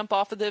can jump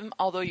off of them,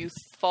 although you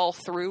fall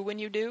through when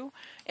you do.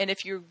 And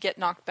if you get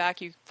knocked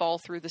back, you fall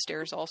through the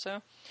stairs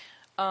also.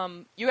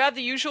 You have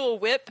the usual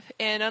whip,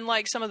 and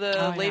unlike some of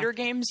the later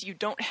games, you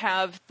don't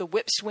have the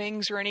whip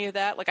swings or any of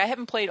that. Like, I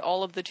haven't played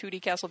all of the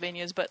 2D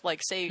Castlevanias, but,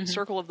 like, say,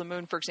 Circle of the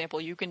Moon, for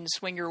example, you can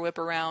swing your whip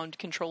around,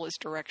 control its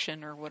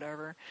direction or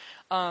whatever.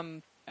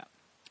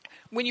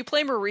 When you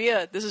play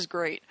Maria, this is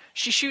great.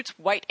 She shoots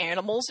white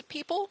animals at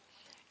people,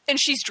 and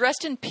she's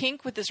dressed in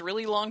pink with this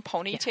really long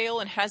ponytail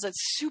and has a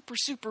super,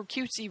 super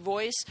cutesy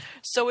voice.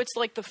 So it's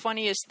like the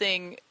funniest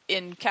thing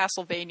in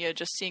Castlevania,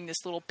 just seeing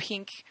this little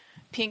pink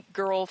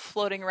girl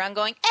floating around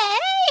going,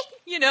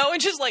 "Hey!"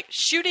 And just, like,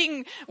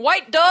 shooting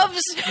white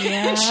doves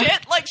and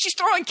shit. Like, she's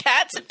throwing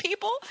cats at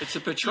people. It's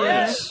a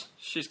Patronus.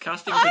 She's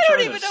casting a I Patronus.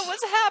 don't even know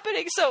what's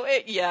happening. So,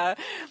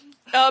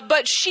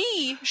 But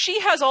she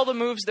has all the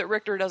moves that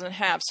Richter doesn't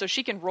have. So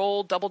she can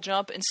roll, double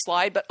jump, and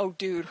slide. But, oh,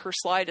 dude, her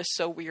slide is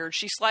so weird.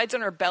 She slides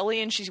on her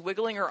belly, and she's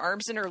wiggling her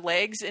arms and her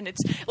legs. And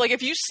it's like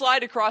if you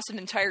slide across an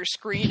entire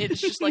screen, it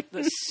is just like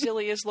the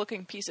silliest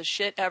looking piece of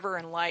shit ever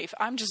in life.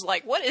 I'm just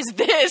like, what is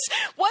this?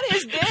 What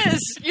is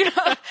this? You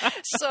know?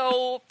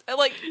 So,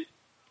 like...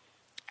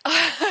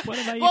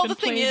 Well, the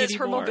thing is,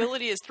 her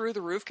mobility is through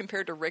the roof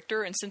compared to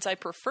Richter, and since I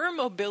prefer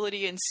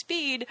mobility and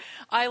speed,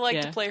 I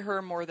like to play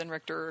her more than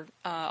Richter,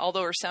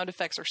 although her sound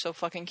effects are so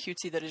fucking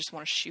cutesy that I just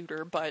want to shoot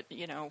her, but,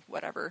 you know,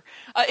 whatever.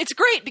 It's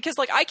great, because,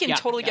 like, I can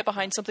totally get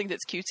behind something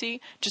that's cutesy,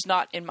 just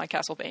not in my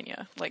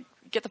Castlevania. Like,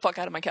 get the fuck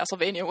out of my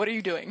Castlevania, what are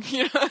you doing?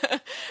 You know?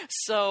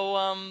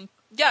 So,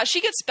 yeah,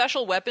 she gets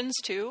special weapons,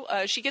 too.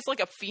 She gets, like,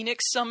 a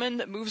phoenix summon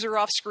that moves her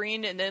off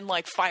screen, and then,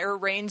 like, fire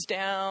rains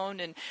down,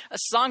 and a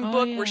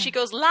songbook where she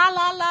goes, la,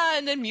 la, la,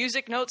 and then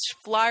music notes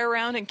fly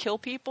around and kill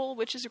people,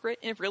 which is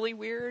really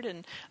weird,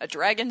 and a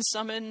dragon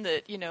summon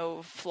that, you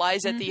know,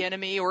 flies at the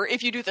enemy, or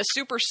if you do the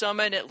super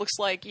summon, it looks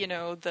like, you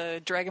know,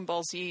 the Dragon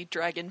Ball Z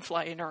dragon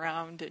flying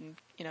around and,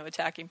 you know,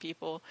 attacking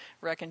people,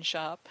 wrecking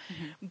shop.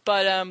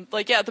 But,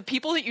 like, yeah, the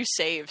people that you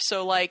save.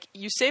 So, like,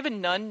 you save a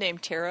nun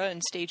named Tara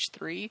in stage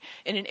 3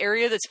 in an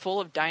area that's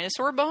full of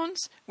dinosaur bones,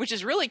 which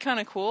is really kind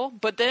of cool.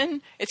 But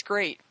then it's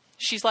great.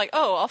 She's like,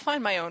 oh, I'll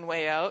find my own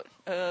way out.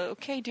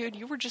 Okay, dude,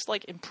 you were just,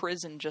 like, in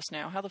prison just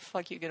now. How the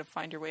fuck are you going to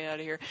find your way out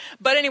of here?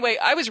 But anyway,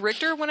 I was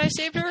Richter when I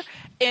saved her,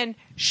 and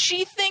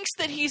she thinks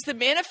that he's the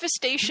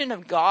manifestation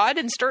of God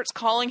and starts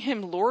calling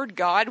him Lord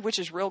God, which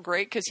is real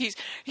great, because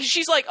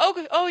she's like,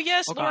 oh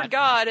yes, Lord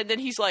God, and then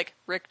he's like,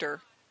 Richter.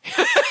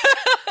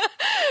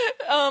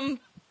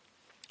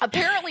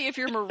 Apparently, if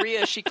you're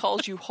Maria, she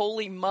calls you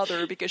Holy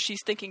Mother because she's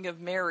thinking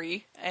of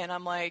Mary, and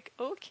I'm like,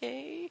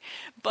 okay,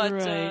 but...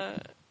 Right.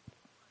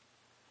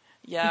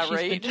 Yeah,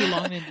 right.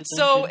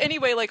 So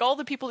anyway, like all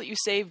the people that you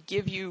save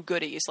give you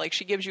goodies. Like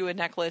she gives you a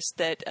necklace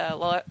that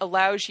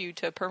allows you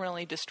to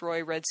permanently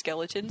destroy red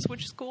skeletons,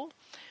 which is cool.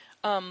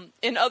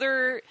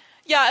 Another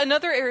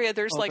area,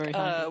 there's like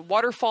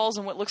waterfalls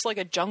and what looks like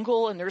a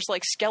jungle, and there's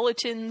like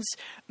skeletons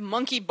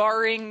monkey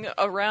barring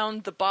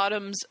around the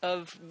bottoms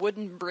of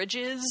wooden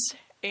bridges,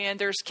 and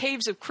there's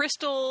caves of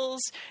crystals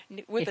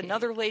with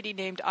another lady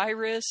named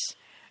Iris,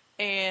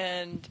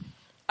 and...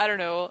 I don't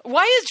know.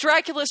 Why is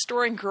Dracula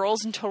storing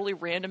girls in totally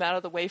random, out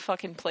of the way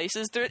fucking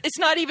places? It's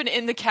not even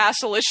in the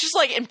castle. It's just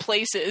like in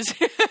places.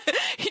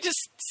 He just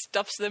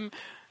stuffs them.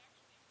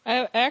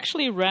 I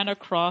actually ran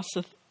across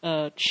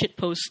a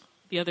shitpost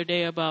the other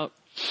day about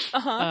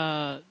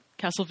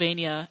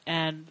Castlevania,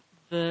 and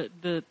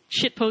the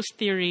shitpost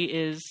theory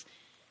is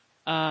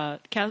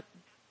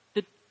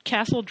the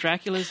castle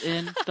Dracula's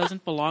in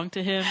doesn't belong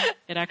to him.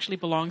 It actually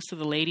belongs to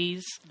the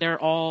ladies. They're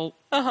all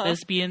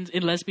lesbians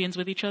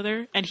with each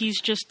other, and he's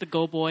just the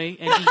go boy,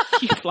 and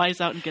he flies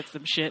out and gets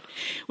them shit,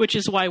 which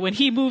is why when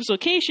he moves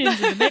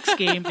locations in the next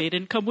game, they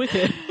didn't come with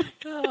him.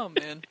 Oh,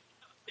 man.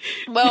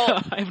 Well,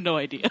 no, I have no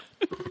idea.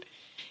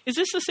 Is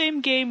this the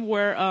same game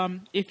where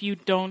if you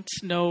don't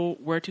know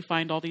where to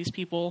find all these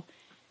people,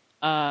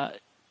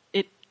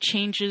 it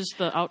changes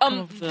the outcome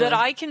of the that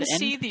I can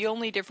see, end? The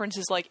only difference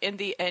is like in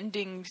the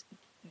ending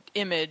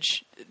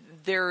image,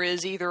 there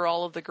is either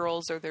all of the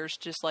girls or there's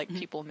just like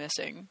people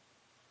missing.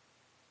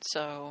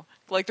 So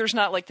like there's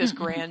not like this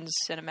grand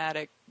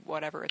cinematic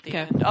whatever at the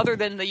end, other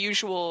than the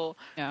usual.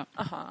 Yeah.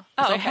 Oh,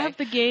 I have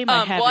the game.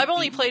 Well, I've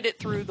only played it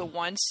through the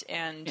once,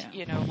 and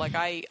you know, like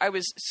I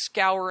was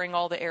scouring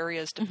all the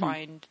areas to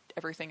find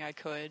everything I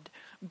could.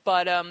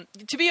 But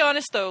to be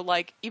honest, though,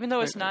 like even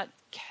though it's not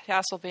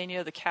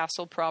Castlevania, the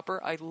castle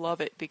proper, I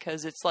love it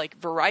because it's like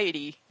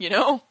variety, you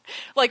know?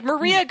 Like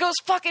Maria goes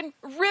fucking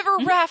river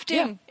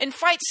rafting and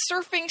fights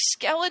surfing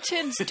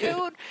skeletons,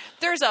 dude.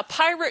 There's a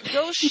pirate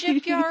ghost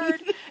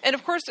shipyard. And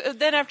of course,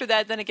 then after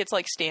that, then it gets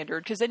like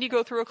standard, because then you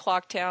go through a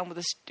clock town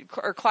with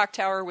or clock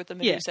tower with the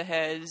Medusa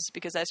heads,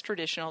 because that's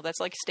traditional.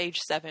 That's like stage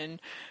 7.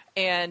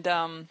 And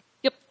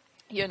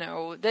you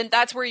know, then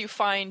that's where you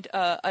find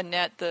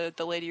Annette,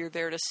 the lady you're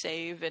there to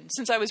save. And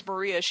since I was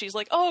Maria, she's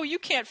like, oh, you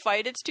can't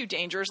fight. It's too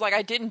dangerous. Like,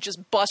 I didn't just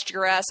bust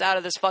your ass out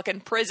of this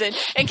fucking prison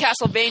in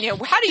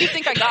Castlevania. How do you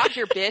think I got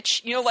here,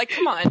 bitch? You know, like,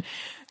 come on.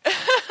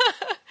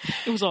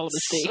 It was all a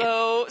mistake.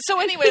 So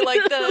anyway,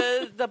 like,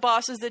 the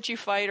bosses that you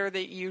fight are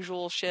the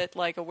usual shit,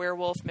 like a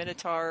werewolf,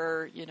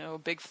 minotaur, you know,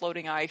 big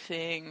floating eye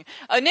thing,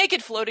 a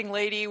naked floating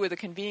lady with a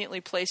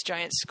conveniently placed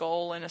giant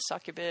skull and a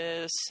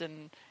succubus,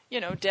 and... you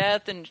know,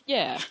 death and...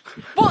 yeah.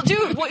 Well,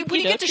 dude, when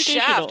you get to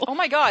Shaft, oh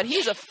my god,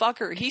 he's a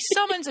fucker. He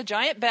summons a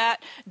giant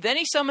bat, then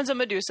he summons a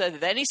Medusa,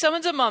 then he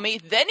summons a mummy,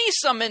 then he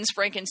summons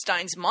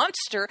Frankenstein's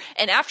monster,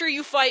 and after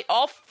you fight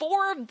all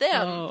 4 of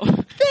them,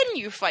 then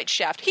you fight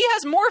Shaft. He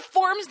has more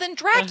forms than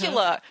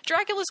Dracula.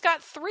 Dracula's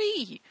got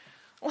 3.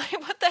 Like,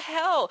 what the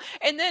hell?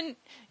 And then...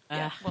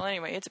 yeah. Well,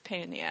 anyway, it's a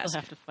pain in the ass.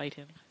 I'll have to fight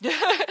him.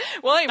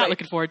 Well, anyway, not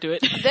looking forward to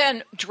it.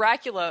 Then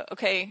Dracula.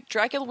 Okay,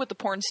 Dracula with the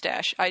porn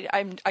stash.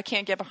 I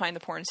can't get behind the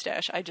porn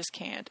stash. I just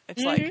can't.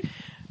 It's like,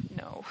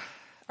 no.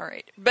 All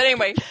right. But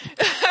anyway,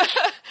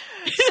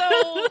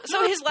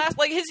 so his last,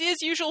 like, his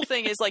usual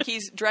thing is, like,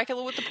 he's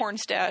Dracula with the porn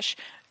stash,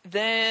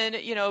 then,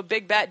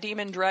 big bat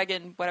demon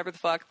dragon, whatever the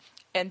fuck,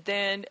 and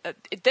then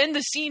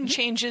the scene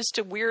changes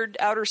to weird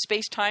outer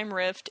space-time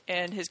rift,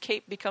 and his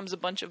cape becomes a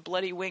bunch of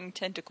bloody winged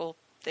tentacle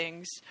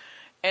things,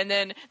 and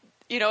then,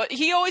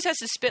 he always has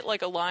to spit,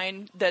 like, a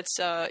line that's,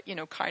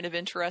 kind of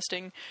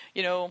interesting,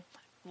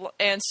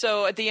 and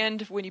so at the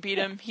end, when you beat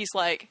him, he's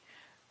like,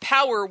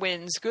 power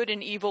wins, good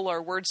and evil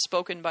are words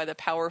spoken by the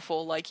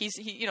powerful. Like, he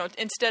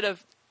instead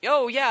of,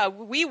 oh yeah,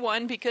 we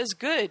won because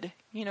good,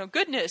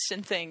 goodness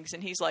and things,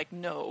 and he's like,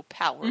 no,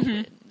 power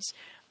wins,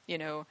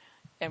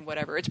 and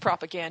whatever. It's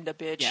propaganda,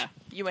 bitch. Yeah.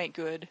 You ain't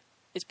good.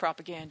 It's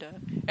propaganda.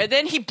 And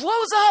then he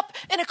blows up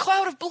in a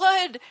cloud of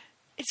blood.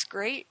 It's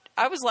great.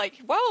 I was like,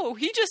 whoa,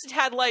 he just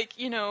had, like,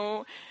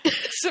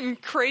 some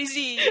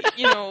crazy,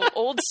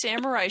 old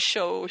samurai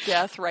show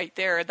death right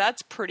there.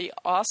 That's pretty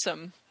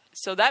awesome.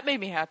 So that made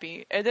me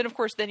happy. And then, of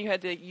course, you had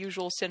the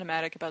usual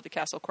cinematic about the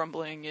castle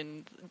crumbling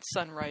and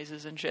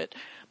sunrises and shit.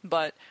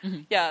 But,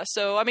 yeah,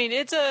 so, I mean,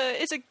 it's a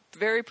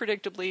very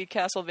predictably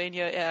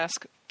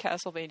Castlevania-esque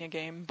Castlevania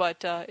game,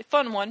 but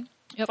fun one.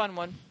 Yep. Fun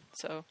one.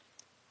 So,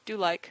 do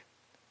like.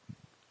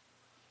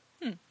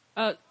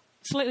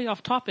 Slightly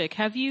off topic,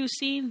 have you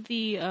seen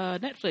the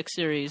Netflix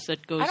series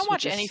that goes with I don't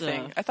watch this,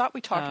 anything. I thought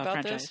we talked about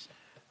franchise? this.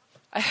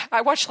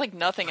 I watch, like,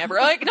 nothing ever.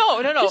 Like,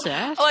 no. Just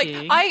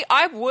asking. Like,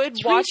 I would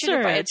watch it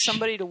if I had research.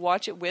 somebody to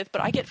watch it with,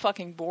 but I get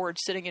fucking bored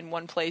sitting in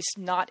one place,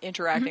 not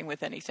interacting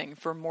with anything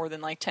for more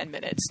than, like, 10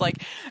 minutes.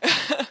 Like,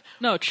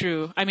 No,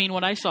 true. I mean,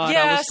 when I saw it,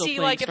 I was still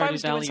playing like, if I Stardew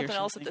was doing Valley or something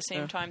else at the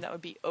same so. time, that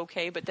would be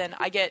okay. But then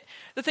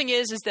the thing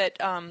is that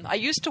I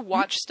used to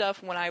watch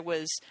stuff when I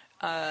was,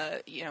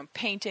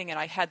 painting, and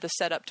I had the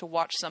setup to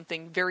watch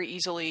something very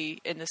easily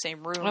in the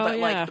same room. Oh, but,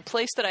 yeah. like, the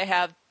place that I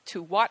have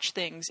to watch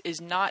things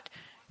is not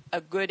a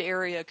good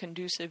area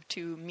conducive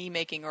to me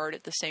making art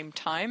at the same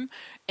time,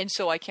 and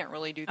so I can't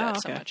really do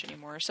that so much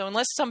anymore. So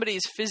unless somebody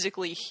is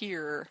physically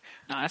here,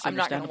 I'm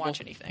not going to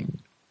watch anything.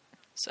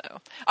 So,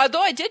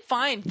 although I did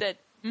find that,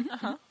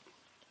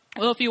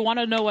 Well, if you want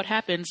to know what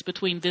happens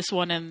between this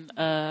one and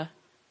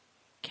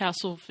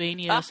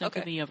Castlevania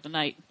Symphony of the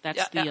Night,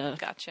 that's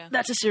gotcha.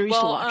 That's a series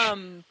to watch.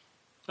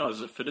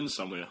 Does it fit in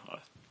somewhere?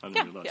 I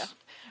didn't realize. Yeah.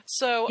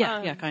 So,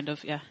 kind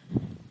of, yeah.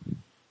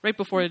 Right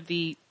before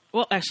the...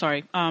 Well,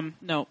 sorry.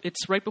 No,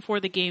 it's right before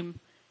the game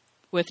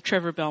with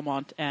Trevor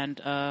Belmont and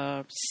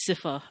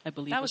Sypha, I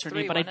believe was her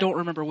 3, name, but I don't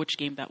remember which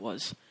game that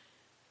was.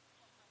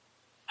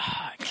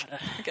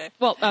 Okay.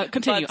 Well,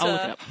 continue. But, I'll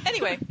look it up.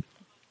 Anyway,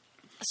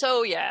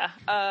 so yeah,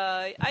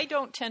 I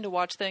don't tend to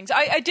watch things.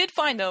 I did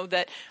find, though,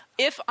 that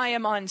if I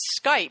am on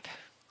Skype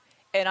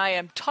and I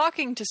am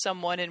talking to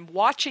someone and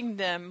watching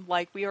them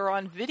like we are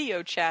on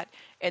video chat,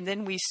 and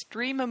then we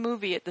stream a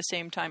movie at the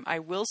same time, I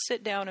will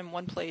sit down in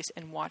one place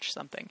and watch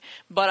something.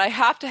 But I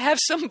have to have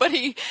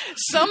somebody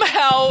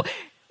somehow...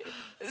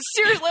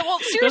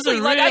 Seriously,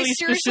 like, I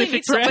seriously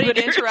need somebody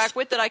to interact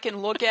with that I can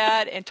look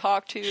at and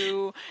talk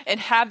to and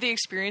have the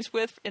experience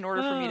with in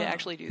order for me to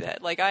actually do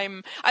that. Like,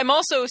 I'm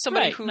also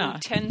somebody who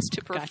tends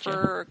to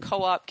prefer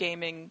co-op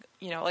gaming.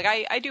 Like,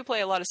 I do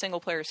play a lot of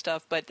single-player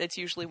stuff, but that's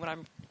usually when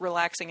I'm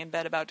relaxing in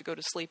bed about to go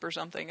to sleep or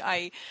something.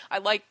 I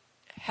like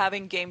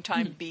having game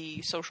time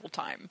be social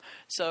time.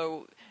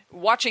 So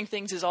watching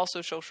things is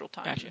also social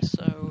time. Gotcha.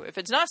 So if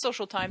it's not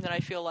social time, then I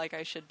feel like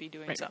I should be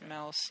doing something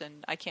else,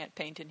 and I can't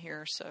paint in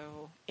here,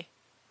 so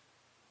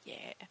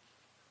yeah.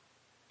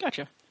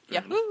 Gotcha.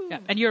 Yeah. Yeah.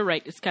 And you're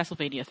right, it's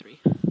Castlevania 3.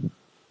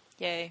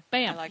 Yay.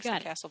 Bam. I like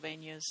Got some it.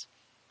 Castlevanias.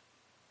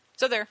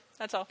 So there.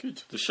 That's all.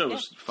 Good. The show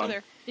was fun. So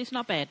there. It's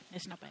not bad.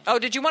 Oh,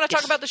 did you want to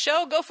talk about the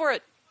show? Go for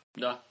it.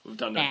 No, we've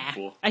done that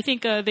before. I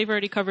think they've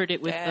already covered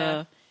it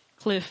with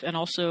Cliff and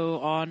also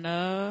on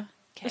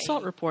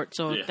Assault Report,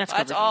 so that's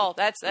covered. That's all.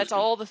 That's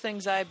all the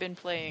things I've been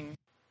playing.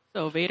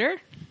 So, Vader?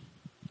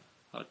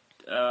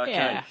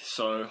 Okay,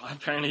 so I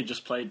apparently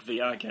just played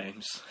VR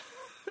games.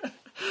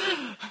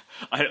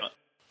 I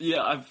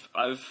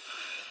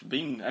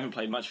haven't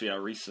played much VR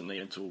recently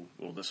until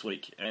this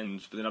week,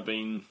 and then I've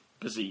been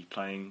busy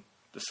playing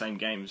the same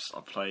games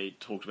I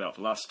talked about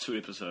for the last 2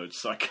 episodes,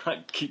 so I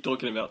can't keep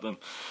talking about them.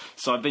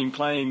 So I've been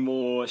playing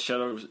more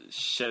Shadow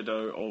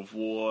of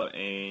War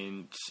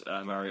and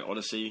Mario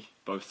Odyssey,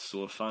 both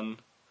sort of fun.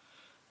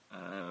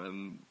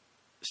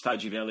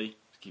 Stardew Valley,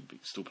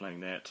 still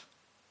playing that.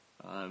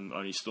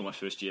 Only still my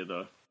first year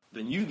though.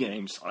 The new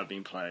games I've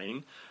been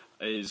playing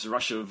is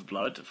Rush of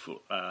Blood,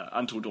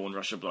 Until Dawn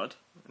Rush of Blood,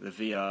 the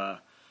VR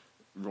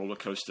roller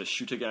coaster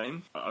shooter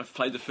game. I've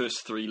played the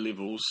first 3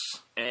 levels,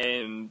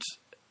 and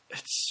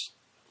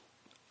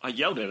I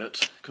yelled at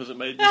it because it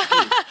made me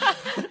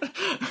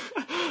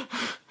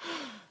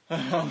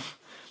scared.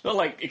 Not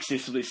like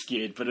excessively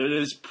scared, but it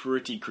is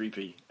pretty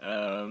creepy.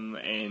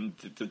 And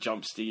the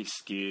jump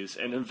scares,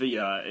 and in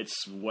VR,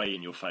 it's way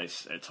in your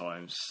face at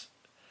times.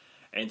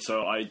 And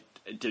so I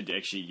did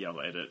actually yell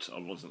at it.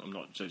 I'm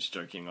not just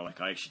joking. I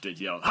actually did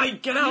yell, "Hey,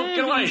 get out,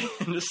 get away!"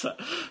 And just,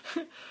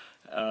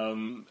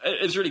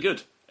 it's really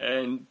good.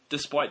 And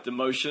despite the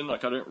motion,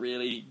 like I didn't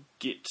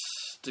get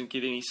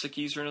any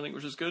sickies or anything,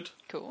 which is good.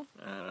 Cool.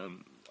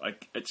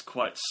 It's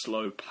quite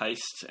slow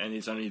paced, and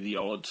there's only the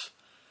odd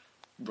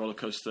roller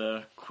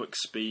coaster quick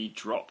speed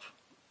drop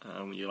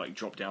when you like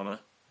drop down a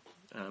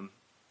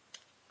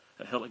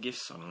hill, I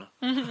guess. I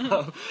don't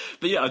know.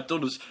 But yeah, I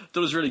thought it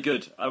was really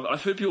good.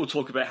 I've heard people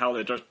talk about how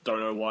they don't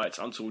know why it's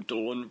Until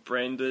Dawn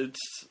branded,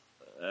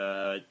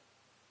 and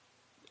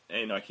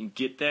I can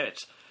get that.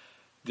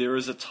 There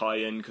is a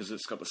tie-in because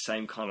it's got the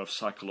same kind of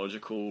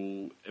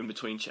psychological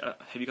in-between.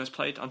 Have you guys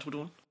played Until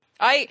Dawn?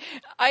 I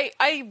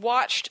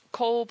watched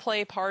Cole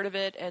play part of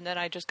it, and then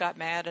I just got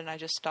mad, and I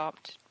just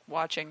stopped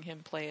watching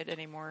him play it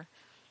anymore.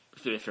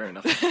 Yeah, fair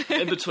enough.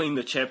 In between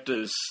the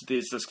chapters,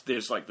 there's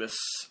this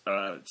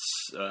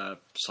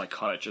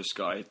psychiatrist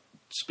guy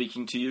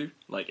speaking to you,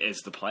 like as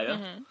the player,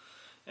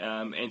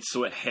 and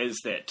so it has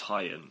that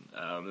tie-in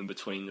in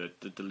between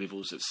the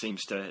levels. It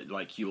seems to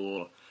like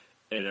you're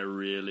in a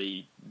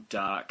really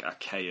dark,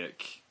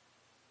 archaic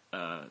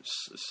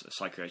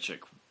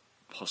psychiatric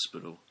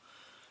hospital.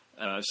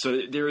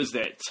 So there is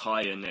that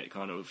tie-in, that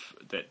kind of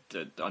that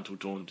Until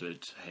Dawn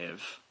did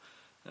have,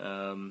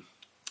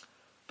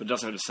 but it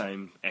doesn't have the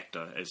same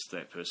actor as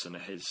that person.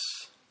 It has,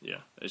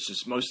 it's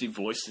just mostly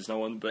voice. There's no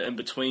one, but in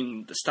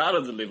between the start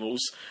of the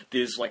levels,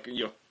 there's like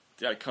your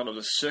kind of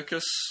a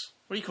circus.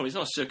 What do you call him? He's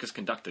not a circus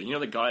conductor. You know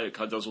the guy that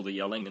kind of does all the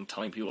yelling and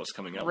telling people what's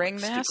coming up.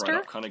 Ringmaster? Step right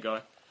up kind of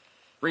guy.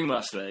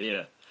 Ringmaster,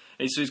 yeah.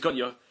 And so he's got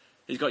your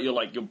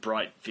like your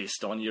bright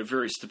vest on, your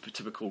very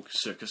typical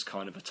circus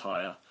kind of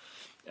attire.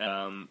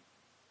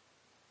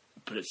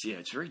 But it's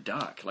very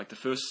dark. Like the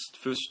first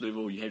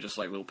level, you have just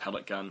like a little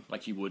pellet gun,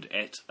 like you would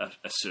at a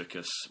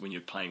circus when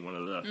you're playing one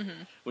of the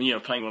when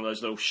you're playing one of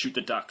those little shoot the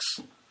ducks.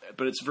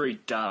 But it's very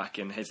dark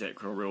and has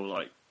that real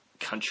like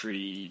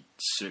country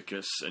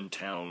circus in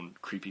town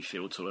creepy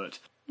feel to it.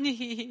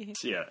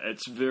 So yeah,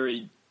 it's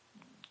very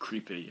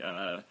creepy.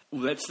 Well,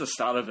 that's the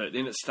start of it.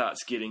 Then it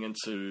starts getting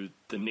into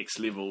the next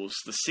levels.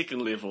 The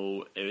second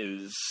level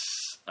is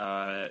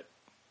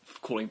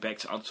calling back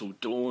to Until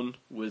Dawn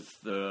with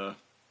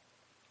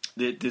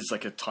there's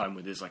like a time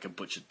where there's like a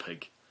butchered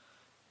pig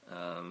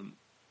in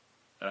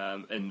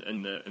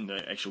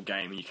the actual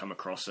game, and you come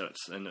across it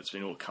and it's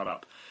been all cut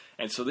up.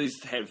 And so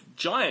these have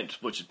giant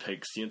butchered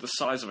pigs, the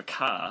size of a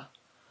car,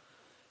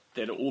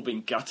 that are all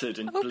been gutted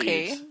and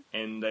bled,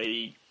 and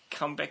they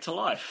come back to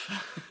life.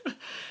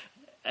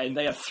 And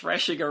they are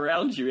thrashing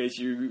around you as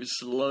you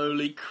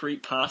slowly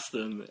creep past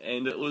them.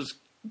 And it was,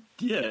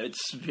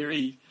 it's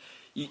very...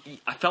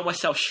 I felt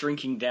myself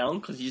shrinking down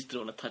because you just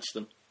don't want to touch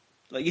them.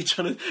 Like you're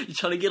trying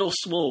to get all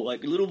small,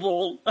 like little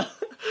ball.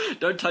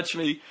 Don't touch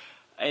me.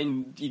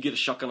 And you get a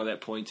shotgun at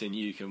that point, and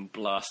you can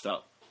blast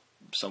up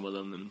some of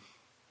them, and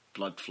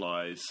blood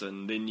flies,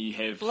 and then you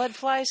have blood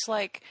flies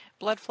like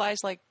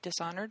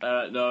Dishonored.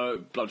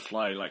 No, blood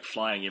fly like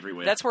flying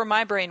everywhere. That's where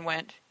my brain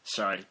went.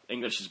 Sorry,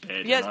 English is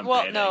bad. Yes, and I'm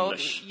well, bad no, at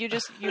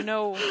English. you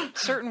know,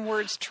 certain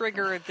words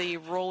trigger the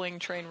rolling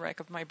train wreck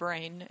of my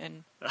brain,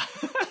 and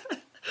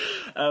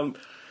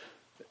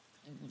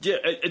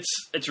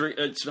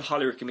it's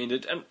highly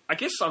recommended. And I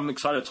guess I'm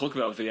excited to talk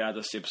about VR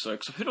this episode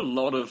because I've heard a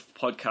lot of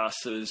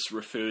podcasters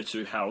refer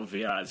to how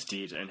VR is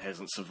dead and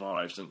hasn't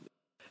survived, and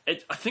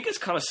I think it's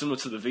kind of similar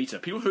to the Vita.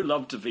 People who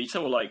loved the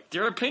Vita were like,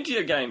 there are plenty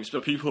of games,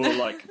 but people who are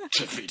like,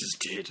 the Vita's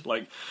dead.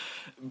 Like,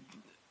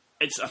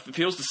 it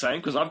feels the same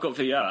because I've got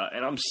VR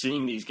and I'm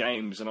seeing these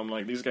games and I'm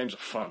like, these games are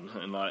fun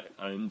and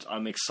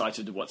I'm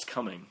excited to what's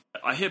coming.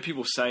 I hear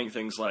people saying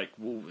things like,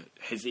 well,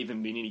 has there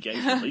even been any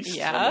games released?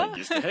 Yeah. I'm like,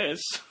 yes, there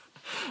has.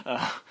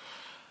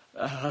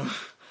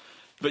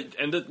 But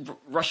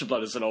Rush of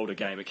Blood is an older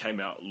game. It came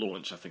out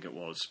launch, I think it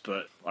was,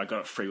 but I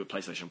got it free with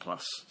PlayStation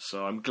Plus.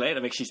 So I'm glad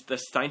they're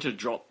starting to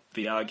drop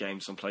VR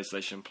games on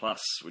PlayStation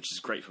Plus, which is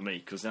great for me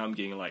because now I'm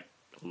getting like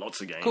lots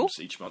of games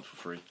each month for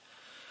free.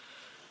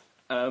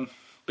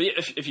 But yeah,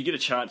 if you get a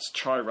chance,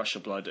 try Rush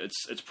of Blood.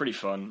 It's pretty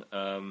fun.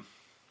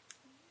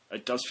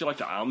 It does feel like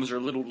the arms are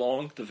a little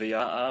long, the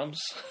VR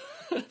arms,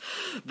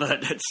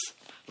 but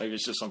maybe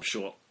it's just I'm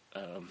short.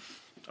 I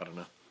don't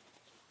know.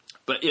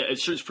 But yeah, it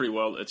shoots pretty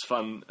well. It's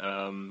fun.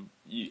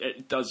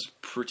 It does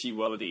pretty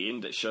well at the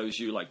end. It shows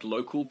you like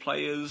local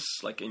players,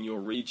 like in your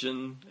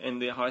region,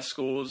 and their high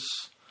scores.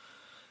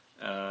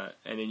 And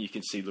then you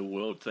can see the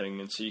world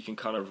thing, and so you can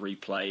kind of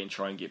replay and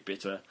try and get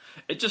better.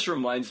 It just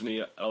reminds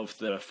me of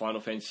the Final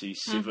Fantasy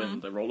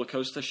VII, the roller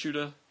coaster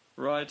shooter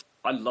ride.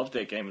 I loved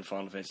that game in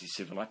Final Fantasy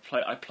VII.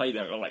 I played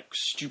that at like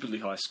stupidly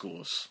high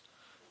scores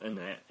in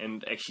that,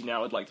 and actually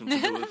now I'd like them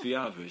to do a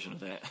VR version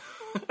of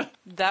that.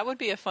 That would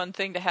be a fun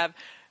thing to have.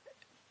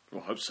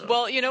 Well, I hope so.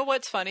 Well, you know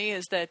what's funny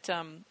is that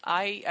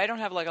I don't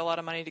have like a lot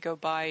of money to go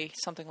buy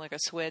something like a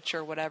Switch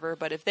or whatever,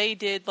 but if they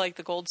did like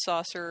the Gold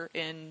Saucer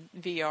in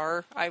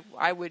VR,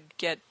 I would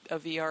get a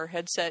VR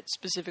headset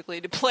specifically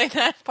to play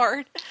that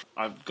part.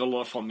 I've got a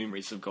lot of fond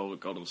memories of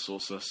Golden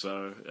Saucer,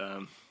 so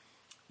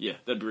Yeah,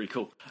 that'd be really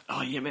cool.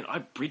 Oh yeah, man, I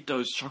bred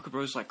those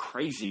chocobos like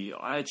crazy.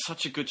 I had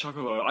such a good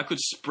chocobo. I could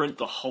sprint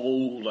the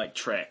whole like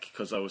track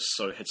because I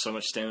had so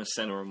much stamina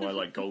on my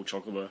like gold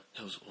chocobo.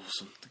 That was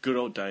awesome. The good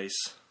old days.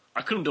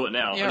 I couldn't do it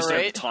now. Yeah, I just don't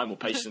have right? the time or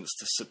patience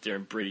to sit there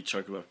and breed a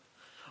chocobo.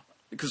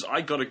 Because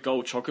I got a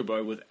gold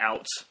chocobo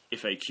without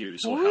FAQs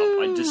or help.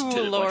 I just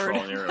did it by Lord.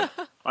 trial and error.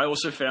 I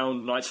also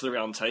found Knights of the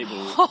Round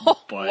Table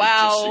by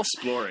wow. just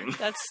exploring.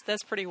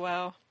 That's pretty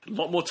wow. A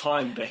lot more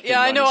time back in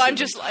Yeah, I know. I'm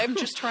 97.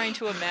 just trying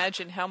to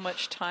imagine how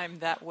much time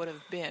that would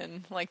have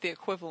been, like the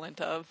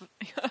equivalent of.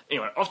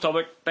 Anyway, off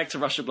topic, back to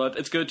Russia Blood.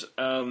 It's good.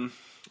 And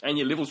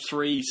your level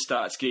 3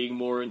 starts getting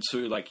more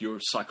into like your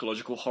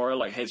psychological horror,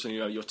 like has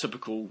your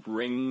typical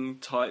ring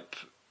type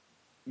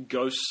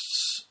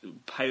ghosts,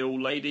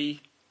 pale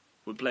lady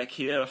with black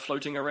hair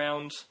floating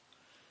around.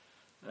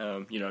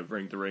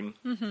 Ring the Ring.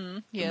 Mm-hmm.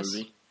 Yes. The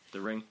movie,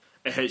 The Ring.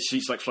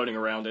 She's like floating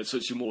around it, so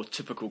it's your more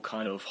typical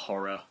kind of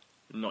horror,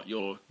 not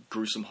your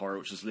gruesome horror,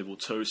 which is level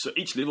 2. So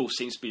each level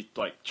seems to be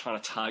like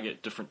trying to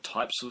target different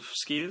types of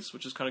scares,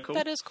 which is kind of cool.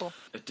 That is cool.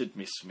 It did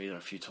mess with me though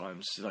a few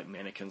times. Like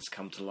mannequins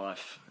come to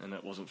life, and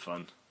it wasn't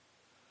fun.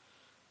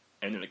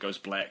 And then it goes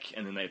black,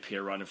 and then they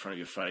appear right in front of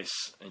your face,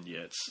 and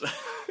yeah, it's.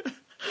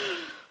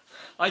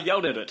 I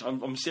yelled at it.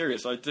 I'm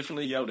serious. I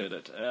definitely yelled at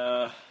it.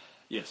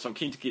 So I'm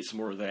keen to get some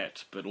more of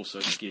that, but also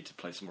scared to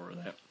play some more of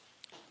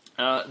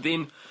that.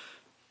 Then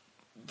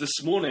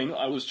this morning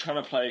I was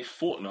trying to play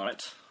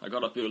Fortnite. I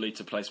got up early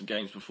to play some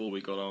games before we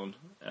got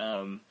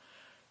on.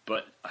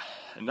 But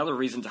another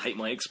reason to hate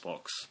my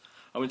Xbox.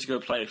 I went to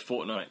go play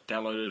Fortnite,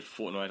 downloaded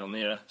Fortnite on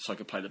there so I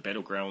could play the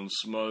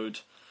Battlegrounds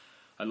mode.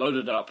 I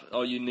loaded up.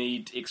 Oh, you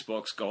need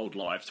Xbox Gold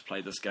Live to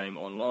play this game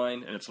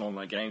online, and it's an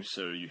online game,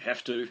 so you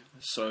have to.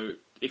 So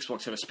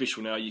Xbox have a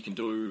special now. You can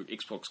do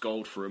Xbox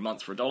Gold for a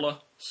month for $1.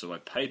 So I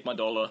paid my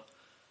 $1.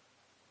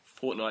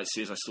 Fortnite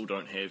says I still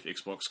don't have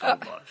Xbox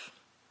Gold Live,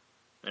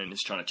 and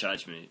it's trying to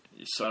charge me.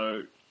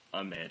 So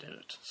I'm mad at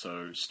it.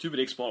 So stupid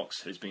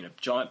Xbox has been a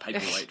giant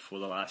paperweight for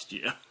the last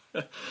year.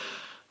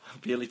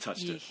 Barely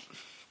touched it.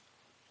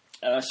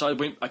 So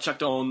I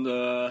chucked on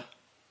the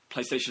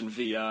PlayStation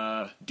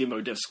VR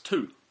Demo Disc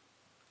 2,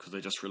 because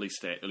they just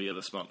released that earlier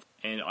this month.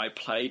 And I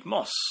played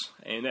Moss,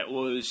 and that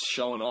was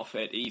shown off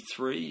at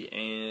E3,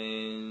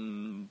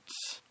 and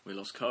we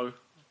lost Kou.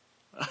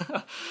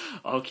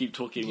 I'll keep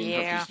talking and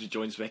hopefully she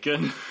joins back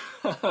in.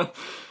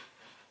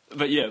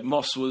 But yeah,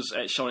 Moss was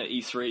shown at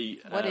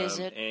E3. What is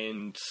it?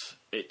 And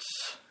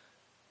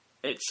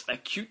it's a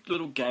cute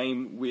little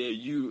game where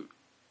you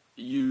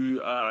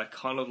are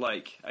kind of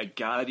like a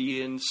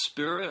guardian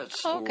spirit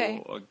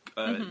or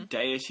a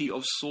deity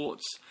of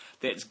sorts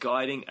that's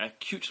guiding a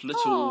cute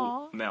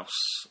little mouse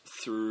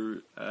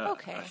through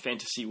a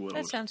fantasy world.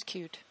 That sounds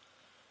cute.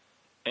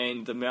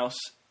 And the mouse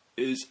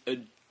is,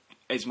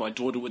 as my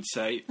daughter would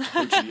say,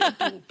 totally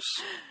adorbs.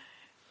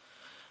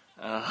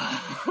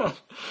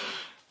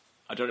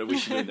 I don't know where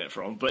she learned that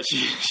from, but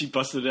she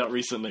busted it out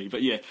recently.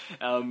 But yeah,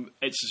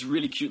 it's this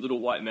really cute little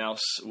white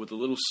mouse with a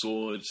little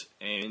sword,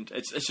 and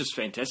it's just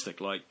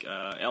fantastic. Like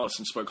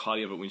Alison spoke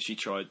highly of it when she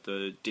tried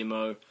the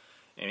demo,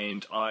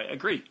 and I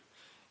agree.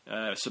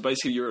 So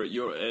basically,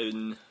 you're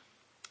in.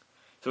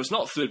 So it's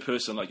not third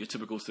person like your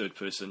typical third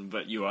person,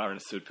 but you are in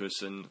a third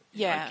person,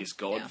 I guess,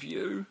 God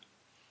view,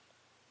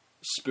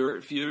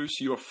 spirit view.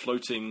 So you're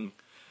floating,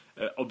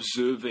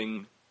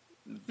 observing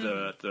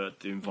the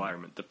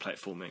environment, the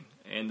platforming,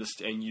 and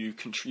you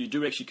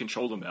do actually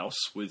control the mouse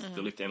with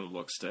the left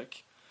analog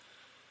stick,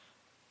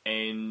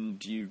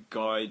 and you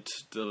guide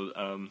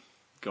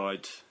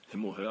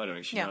him or her, I don't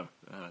actually know,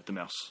 the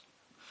mouse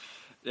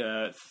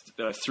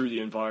through the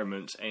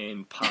environment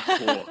and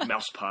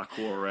mouse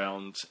parkour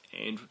around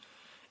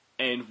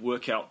and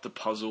work out the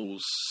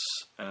puzzles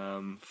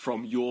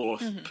from your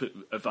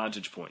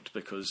vantage point,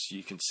 because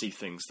you can see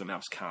things the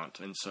mouse can't,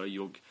 and so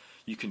you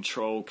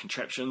control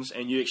contraptions,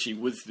 and you actually,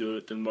 with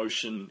the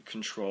motion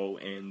control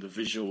and the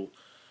visual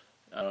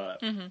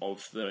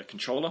of the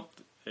controller,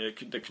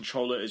 the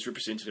controller is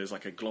represented as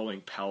like a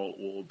glowing power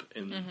orb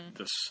in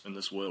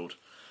this world,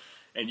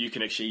 and you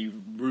can actually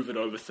move it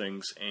over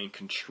things and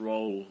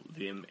control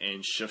them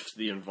and shift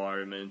the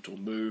environment or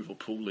move or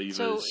pull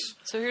levers.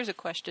 So here's a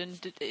question: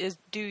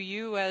 do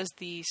you, as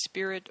the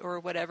spirit or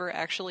whatever,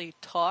 actually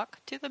talk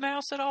to the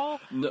mouse at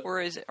all,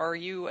 or are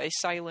you a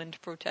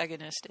silent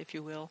protagonist, if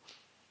you will?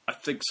 I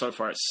think so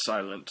far it's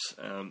silent.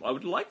 I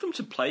would like them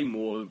to play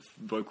more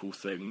vocal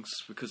things,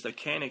 because they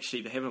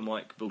have a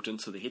mic built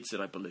into the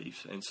headset, I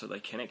believe, and so they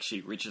can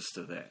actually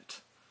register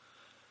that.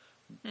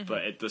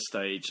 But at this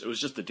stage, it was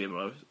just a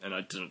demo, and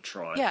I didn't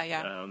try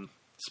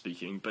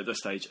speaking. But at this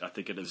stage, I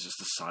think it is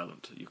just a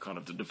silent. You're kind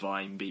of the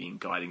divine being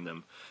guiding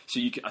them. So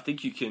I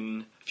think you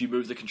can, if you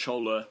move the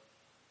controller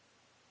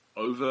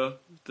over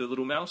the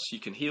little mouse, you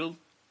can heal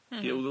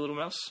the little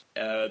mouse.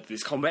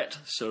 There's combat,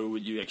 so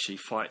you actually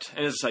fight.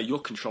 And as I say, you're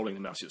controlling the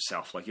mouse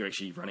yourself. Like, you're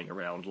actually running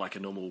around like a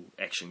normal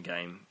action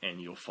game,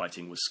 and you're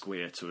fighting with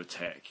square to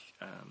attack.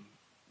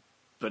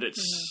 But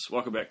it's...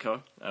 Welcome back,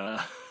 Kou.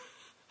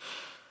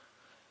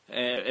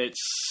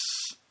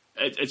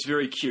 it's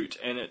very cute,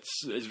 and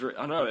it's very,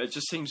 I don't know, it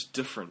just seems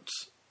different.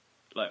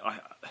 Like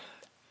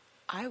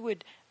I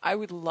would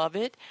love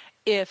it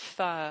if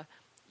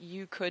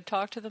you could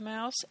talk to the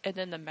mouse, and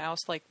then the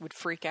mouse like would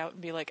freak out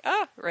and be like,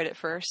 right at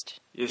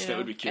first. Yes, that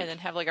would be cute. And then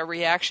have like a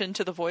reaction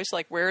to the voice,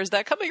 like, where is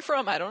that coming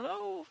from? I don't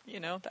know.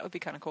 That would be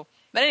kind of cool.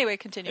 But anyway,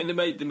 continue. And there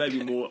may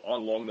be more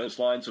along those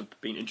lines of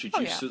being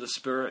introduced to the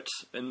spirit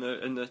in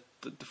the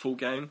full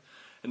game.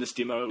 In this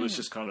demo, it was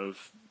just kind of,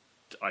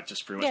 I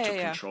just pretty much took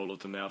control of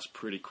the mouse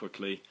pretty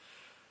quickly.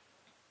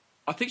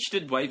 I think she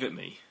did wave at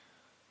me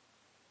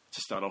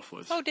to start off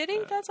with. Oh, did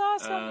he? That's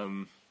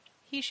awesome.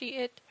 He, she,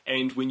 it.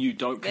 And when you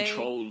don't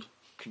control,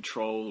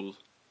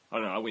 I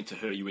don't know, I went to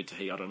her, you went to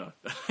he, I don't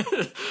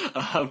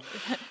know.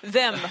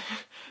 Them,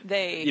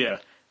 they. Yeah.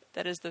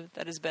 That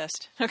is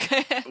best.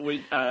 Okay.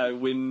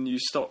 When you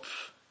stop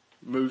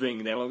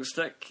moving the analog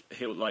stick,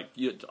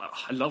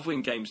 I love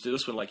when games do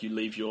this, when like you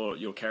leave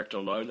your character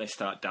alone, they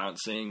start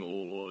dancing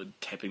or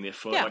tapping their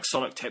foot. Like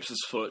Sonic taps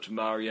his foot,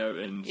 Mario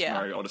and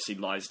Mario Odyssey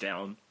lies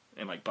down,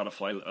 and like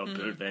Butterfly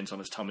bird lands on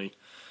his tummy.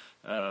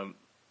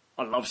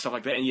 I love stuff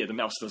like that, and the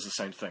mouse does the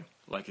same thing.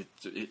 Like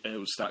it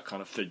will start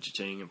kind of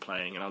fidgeting and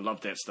playing, and I love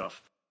that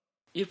stuff.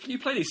 You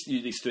play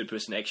these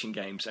third-person action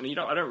games, and I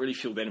don't really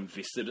feel that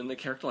invested in the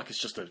character. Like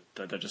it's just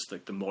they're just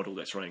like the model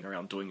that's running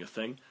around doing your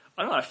thing.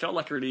 I don't know. I felt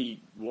like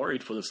really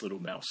worried for this little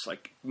mouse.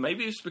 Like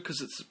maybe it's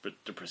because it's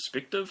the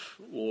perspective,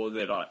 or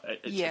that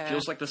it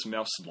feels like this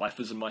mouse's life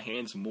is in my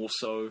hands more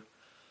so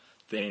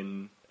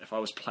than if I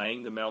was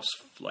playing the mouse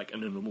like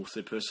in a normal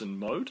third-person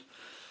mode.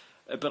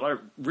 But I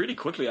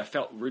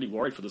felt really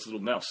worried for this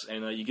little mouse,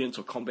 and you get into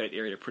a combat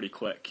area pretty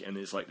quick, and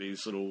there's like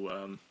these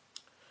little,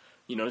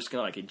 it's kind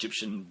of like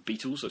Egyptian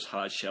beetles, those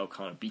hard shell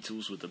kind of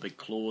beetles with the big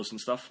claws and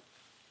stuff.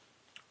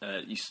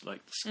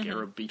 Like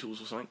scarab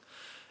beetles or something.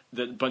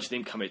 A bunch of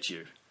them come at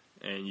you,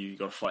 and you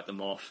got to fight them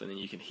off, and then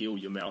you can heal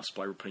your mouse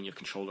by putting your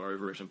controller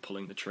over it and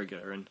pulling the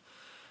trigger, and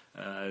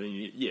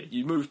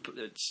you move.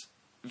 It's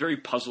very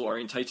puzzle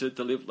orientated.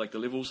 The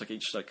levels, like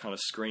each like kind of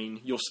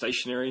screen, you're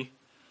stationary.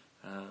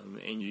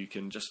 And you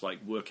can just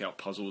like work out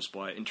puzzles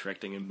by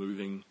interacting and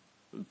moving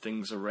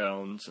things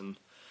around, and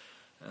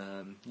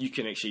you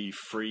can actually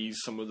freeze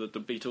some of the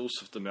beetles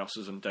if the mouse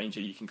is in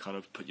danger. You can kind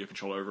of put your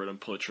control over it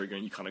and pull a trigger,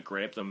 and you kind of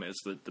grab them as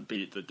the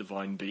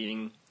divine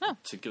being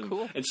to give them.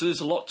 Cool. And so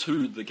there's a lot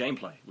to the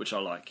gameplay, which I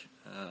like.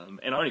 And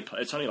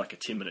it's only like a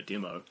 10-minute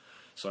demo.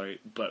 So,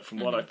 but from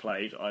what I've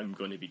played, I'm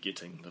going to be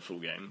getting the full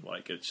game.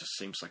 Like, it just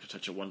seems like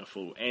such a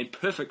wonderful and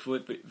perfect for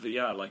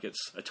VR. Like,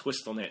 it's a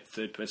twist on that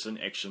third-person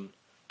action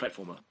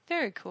platformer.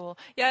 Very cool.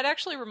 Yeah, it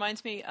actually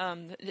reminds me,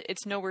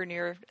 it's nowhere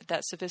near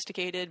that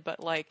sophisticated, but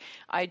like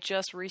I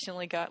just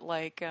recently got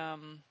like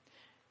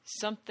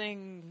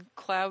something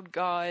Cloud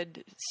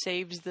God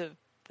saves the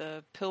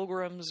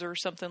pilgrims or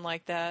something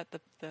like that.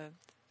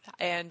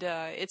 And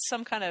it's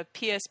some kind of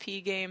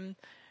PSP game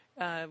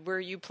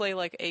where you play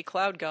like a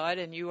Cloud God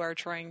and you are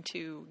trying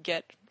to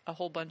get a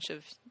whole bunch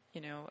of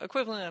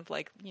equivalent of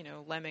like,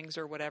 lemmings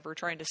or whatever,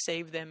 trying to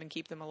save them and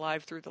keep them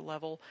alive through the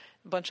level.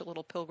 A bunch of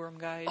little pilgrim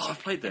guys. Oh, I've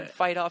played that.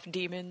 Fight off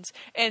demons.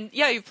 And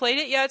yeah, you've played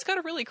it? Yeah, it's got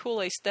a really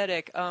cool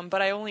aesthetic,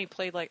 but I only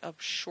played like a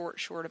short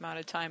amount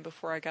of time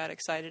before I got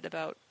excited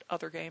about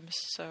other games,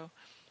 so,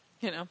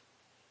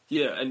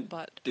 Yeah,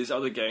 but there's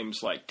other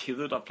games like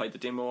Tethered I played the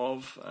demo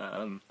of,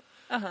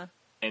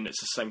 and it's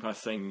the same kind of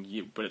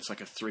thing, but it's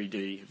like a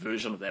 3D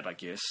version of that, I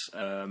guess.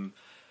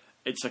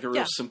 It's like a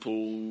real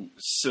simple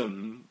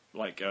sim,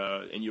 like,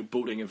 and you're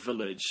building a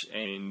village,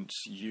 and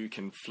you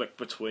can flick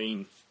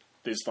between.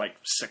 There's like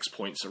 6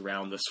 points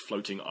around this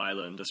floating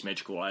island, this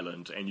magical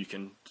island, and you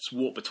can just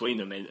walk between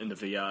them in the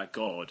VR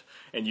god.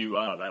 And they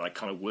like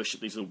kind of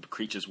worship, these little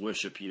creatures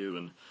worship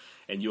you,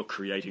 and you're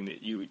creating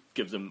that. You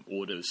give them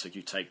orders, so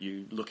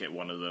you look at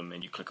one of them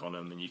and you click on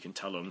them, and you can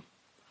tell them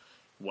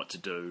what to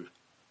do.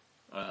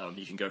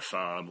 You can go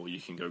farm, or you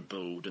can go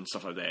build, and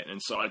stuff like that.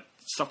 And so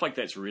stuff like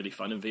that's really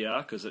fun in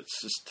VR, because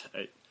it's just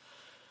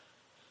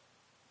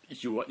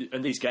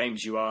in these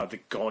games you are the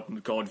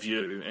god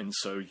view, and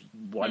so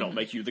why not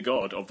make you the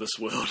god of this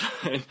world?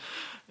 and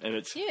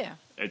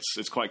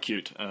it's quite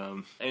cute.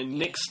 And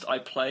next I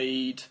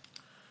played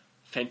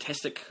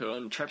Fantastic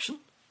Contraption,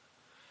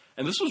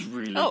 and this was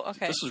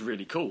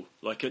really cool.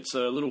 Like, it's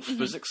a little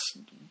physics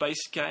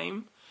based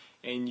game,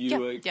 and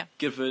you are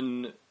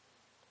given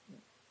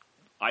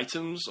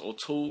items or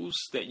tools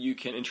that you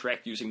can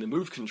interact using the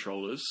Move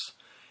controllers,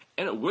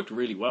 and it worked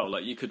really well.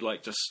 Like, you could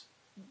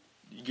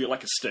you get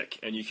like a stick,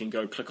 and you can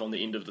go click on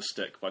the end of the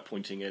stick by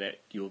pointing it at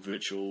your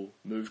virtual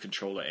Move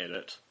controller at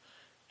it,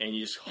 and you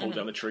just hold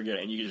down the trigger,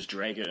 and you can just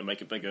drag it and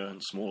make it bigger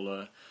and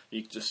smaller.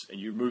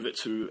 You move it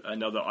to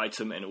another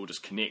item, and it will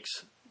just connect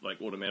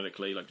like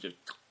automatically, like just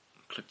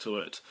click to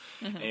it.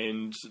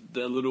 And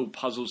the little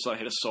puzzles I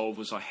had to solve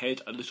was I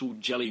had a little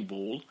jelly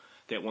ball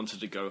that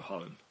wanted to go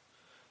home.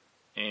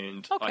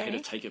 And I had to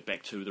take it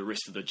back to the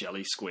rest of the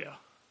jelly square.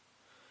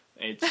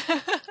 It's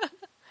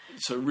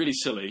so really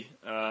silly,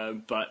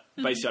 but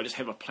basically I just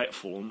have a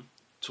platform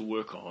to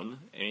work on,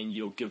 and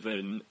you're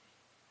given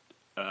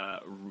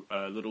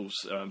little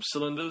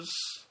cylinders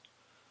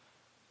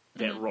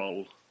that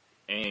roll,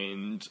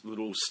 and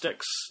little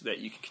sticks that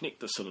you can connect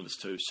the cylinders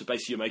to. So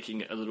basically, you're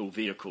making a little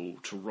vehicle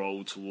to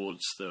roll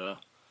towards the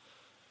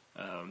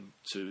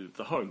to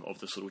the home of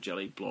this little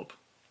jelly blob,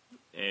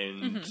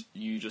 and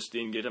you just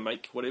then get to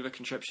make whatever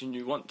contraption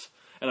you want.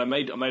 And I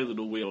made a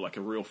little wheel, like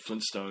a real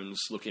Flintstones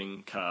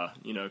looking car,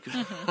 you know.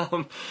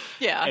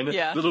 Yeah, and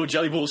yeah. the little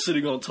jelly ball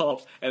sitting on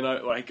top, and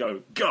I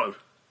go,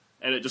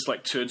 and it just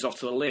like turns off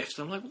to the left.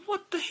 I'm like,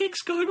 what the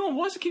heck's going on?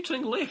 Why does it keep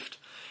turning left?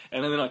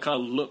 And then I kind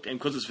of looked, and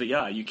because it's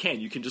VR, you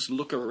can just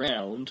look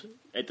around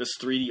at this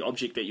 3D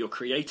object that you're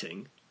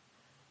creating.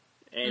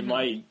 And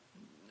my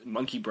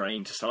monkey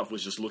brain to start off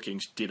was just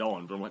looking dead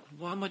on. But I'm like,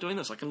 why am I doing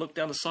this? I can look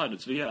down the side,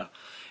 it's VR.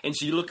 And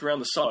so you look around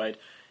the side,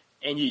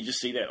 and you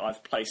just see that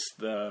I've placed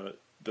the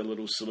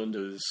little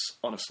cylinders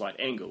on a slight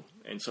angle.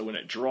 And so when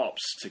it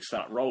drops to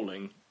start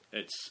rolling,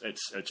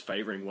 it's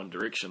favouring one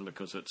direction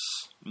because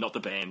it's not the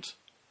band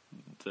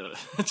to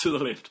the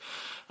left.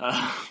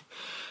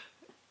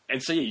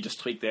 And so, yeah, you just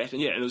tweak that.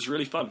 And, yeah, it was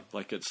really fun.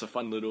 Like, it's a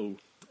fun little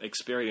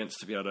experience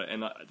to be able to...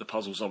 And the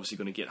puzzle's obviously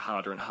going to get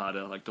harder and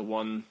harder. Like, the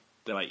one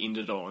that I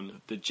ended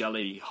on, the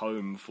jelly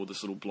home for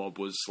this little blob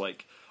was,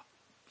 like,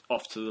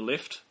 off to the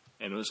left.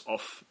 And it was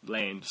off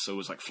land, so it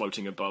was, like,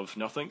 floating above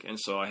nothing. And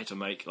so I had to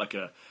make, like,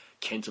 a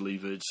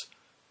cantilevered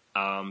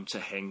arm to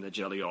hang the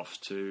jelly off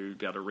to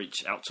be able to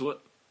reach out to it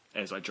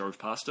as I drove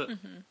past it.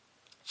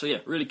 So, yeah,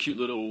 really cute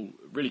little,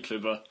 really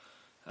clever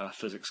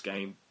physics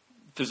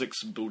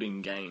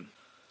building game.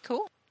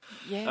 Cool.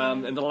 Yeah.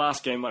 And the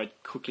last game I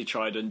quickly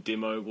tried in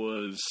demo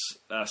was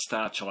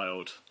Star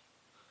Child.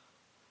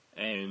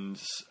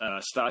 And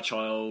Star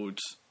Child,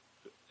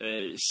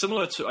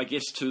 similar to, I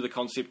guess, to the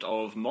concept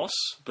of Moss,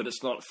 but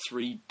it's not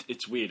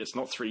it's weird, it's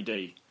not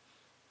 3D.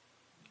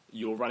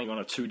 You're running on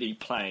a 2D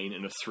plane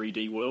in a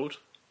 3D world,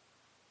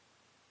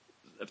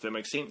 if that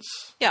makes sense.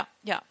 Yeah,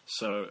 yeah.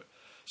 So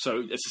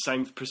it's the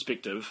same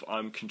perspective.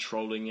 I'm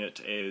controlling it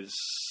as,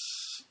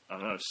 I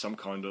don't know, some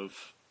kind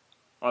of...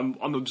 I'm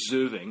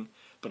observing,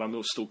 but I'm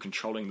still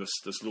controlling this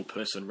little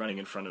person running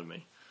in front of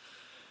me.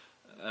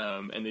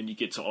 And then you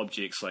get to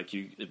objects like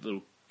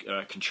little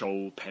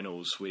control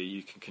panels where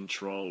you can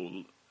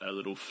control a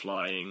little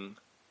flying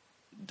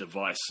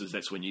devices.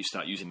 That's when you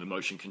start using the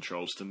motion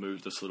controls to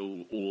move this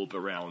little orb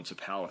around to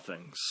power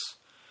things.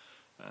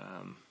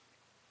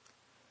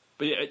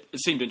 But yeah, it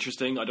seemed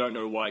interesting. I don't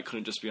know why it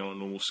couldn't just be on a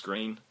normal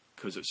screen,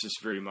 because it's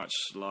just very much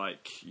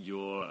like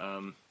your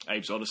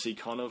Abe's Odyssey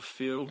kind of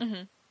feel.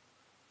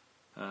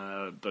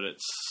 But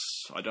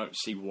I don't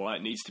see why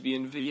it needs to be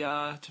in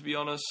VR, to be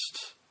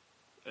honest.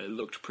 It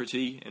looked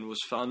pretty and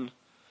was fun.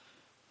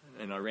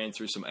 And I ran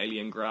through some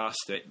alien grass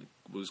that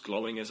was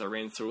glowing as I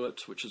ran through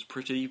it, which was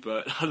pretty.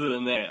 But other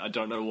than that, I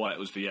don't know why it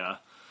was VR.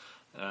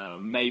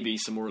 Maybe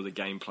some more of the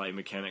gameplay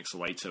mechanics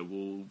later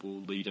will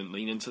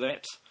lean into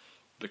that.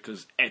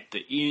 Because at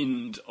the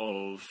end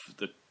of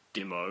the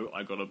demo,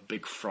 I got a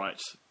big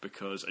fright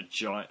because a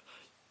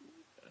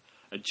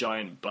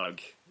giant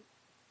bug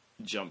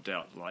jumped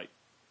out. Like,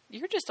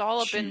 you're just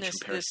all up in huge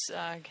this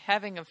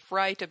having a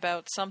fright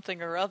about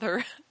something or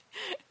other.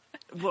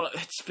 Well,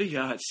 it's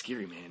VR, it's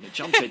scary, man. It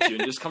jumps at you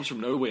and it just comes from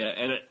nowhere,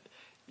 and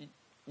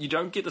you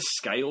don't get the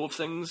scale of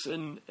things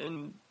on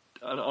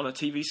a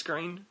TV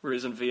screen,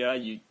 whereas in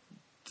VR,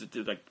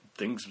 like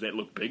things that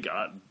look big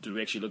do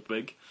actually look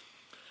big.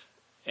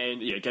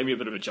 And yeah, it gave me a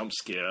bit of a jump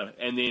scare,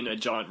 and then a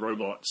giant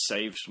robot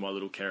saved my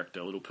little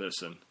character, little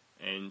person.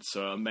 And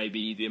so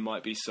maybe there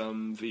might be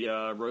some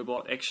VR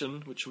robot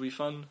action, which will be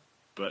fun,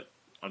 but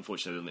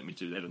unfortunately they didn't let me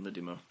do that in the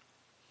demo.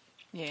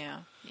 Yeah.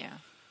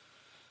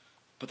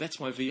 But that's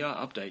my VR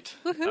update.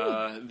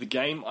 Woohoo. The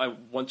game I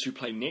want to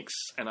play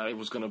next, and I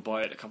was going to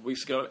buy it a couple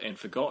weeks ago and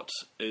forgot,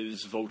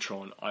 is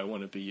Voltron. I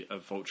want to be a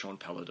Voltron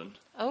paladin.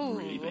 Oh.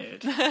 Really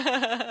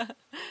bad.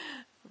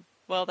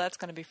 Well, that's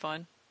going to be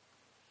fun.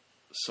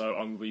 So I'm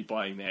going to be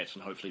buying that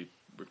and hopefully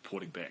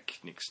reporting back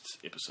next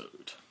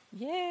episode.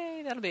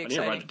 Yay, that'll be I need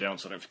exciting. to write it down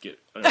so I don't forget.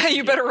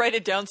 You better write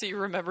it down so you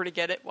remember to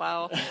get it.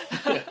 Wow.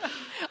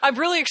 I'm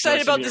really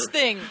excited about this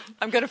thing.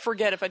 I'm going to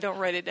forget if I don't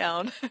write it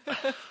down.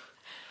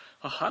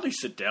 I hardly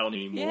sit down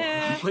anymore.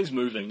 Yeah. I'm always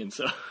moving, and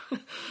so...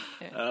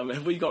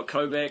 have we got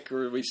Kou back,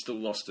 or have we still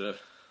lost her?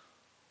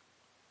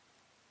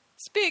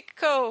 Speak,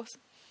 Kou.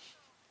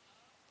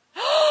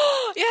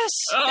 Yes,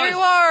 there you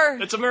are.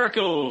 It's a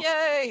miracle.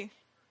 Yay.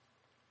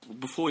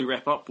 Before we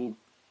wrap up, we'll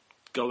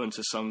go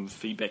into some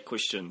feedback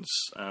questions.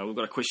 We've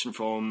got a question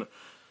from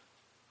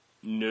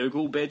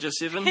Nurgle Badger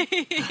 7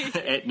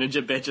 at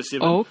Ninja Badger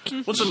 7.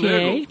 Okay, what's a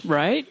Nurgle?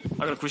 Right.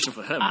 I got a question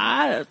for him.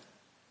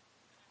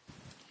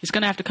 He's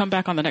going to have to come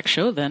back on the next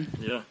show then.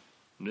 Yeah,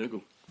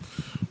 Nurgle.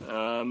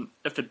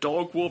 If a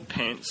dog wore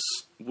pants,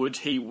 would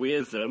he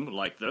wear them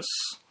like this?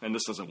 And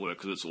this doesn't work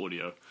because it's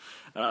audio.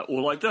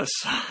 Or like this.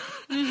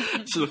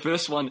 So the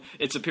first one,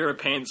 it's a pair of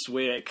pants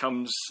where it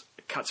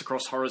cuts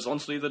across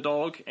horizontally the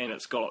dog, and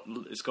it's got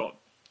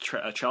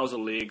trouser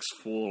legs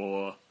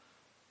for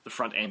the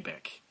front and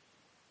back.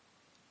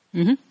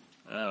 Mm-hmm.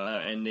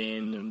 And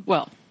then...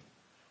 Well,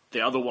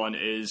 the other one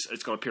is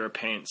it's got a pair of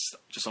pants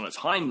just on its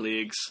hind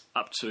legs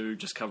up to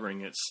just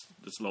covering its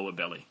lower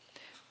belly.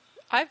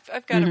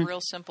 I've got a real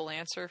simple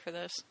answer for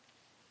this.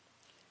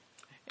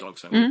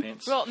 Dogs don't wear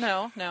pants. Well,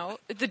 no.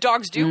 The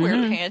dogs do wear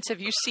pants. Have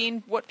you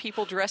seen what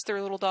people dress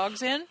their little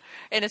dogs in?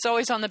 And it's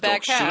always on the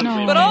back Dogs half. shouldn't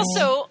wear But pants.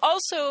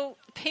 also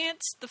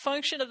pants, the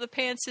function of the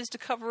pants is to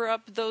cover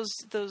up those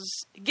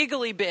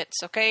giggly bits,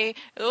 okay?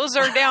 Those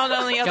are down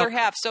on the other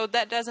half. So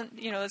that doesn't,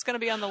 it's going to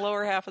be on the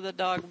lower half of the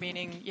dog,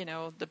 meaning,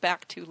 the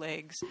back two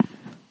legs.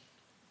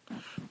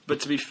 But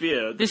to be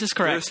fair, This the is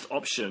correct. first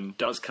option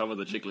does cover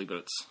the jiggly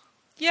bits.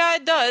 Yeah,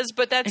 it does,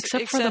 but that's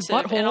Except for the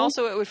excessive. butthole. And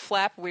also it would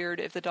flap weird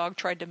if the dog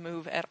tried to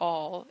move at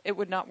all. It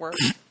would not work.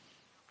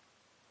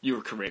 You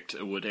were correct.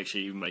 It would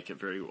actually make it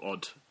very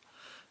odd.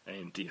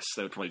 And yes,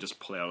 they would probably just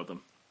pull out of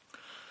them.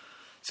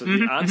 So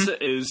the answer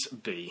is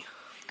B,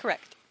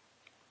 Correct.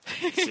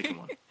 the second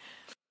one.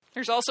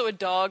 There's also a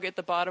dog at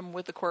the bottom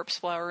with the corpse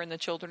flower and the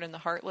children and the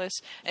heartless,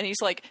 and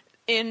he's like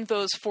in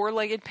those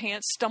four-legged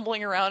pants,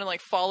 stumbling around and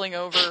like falling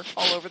over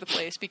all over the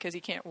place because he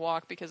can't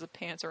walk because the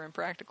pants are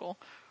impractical.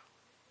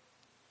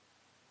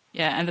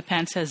 Yeah, and the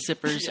pants has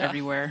zippers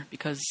everywhere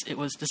because it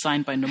was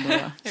designed by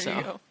Nomura. There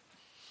you go.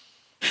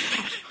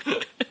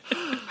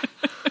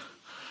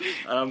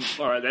 All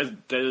right,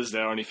 that is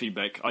their only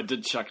feedback. I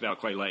did chuck it out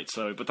quite late,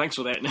 but thanks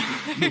for that,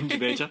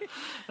 Badger.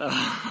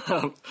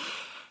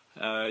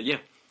 Yeah,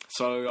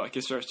 so I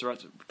guess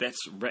that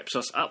wraps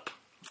us up.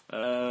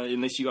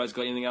 Unless you guys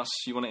got anything else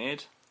you want to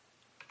add?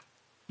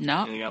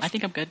 No, Anything else? I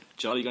think I'm good.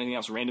 Charlie, you got anything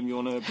else random you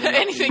want to bring up?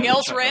 Anything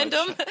else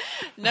random?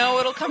 No,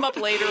 it'll come up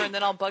later, and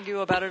then I'll bug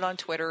you about it on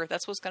Twitter.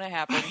 That's what's going to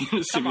happen.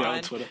 Send Come me out on.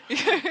 on Twitter.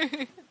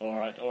 All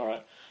right.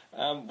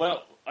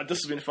 Well, this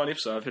has been a fun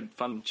episode. I've had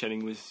fun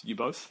chatting with you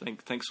both.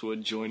 Thanks for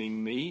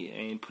joining me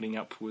and putting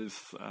up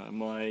with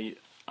my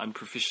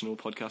unprofessional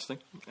podcasting.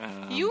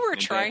 You were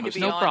and trying to bad be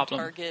hosting. No on problem.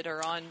 target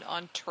or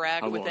on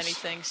track I with was.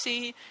 anything.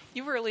 See,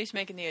 you were at least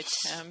making the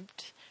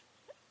attempt.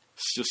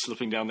 It's just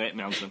slipping down that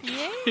mountain.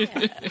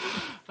 Yeah.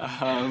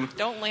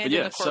 Don't land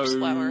in the corpse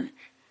flower.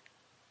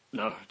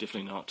 No,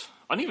 definitely not.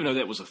 I didn't even know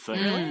that was a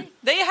thing.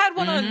 They had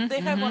one on.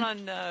 They had one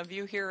on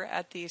view here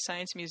at the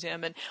Science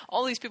Museum, and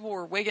all these people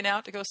were wigging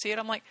out to go see it.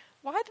 I'm like,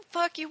 why the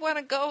fuck you want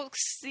to go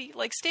see?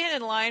 Like, stand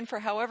in line for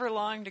however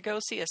long to go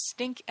see a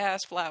stink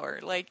ass flower?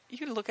 Like, you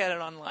can look at it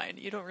online.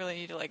 You don't really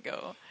need to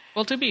go.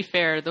 Well, to be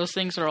fair, those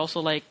things are also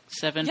like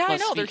 7+ Yeah, I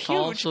know, feet they're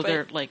tall, huge, so but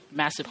they're like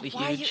massively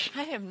Why huge.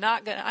 I am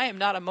not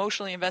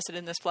emotionally invested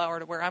in this flower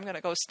to where I'm gonna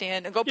go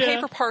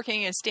pay for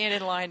parking and stand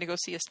in line to go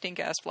see a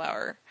stink ass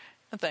flower.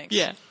 No, thanks.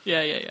 Yeah.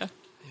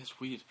 It's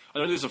weird. I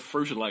know there's a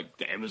fruit in like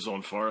the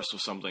Amazon forest or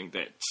something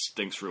that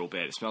stinks real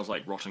bad. It smells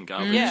like rotten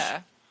garbage.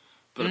 Yeah.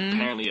 But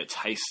apparently it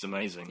tastes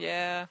amazing.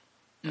 Yeah.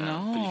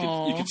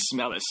 But you could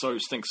smell it.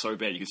 It stinks so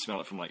bad you could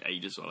smell it from like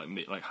ages or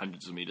like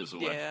hundreds of meters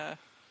away. Yeah.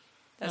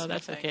 No,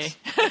 that's my okay.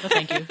 thanks. No,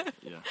 thank you.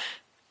 Yeah.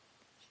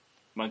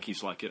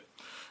 Monkeys like it.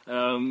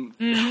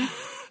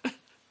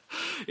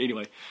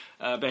 Anyway,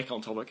 back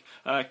on topic.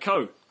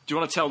 Ko, do you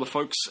want to tell the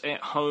folks at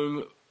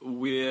home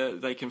where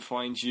they can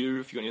find you?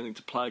 If you've got anything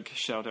to plug,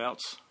 shout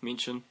outs,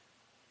 mention.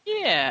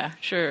 Yeah,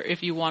 sure.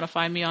 If you want to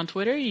find me on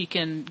Twitter, you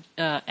can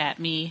at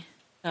me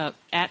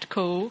at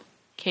Kou,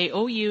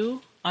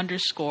 KOU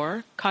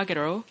 _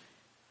 Kagero,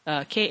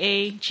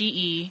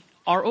 KAGEROU.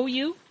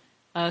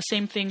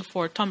 Same thing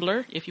for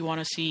Tumblr if you want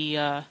to see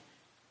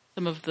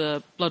some of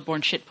the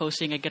Bloodborne shit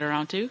posting I get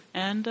around to.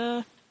 And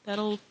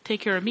that'll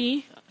take care of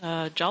me.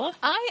 Jala?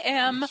 I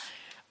am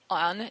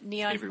on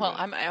Neon. Everywhere. Well,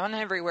 I'm on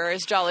everywhere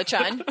as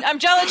Jala-chan. I'm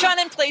Jala-chan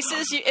in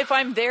places. If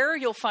I'm there,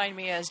 you'll find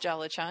me as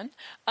Jala-chan.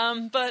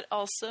 But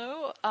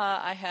also,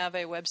 I have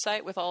a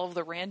website with all of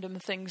the random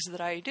things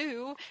that I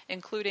do,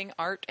 including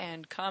art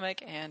and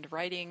comic and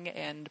writing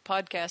and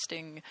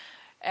podcasting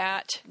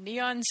at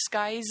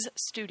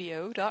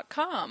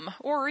neonskiesstudio.com.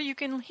 Or you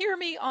can hear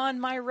me on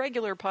my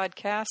regular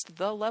podcast,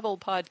 The Level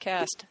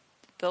Podcast,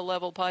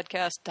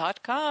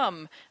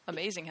 thelevelpodcast.com.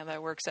 Amazing how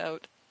that works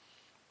out.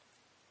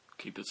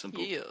 Keep it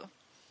simple. Yeah.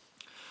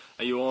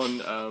 Are you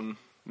on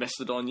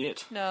Mastodon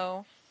yet?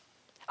 No.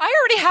 I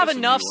already have That's a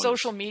enough new one.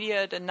 social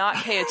media to not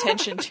pay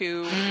attention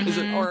to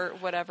or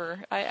whatever.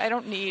 I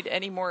don't need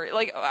any more.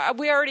 Like,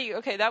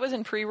 that was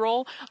in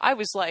pre-roll. I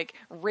was, like,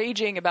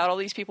 raging about all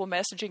these people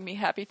messaging me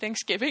Happy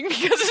Thanksgiving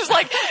because it's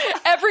like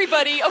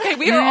everybody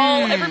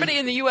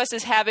in the U.S.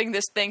 is having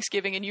this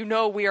Thanksgiving and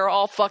we are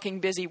all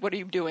fucking busy. What are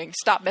you doing?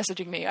 Stop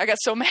messaging me. I got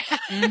so mad.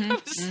 I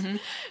was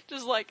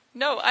just like,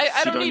 no,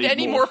 I don't need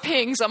any more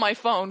pings on my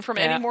phone from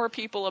any more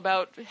people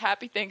about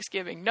Happy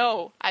Thanksgiving.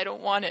 No, I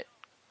don't want it.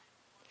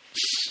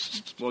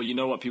 Well, you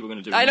know what people are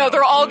going to do. I know, now.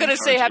 they're all They'll going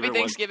to say encourage Happy everyone-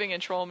 Thanksgiving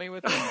and troll me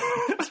with it.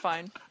 It's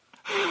fine.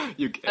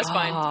 That's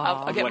fine.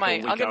 I'll get Like a my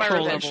week after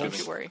revenge. Thanksgiving. Don't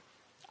you worry.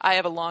 I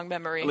have a long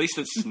memory. At least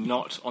it's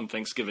not on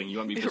Thanksgiving. You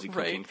won't be busy cooking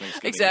Right.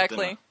 Thanksgiving.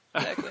 Exactly. dinner.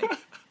 Exactly.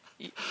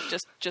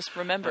 Just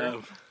remember,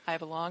 Um, I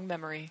have a long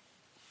memory.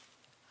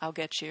 I'll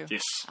get you.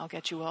 Yes. I'll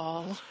get you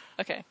all.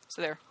 Okay,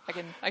 so there. I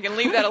can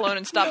leave that alone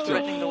and stop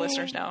threatening the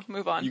listeners now.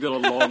 Move on. You got a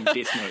long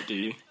death note, do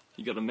you?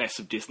 You got a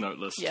massive Death Note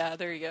list. Yeah,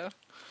 there you go.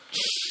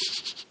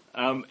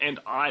 And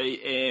I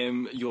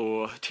am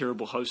your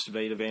terrible host,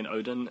 Vader Van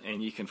Oden,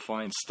 and you can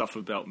find stuff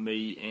about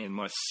me and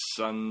my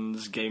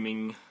son's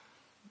gaming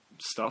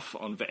stuff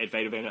at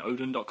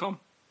vadervanoden.com,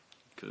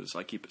 because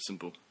I keep it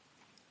simple.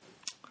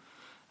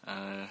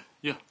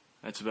 Yeah,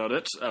 that's about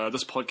it.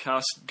 This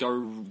podcast, go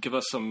give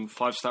us some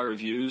 5-star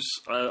reviews.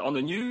 On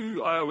the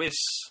new iOS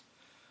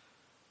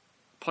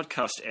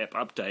podcast app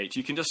update,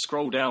 you can just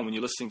scroll down when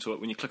you're listening to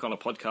it, when you click on a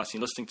podcast and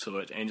you're listening to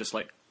it, and just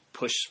like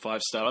push 5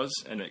 stars,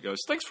 and it goes,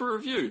 thanks for a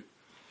review.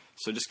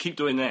 So just keep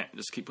doing that.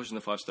 Just keep pushing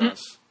the 5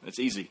 stars. It's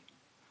easy.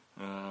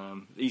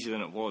 Easier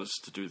than it was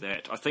to do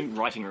that. I think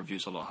writing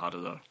reviews is a lot harder,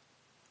 though.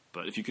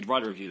 But if you could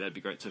write a review, that'd be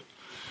great, too.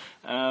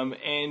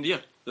 And yeah,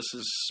 this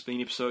has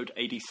been episode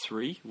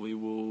 83. We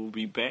will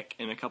be back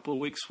in a couple of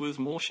weeks with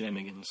more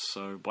shenanigans.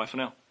 So bye for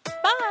now.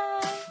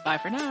 Bye. Bye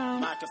for now.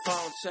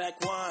 Microphone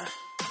check 1,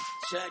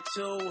 check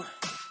 2.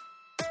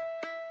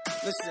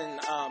 Listen,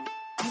 I'm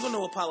going to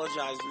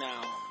apologize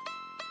now.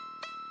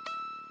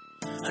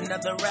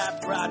 Another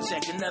rap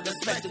project, another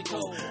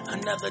spectacle.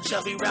 Another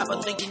chubby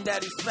rapper thinking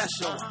that he's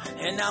special.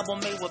 An album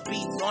made with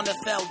beats on a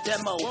fell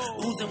demo.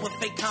 Oozing with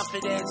fake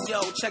confidence,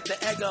 yo, check the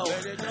ego.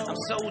 I'm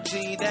so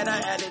G that I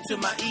added to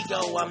my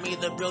ego. I'm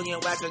either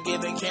brilliant whacker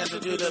giving cancer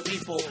to the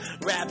people.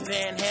 Rap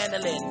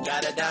panhandling,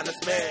 got it down to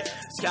spare.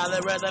 Scholar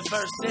of the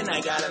first and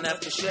I got enough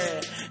to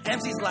share.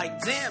 MC's like,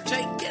 damn,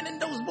 Jake getting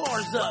those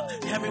bars up.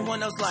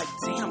 Everyone else like,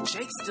 damn,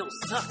 Jake still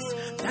sucks.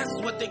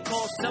 That's what they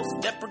call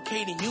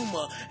self-deprecating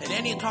humor. And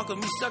any talk of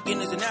me sucking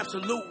is an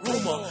absolute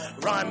rumor.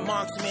 Rhyme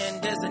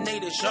marksman,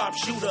 designated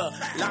sharpshooter.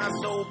 Line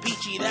so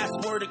peachy, that's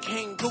word of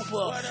King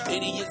Cooper.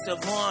 Idiot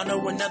Savant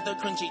or another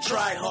cringy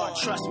try hard.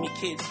 Trust me,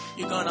 kids,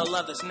 you're gonna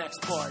love this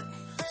next part.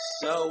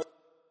 So